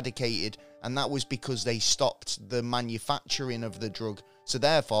completely eradicated, and that was because they stopped the manufacturing of the drug. So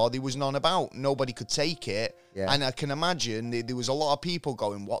therefore, there was none about. Nobody could take it. And I can imagine there was a lot of people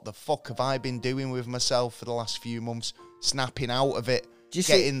going, what the fuck have I been doing with myself for the last few months? Snapping out of it,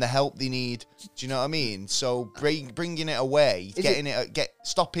 getting the help they need. Do you know what I mean? So bringing it away,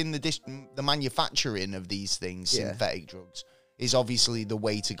 stopping the manufacturing of these things, synthetic drugs, is obviously the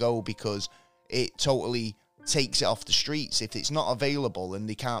way to go, because it totally takes it off the streets. If it's not available and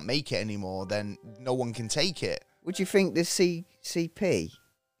they can't make it anymore, then no one can take it. Would you think the CCP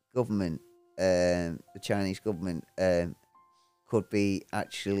government, the Chinese government, could be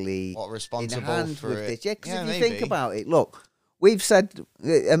actually responsible for this? Yeah, because if you think about it, look,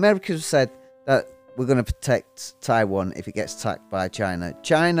 America said that we're going to protect Taiwan if it gets attacked by China.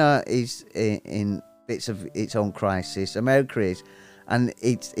 China is in bits of its own crisis. America is, and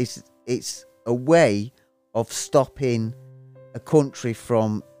it's a way of stopping a country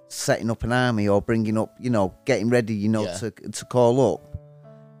from setting up an army or bringing up, getting ready, to call up.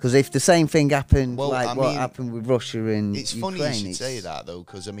 Because if the same thing happened, what happened with Russia and it's Ukraine... Funny you should say that, though,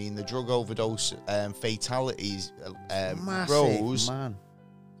 because, I mean, the drug overdose fatalities rose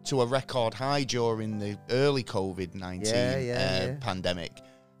to a record high during the early COVID-19 pandemic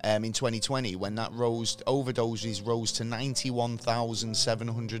in 2020, when that overdoses rose to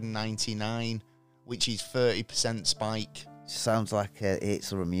 91,799, which is 30% spike. Sounds like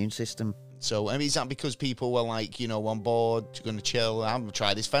it's our immune system. So, I mean, is that because people were like, on board, going to chill, I'm going to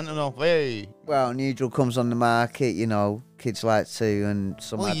try this fentanyl, hey? Well, new drug comes on the market, kids like to, and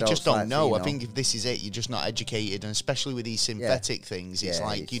some adults you just don't like know. To, I think if this is it, you're just not educated, and especially with these synthetic things, it's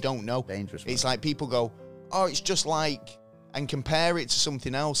like, you don't know. Dangerous. It's like people go, oh, it's just like, and compare it to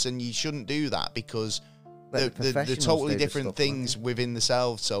something else, and you shouldn't do that, because they're totally different things within the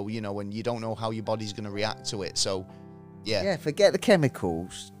self. So, when you don't know how your body's going to react to it. So, yeah, forget the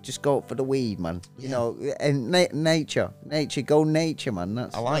chemicals. Just go for the weed, man. And nature, go nature, man.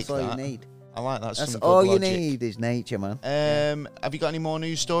 That's all you need. I like that. That's all you need is nature, man. Have you got any more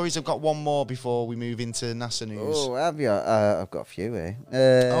news stories? I've got one more before we move into NASA news. Oh, have you? I've got a few here.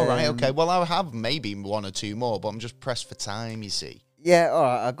 All right, okay. Well, I have maybe one or two more, but I'm just pressed for time, you see. Yeah, all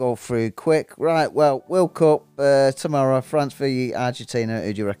right, I'll go through quick. Right, well, World Cup tomorrow, France v Argentina.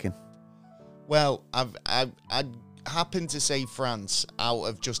 Who do you reckon? Well, I'd happen to say France out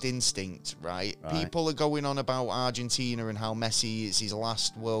of just instinct, right? People are going on about Argentina and how Messi is his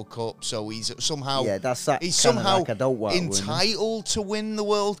last World Cup, so he's somehow he's somehow like entitled to win the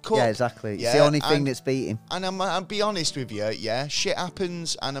World Cup. Yeah, exactly. It's the only thing that's beat him. And I'll be honest with you, shit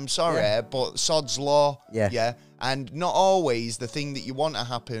happens, and I'm sorry, but sod's law, and not always the thing that you want to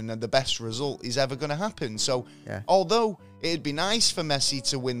happen and the best result is ever going to happen. So, although it'd be nice for Messi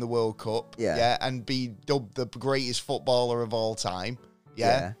to win the World Cup, and be dubbed the greatest footballer of all time,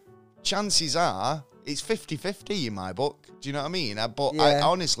 chances are it's 50-50 in my book. Do you know what I mean? But I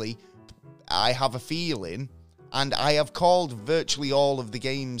honestly, I have a feeling, and I have called virtually all of the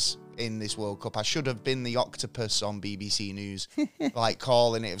games in this World Cup. I should have been the octopus on BBC News, like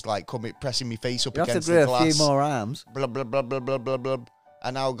calling it. It was like pressing my face up against the glass. A few more arms. Blah, blah, blah, blah, blah, blah, blah.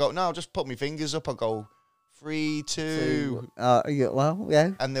 And I'll go, no, I'll just put my fingers up. I'll go, 3, 2. Well,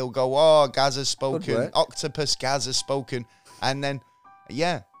 yeah. And they'll go, oh, Gaz has spoken. Octopus Gaz has spoken. And then,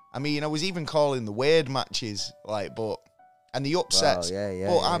 I mean, I was even calling the weird matches, and the upsets.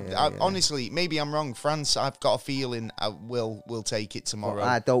 Honestly, maybe I'm wrong. France, I've got a feeling will take it tomorrow. Well,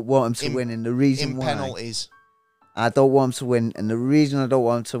 I don't want them to win, and the reason why. Penalties. I don't want them to win, and the reason I don't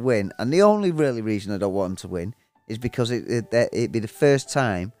want them to win, and the only really reason I don't want them to win, is because it'd be the first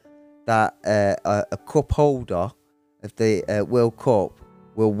time that a cup holder of the World Cup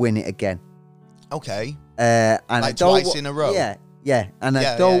will win it again. Okay. And like twice in a row? Yeah, and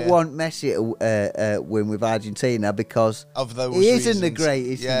I don't want Messi to win with Argentina because of those he reasons. isn't the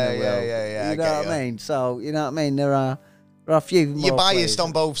greatest in the world. Yeah. You know what I mean? So, you know what I mean? There are a few more You're biased players.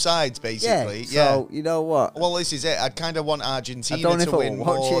 on both sides, basically. So, you know what? Well, this is it. I'd kind of want Argentina to win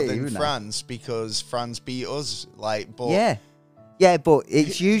more than France because France beat us. Yeah, but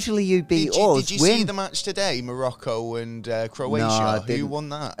it's usually you beat us. Did you see the match today, Morocco and Croatia? No, who won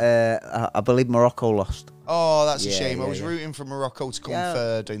that? I believe Morocco lost. Oh, that's a shame. I was rooting for Morocco to come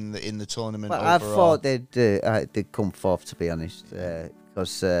third in the tournament. But overall. I thought they'd come fourth, to be honest,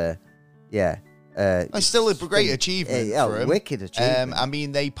 because it's still a great achievement for them. Wicked achievement. I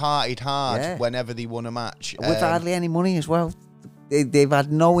mean, they partied hard whenever they won a match with hardly any money as well. They've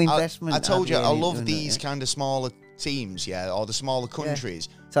had no investment. I told you, I love these kind of smaller teams, or the smaller countries.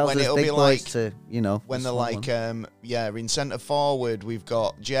 When it'll be like, when they're like, in centre forward, we've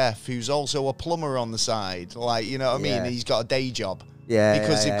got Jeff, who's also a plumber on the side. Like, you know what I mean? He's got a day job.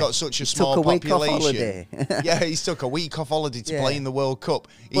 Because they've got such a small population. He's took a week off holiday to play in the World Cup.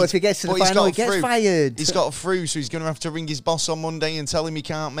 But if he gets to the final, he gets fired. He's got through, so he's going to have to ring his boss on Monday and tell him he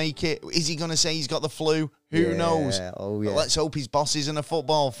can't make it. Is he going to say he's got the flu? Who knows? Oh, yeah. But let's hope his boss isn't a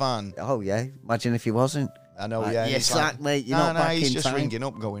football fan. Oh, yeah. Imagine if he wasn't. I know, Yes, mate. You're not back he's in just time. ringing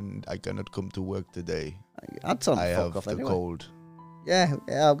up going, I cannot come to work today. I have the cold. Yeah,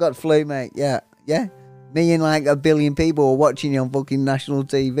 I've got flu, mate. Yeah. Me and like a billion people are watching you on fucking national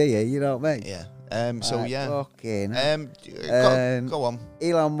TV, you know what I mean? Yeah. Fucking. Go on.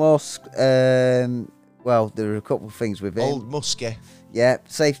 Elon Musk, well, there are a couple of things with him. Old Muskie. Yeah,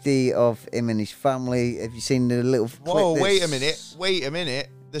 safety of him and his family. Have you seen the little clip? Whoa, wait a minute.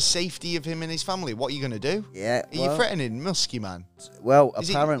 The safety of him and his family. What are you going to do? Yeah. Are you threatening Muskie, man? Well, are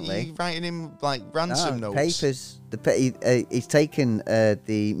apparently. you writing him, like, ransom notes? Papers. He's taken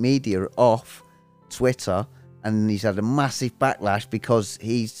the media off Twitter, and he's had a massive backlash because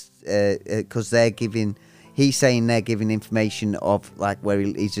he's saying they're giving information of like where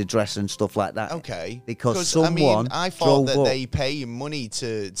his address and stuff like that. Okay. Because someone I thought that they pay money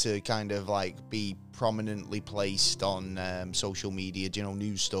to kind of like be prominently placed on social media,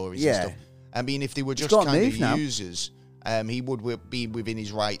 news stories and stuff. I mean, if they were just kind of users, he would be within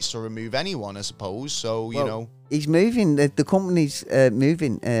his rights to remove anyone, I suppose. So, he's moving. The company's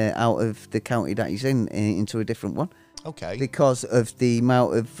moving out of the county that he's in into a different one. Okay. Because of the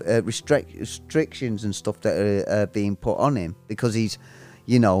amount of restrictions and stuff that are being put on him, because he's,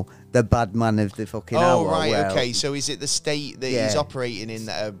 the bad man of the fucking hour. Oh, right, okay. So is it the state that he's operating in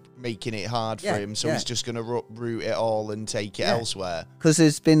that are making it hard for him, so he's just going to root it all and take it elsewhere? Because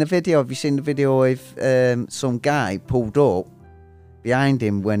there's been a video, have you seen the video of some guy pulled up behind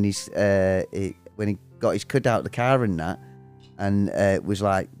him when he got his kid out of the car and that, and it was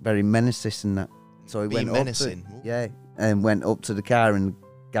like very menacing and that. So he went menacing. And went up to the car, and the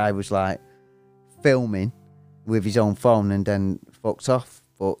guy was like filming with his own phone and then fucked off.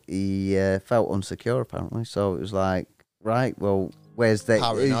 But he felt insecure apparently, so it was like, right, well, where's the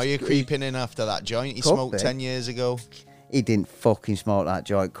paranoia creeping in after that joint he smoked 10 years ago? He didn't fucking smoke that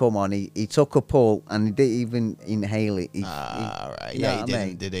joint. Come on, he took a pull and he didn't even inhale it. Right. Yeah, he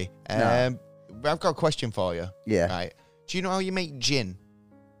didn't, did he? No. I've got a question for you. Yeah. Right. Do you know how you make gin?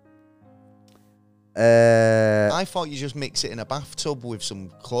 I thought you just mix it in a bathtub with some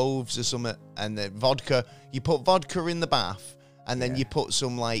cloves or something, and then vodka. You put vodka in the bath, and then you put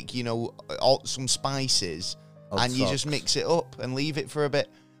some some spices, and you just mix it up and leave it for a bit.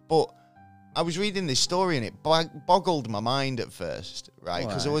 But I was reading this story and it boggled my mind at first, right?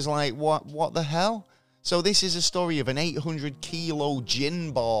 Because I was like, what the hell? So this is a story of an 800 kilo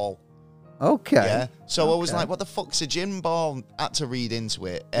gin ball. Okay. Yeah. So I was Okay. like, what the fuck's a gin ball? Had to read into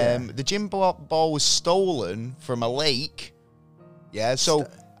it. The gin ball was stolen from a lake. Yeah. So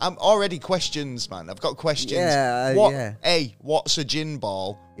I'm already questions, man. I've got questions. Yeah, What? yeah. A, what's a gin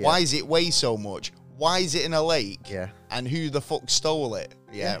ball? Yeah. Why does it weigh so much? Why is it in a lake? Yeah. And who the fuck stole it?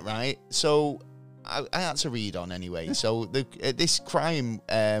 Yeah. Right. So I had to read on anyway. So this crime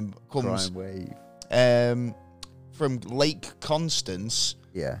comes Crime wave. from Lake Constance.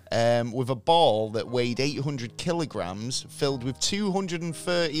 Yeah. With a ball that weighed 800 kilograms, filled with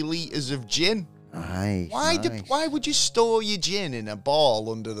 230 litres of gin. Nice. Why would you store your gin in a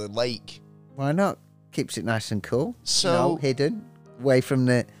ball under the lake? Why not? Keeps it nice and cool. So- hidden, away from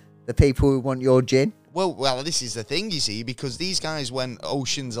the people who want your gin. Well, this is the thing, you see, because these guys went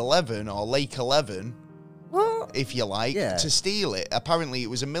Ocean's 11 or Lake 11, What? if you like, Yeah. to steal it. Apparently, it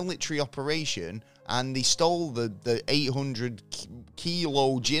was a military operation, and they stole the 800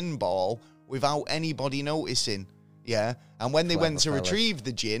 kilo gin ball without anybody noticing. Yeah, and when they Clever went to fellas. retrieve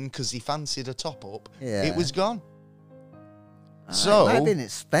the gin because they fancied a top up, Yeah. it was gone. It So might have been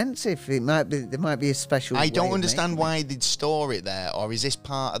expensive. It might be. There might be a special. I way don't of understand making why they'd store it there, or is this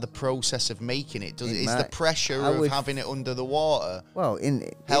part of the process of making it? Is the might- pressure I of would- having it under the water it. Well,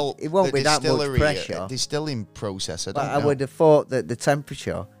 help it won't the be that much distillery, pressure. distilling process? I But don't I know. would have thought that the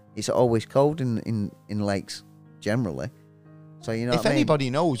temperature is always cold in lakes generally. So you know If what I mean? anybody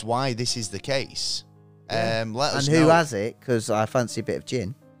knows why this is the case, let us And know. who has it? Because I fancy a bit of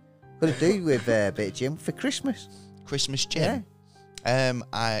gin. Could do with a bit of gin for Christmas. Christmas gin? I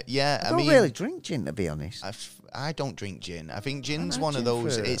I mean, really drink gin, to be honest. I don't drink gin. I think gin's like one of gin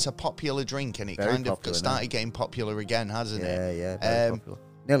those. for- It's a popular drink, and it Very kind of popular started now. getting popular again, hasn't it? Yeah, very popular.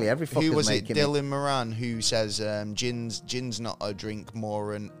 Nearly every fucker's Who was it? making Dylan Moran, who says gin's not a drink,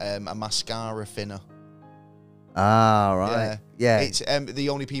 more a mascara thinner. Ah, right. Yeah. It's the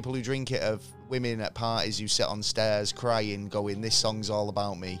only people who drink it are women at parties who sit on stairs crying, going, "This song's all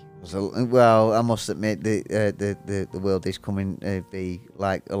about me." So, well, I must admit the world is coming to be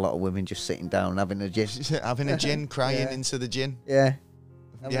like a lot of women just sitting down having a gin. Having a gin, crying Yeah. into the gin. Yeah.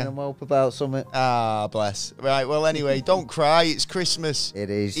 Having Yeah. a mope about something. Ah, bless. Right. Well, anyway, don't cry. It's Christmas. It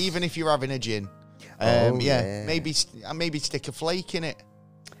is. Even if you're having a gin. Oh, yeah. yeah. Maybe stick a flake in it.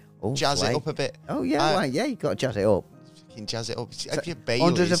 Oh, Jazz flake. it up a bit. Oh, yeah, I- you got to jazz it up. Fucking jazz it up. Have you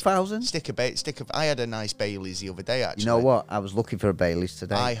Hundreds of Baileys? thousands? I had a nice Baileys the other day, actually. You know what? I was looking for a Baileys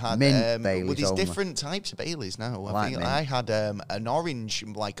today. I had Mint Baileys well, there's only. different types of Baileys now. I Like think mint. I had an orange,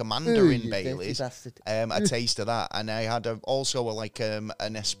 like a Ooh, mandarin you dirty Baileys. bastard. A taste of that, and I had also an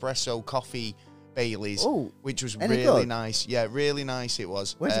espresso coffee Baileys, Oh, which was any really good? nice. Yeah, really nice it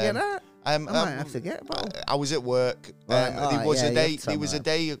was. Where'd you get that? I might have to get a bottle. I was at work. Right, There alright, was yeah, a you day. have to tell There me was a that.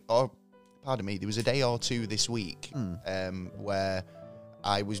 day, or pardon me, there was a day or two this week Hmm. where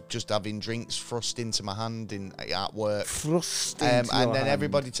I was just having drinks thrust into my hand at work. Thrust And into your then hand.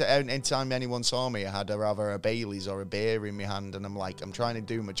 everybody, anytime anyone saw me, I had either a Baileys or a beer in my hand, and I'm like, I'm trying to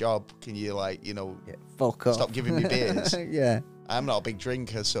do my job. Can you, like, you know, Yeah, fuck off. stop giving me beers? Yeah. I'm not a big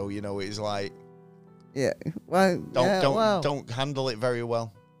drinker, so you know, it's like Yeah. Well, don't handle it very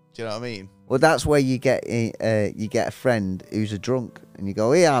well. Do you know what I mean? Well, that's where you get a friend who's a drunk, and you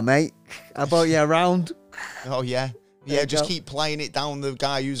go, "Yeah, mate, how about you around?" Oh yeah. There Yeah, you just go. keep playing it down the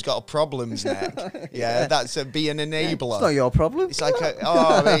guy who's got a problems neck. Yeah, that's be an enabler. It's not your problem. It's like,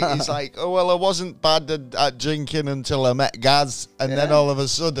 it's like, oh, well, I wasn't bad at drinking until I met Gaz, and then Yeah. all of a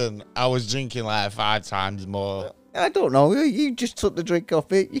sudden, I was drinking like 5 times more. I don't know. You just took the drink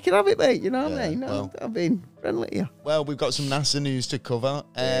off it. You can have it, mate. You know what Yeah, I mean? well. I'm being friendly here. Well, we've got some NASA news to cover.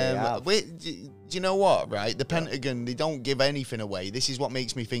 Yeah. Do you know what, right? The Pentagon, they don't give anything away. This is what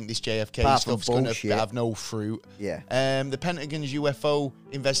makes me think this JFK Apart from stuff's going to bullshit. have no fruit. Yeah. The Pentagon's UFO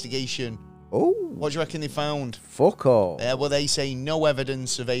investigation, Oh, what do you reckon they found? fuck all. Well, they say no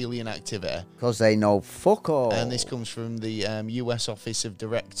evidence of alien activity. Because they know fuck all. And this comes from the U.S. Office of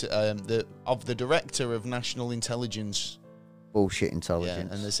the Director of National Intelligence. Bullshit Yeah,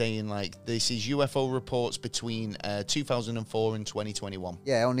 intelligence. and they're saying like this is UFO reports between 2004 and 2021.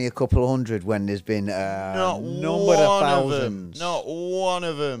 Yeah, only a couple of hundred when there's been Not number one of of them. thousands. Not one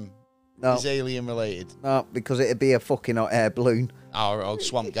of them No. is alien related. No, because it'd be a fucking hot air balloon. Or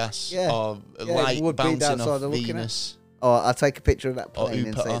swamp gas. Yeah. Or Yeah, it light would be, bouncing that's what off they're looking at. Venus. Or I'll take a picture of that Or plane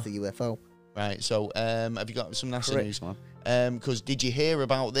and say Jupiter. it's a UFO. Right. So have you got some NASA Correct, news? man. Because did you hear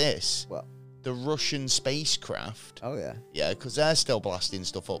about this? What? The Russian spacecraft. Oh, yeah. Yeah, because they're still blasting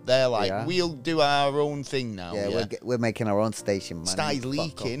stuff up. They're like, Yeah. we'll do our own thing now. Yeah, Yeah, we're making our own station, man. started Fuck off.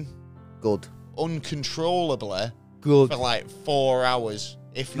 leaking Good. uncontrollably Good. for like 4 hours,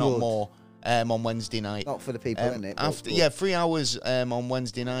 if not Good. more. on Wednesday night. Not for the people in it. After 3 hours on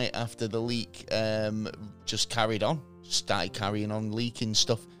Wednesday night after the leak, just carried on, started carrying on leaking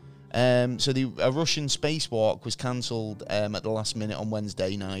stuff. So a Russian spacewalk was cancelled at the last minute on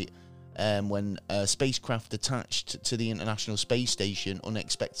Wednesday night when a spacecraft attached to the International Space Station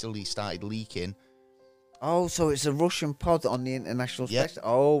unexpectedly started leaking. Oh, so it's a Russian pod on the International Space. Yep.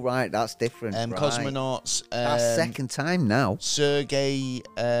 Oh, right, that's different. Right. Cosmonauts. That's second time now. Sergei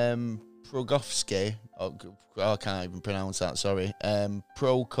Progovsky. Oh, I can't even pronounce that. Sorry.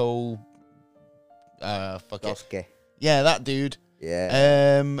 Progovsky. Yeah, that dude.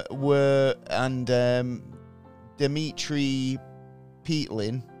 Yeah. Dmitry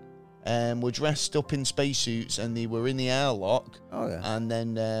Petlin were dressed up in spacesuits and they were in the airlock. Oh, yeah. And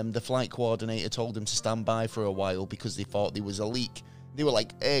then the flight coordinator told them to stand by for a while because they thought there was a leak. They were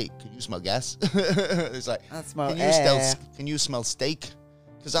like, "Hey, can you smell gas?" It's like, can you smell steak?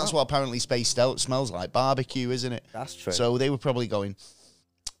 Because that's what apparently space smells like, barbecue, isn't it? That's true. So they were probably going,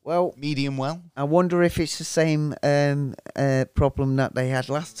 well, medium well. I wonder if it's the same problem that they had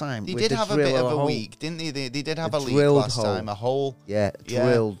last time. They did have a bit of a week, didn't they? They did have a leak last time, a hole. Yeah,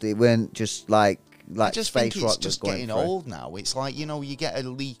 drilled. It weren't just like I just space think rock it's just going getting through. old now. It's like, you know, you get a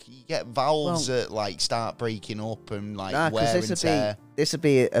leak, you get valves that like start breaking up and like wear and tear. This would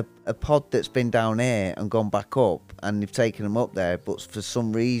be a pod that's been down here and gone back up, and they've taken them up there, but for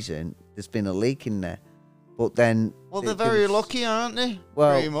some reason there's been a leak in there. But then, well, they're very lucky, aren't they?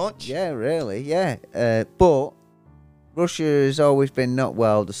 Well, pretty much. Yeah, really, yeah. But Russia has always been not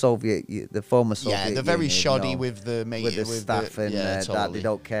well. The former Soviet. Yeah, they're very Union, shoddy with the staff and that they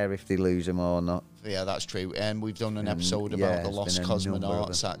don't care if they lose them or not. Yeah, that's true. And we've done an episode about the lost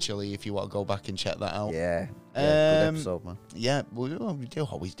cosmonauts. Actually, if you want to go back and check that out. Yeah, good episode, man. Yeah, we do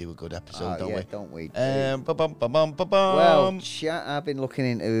always do a good episode, don't we? Don't we? Well, I've been looking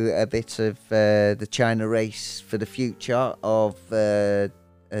into a bit of the China race for the future of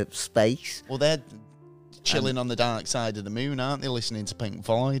space. Well, they're chilling on the dark side of the moon, aren't they? Listening to Pink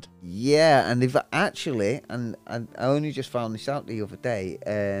Floyd. Yeah, and they've actually, and I only just found this out the other day.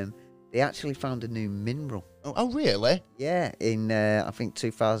 They actually found a new mineral. Oh, really? Yeah, in I think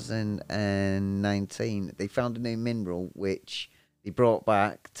 2019, they found a new mineral which they brought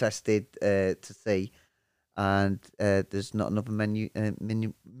back, tested to see, and there's not another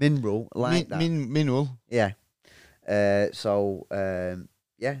mineral like that. Mineral. Yeah. So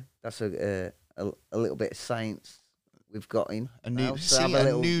that's a little bit of science we've got in. A new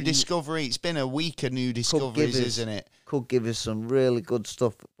discovery. It's been a week of new discoveries, isn't it? Could give us some really good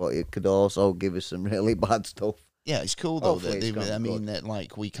stuff, but it could also give us some really bad stuff. Yeah, it's cool though that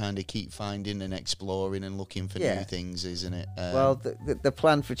like we kind of keep finding and exploring and looking for new things, isn't it? Well, the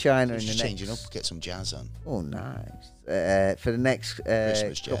plan for China in the next changing up, get some jazz on. Oh, nice. For the next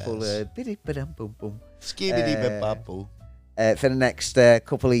couple of Skibidi-bab-boo. For the next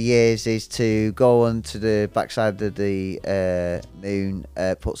couple of years is to go onto the backside of the moon,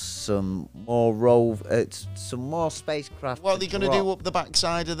 put some more spacecraft. What are they going to do up the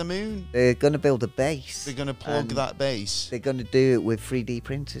backside of the moon? They're going to build a base. They're going to plug that base. They're going to do it with 3D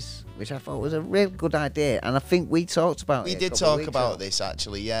printers, which I thought was a real good idea. And I think we talked about it. We did talk about this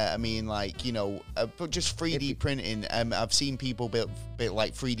actually. Yeah, I mean, like, you know, but just 3D printing. I've seen people build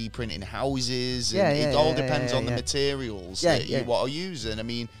like 3D printing houses. And it all depends on the materials that you want to use. And I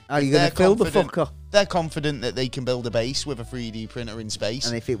mean, are you going to fill the fucker? They're confident that they can build a base with a 3D printer in space.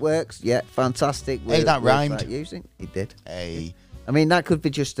 And if it works, fantastic. Hey, that rhymed. It did. Hey. I mean, that could be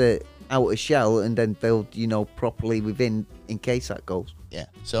just a outer shell and then build, properly within in case that goes. Yeah.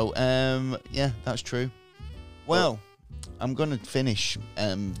 So, that's true. Well, I'm going to finish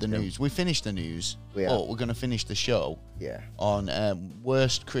the news. We finished the news. We're going to finish the show. Yeah. On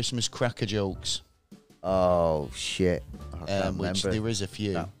worst Christmas cracker jokes. Oh, shit. Which there is a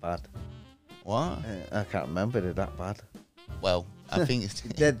few. That bad. What? I can't remember they're that bad. Well, I think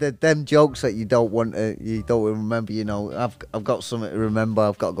them jokes that you don't want to, you don't remember. I've got something to remember.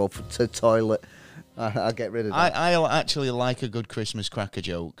 I've got to go to the toilet. I'll get rid of that. I actually like a good Christmas cracker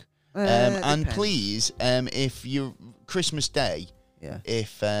joke. And please, if you Christmas Day,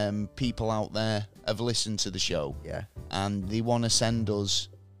 if people out there have listened to the show, and they want to send us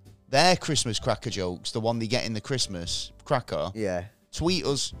their Christmas cracker jokes, the one they get in the Christmas cracker, tweet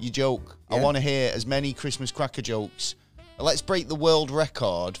us your joke. I want to hear as many Christmas cracker jokes. Let's break the world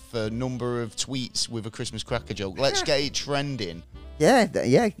record for number of tweets with a Christmas cracker joke. Let's get it trending. Yeah.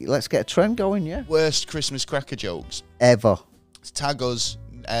 Let's get a trend going. Yeah. Worst Christmas cracker jokes ever. Tag us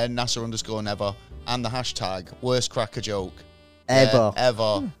NASA_never and the hashtag worst cracker joke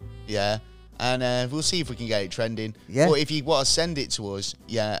ever. Yeah. and we'll see if we can get it trending. Yeah. But if you want to send it to us,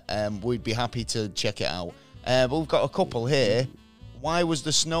 we'd be happy to check it out. But we've got a couple here. Why was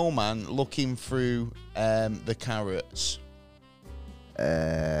the snowman looking through the carrots?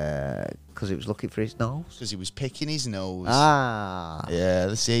 Because it was looking for his nose. Because he was picking his nose. Ah. Yeah,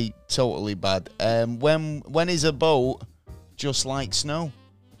 let's see. Totally bad. When is a boat just like snow?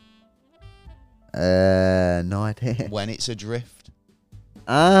 No idea. When it's adrift.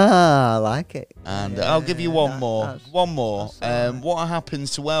 Ah, I like it. And Yeah, I'll give you one more. that's One more. all right. What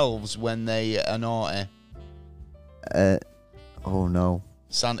happens to elves when they are naughty? Oh no.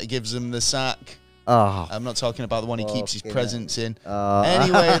 Santa gives them the sack. Oh. I'm not talking about the one he keeps his Fucking presents in. Oh.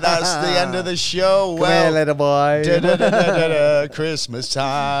 Anyway, that's the end of the show. Come here, little boy. Christmas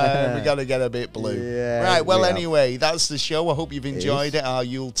time. We got to get a bit blue. Yeah, Right, well, we have. anyway, that's the show. I hope you've enjoyed it. Our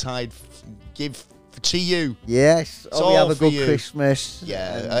Yuletide give to you. Yes. It's Oh, we all have a for good you. Christmas.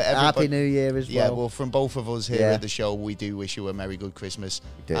 Yeah, and everybody- Happy New Year as Yeah, well. well, from both of us here Yeah. at the show, we do wish you a Merry Good Christmas.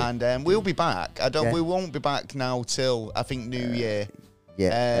 We do. And we'll be back. Yeah. We won't be back now till, I think, New Year.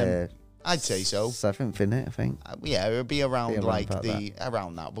 Yeah. I'd say so. 7th, innit, I think. Yeah, it'll be around around like about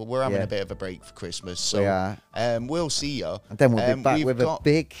around that. But we're having Yeah. a bit of a break for Christmas, so We are. we'll see you. And then we'll be back we've with a got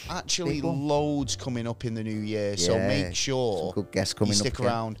big, actually big one. loads coming up in the new year. So Yeah, make sure some good guests you coming stick up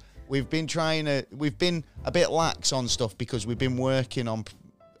again. around. We've been a bit lax on stuff because we've been working on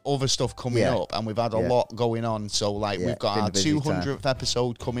other stuff coming Yeah. up, and we've had a Yeah. lot going on. So like Yeah, we've got been a our busy 200th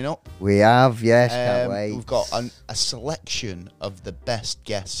episode coming up. We have, yes, can't wait. We've got a selection of the best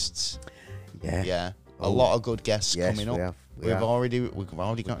guests. Yeah. Yeah, a Oh. lot of good guests Yes, coming we up. have, we We've have.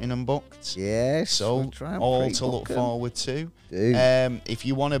 already got in them booked. Yes. So we'll try and all pre-book to look 'em. forward to. Do. If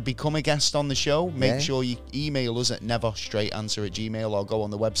you want to become a guest on the show, make Yeah. sure you email us at neverstraightanswer@gmail.com or go on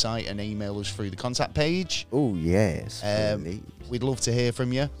the website and email us through the contact page. Oh, yes. Um, We'd love to hear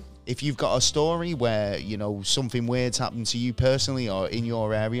from you. If you've got a story where, something weird's happened to you personally or in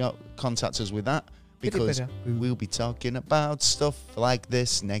your area, contact us with that. Because we'll be talking about stuff like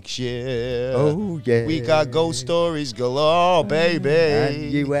this next year. Oh, yeah. We got ghost stories galore, baby.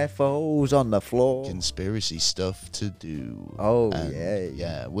 And UFOs on the floor. Conspiracy stuff to do. Oh, And, yeah.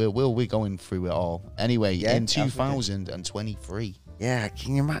 Yeah, we'll be going through it all. Anyway, Yeah, in that's okay. 2023. Yeah,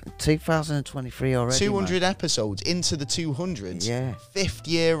 can you imagine? 2023 already. 200 man. episodes into the 200s. Yeah. 5th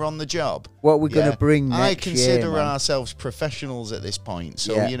year on the job. What we're going Yeah. to bring next I consider year, man. ourselves professionals at this point.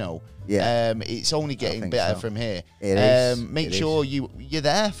 So, Yeah. Yeah. it's only getting think better so. from here. It is. Make It sure you're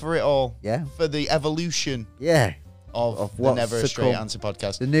there for it all. Yeah. For the evolution Yeah. of Of the what's Never a to Straight come. Answer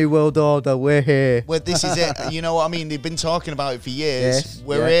podcast. The New World Order, we're here. Well, this is it. You know what I mean? They've been talking about it for years. Yes,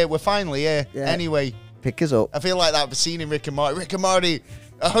 We're yeah. here. We're finally here. Yeah. Anyway, Pick us up. I feel like that scene in Rick and Morty. Rick and Morty,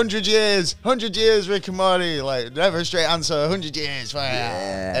 100 years. 100 years, Rick and Morty. Like, Never a Straight Answer, 100 years.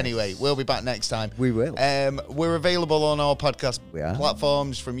 Yes. Anyway, we'll be back next time. We will. We're available on all podcast We are.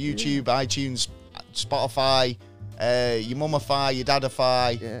 platforms from YouTube, iTunes, Spotify, your mumify, your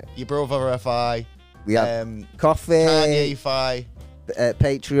dadify, Yeah. your brotherify, We have Kanye-fi. coffee,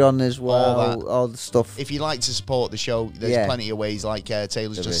 Patreon as well, that. all the stuff. If you'd like to support the show, there's Yeah. plenty of ways, like Taylor's There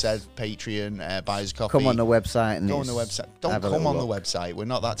just is. said, Patreon, buy us coffee. Come on the website and Go on the it's- website. Don't have a come little on the look. website. We're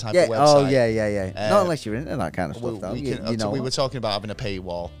not that type Yeah. of website. Oh yeah. Uh, Not unless you're into that kind of We, stuff, though. we You can, know. we were talking about having a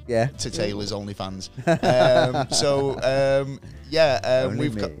paywall Yeah. to Taylor's OnlyFans. Only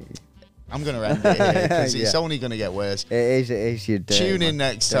We've me. got. I'm going to end it here because it's Yeah. only going to get worse. It is your day. Tune in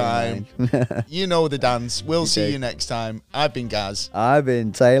next time. You know the dance. We'll see do. you next time. I've been Gaz. I've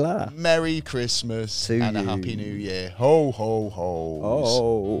been Taylor. Merry Christmas To and a you. Happy New Year. Ho, ho, ho.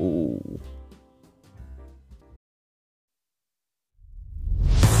 Oh.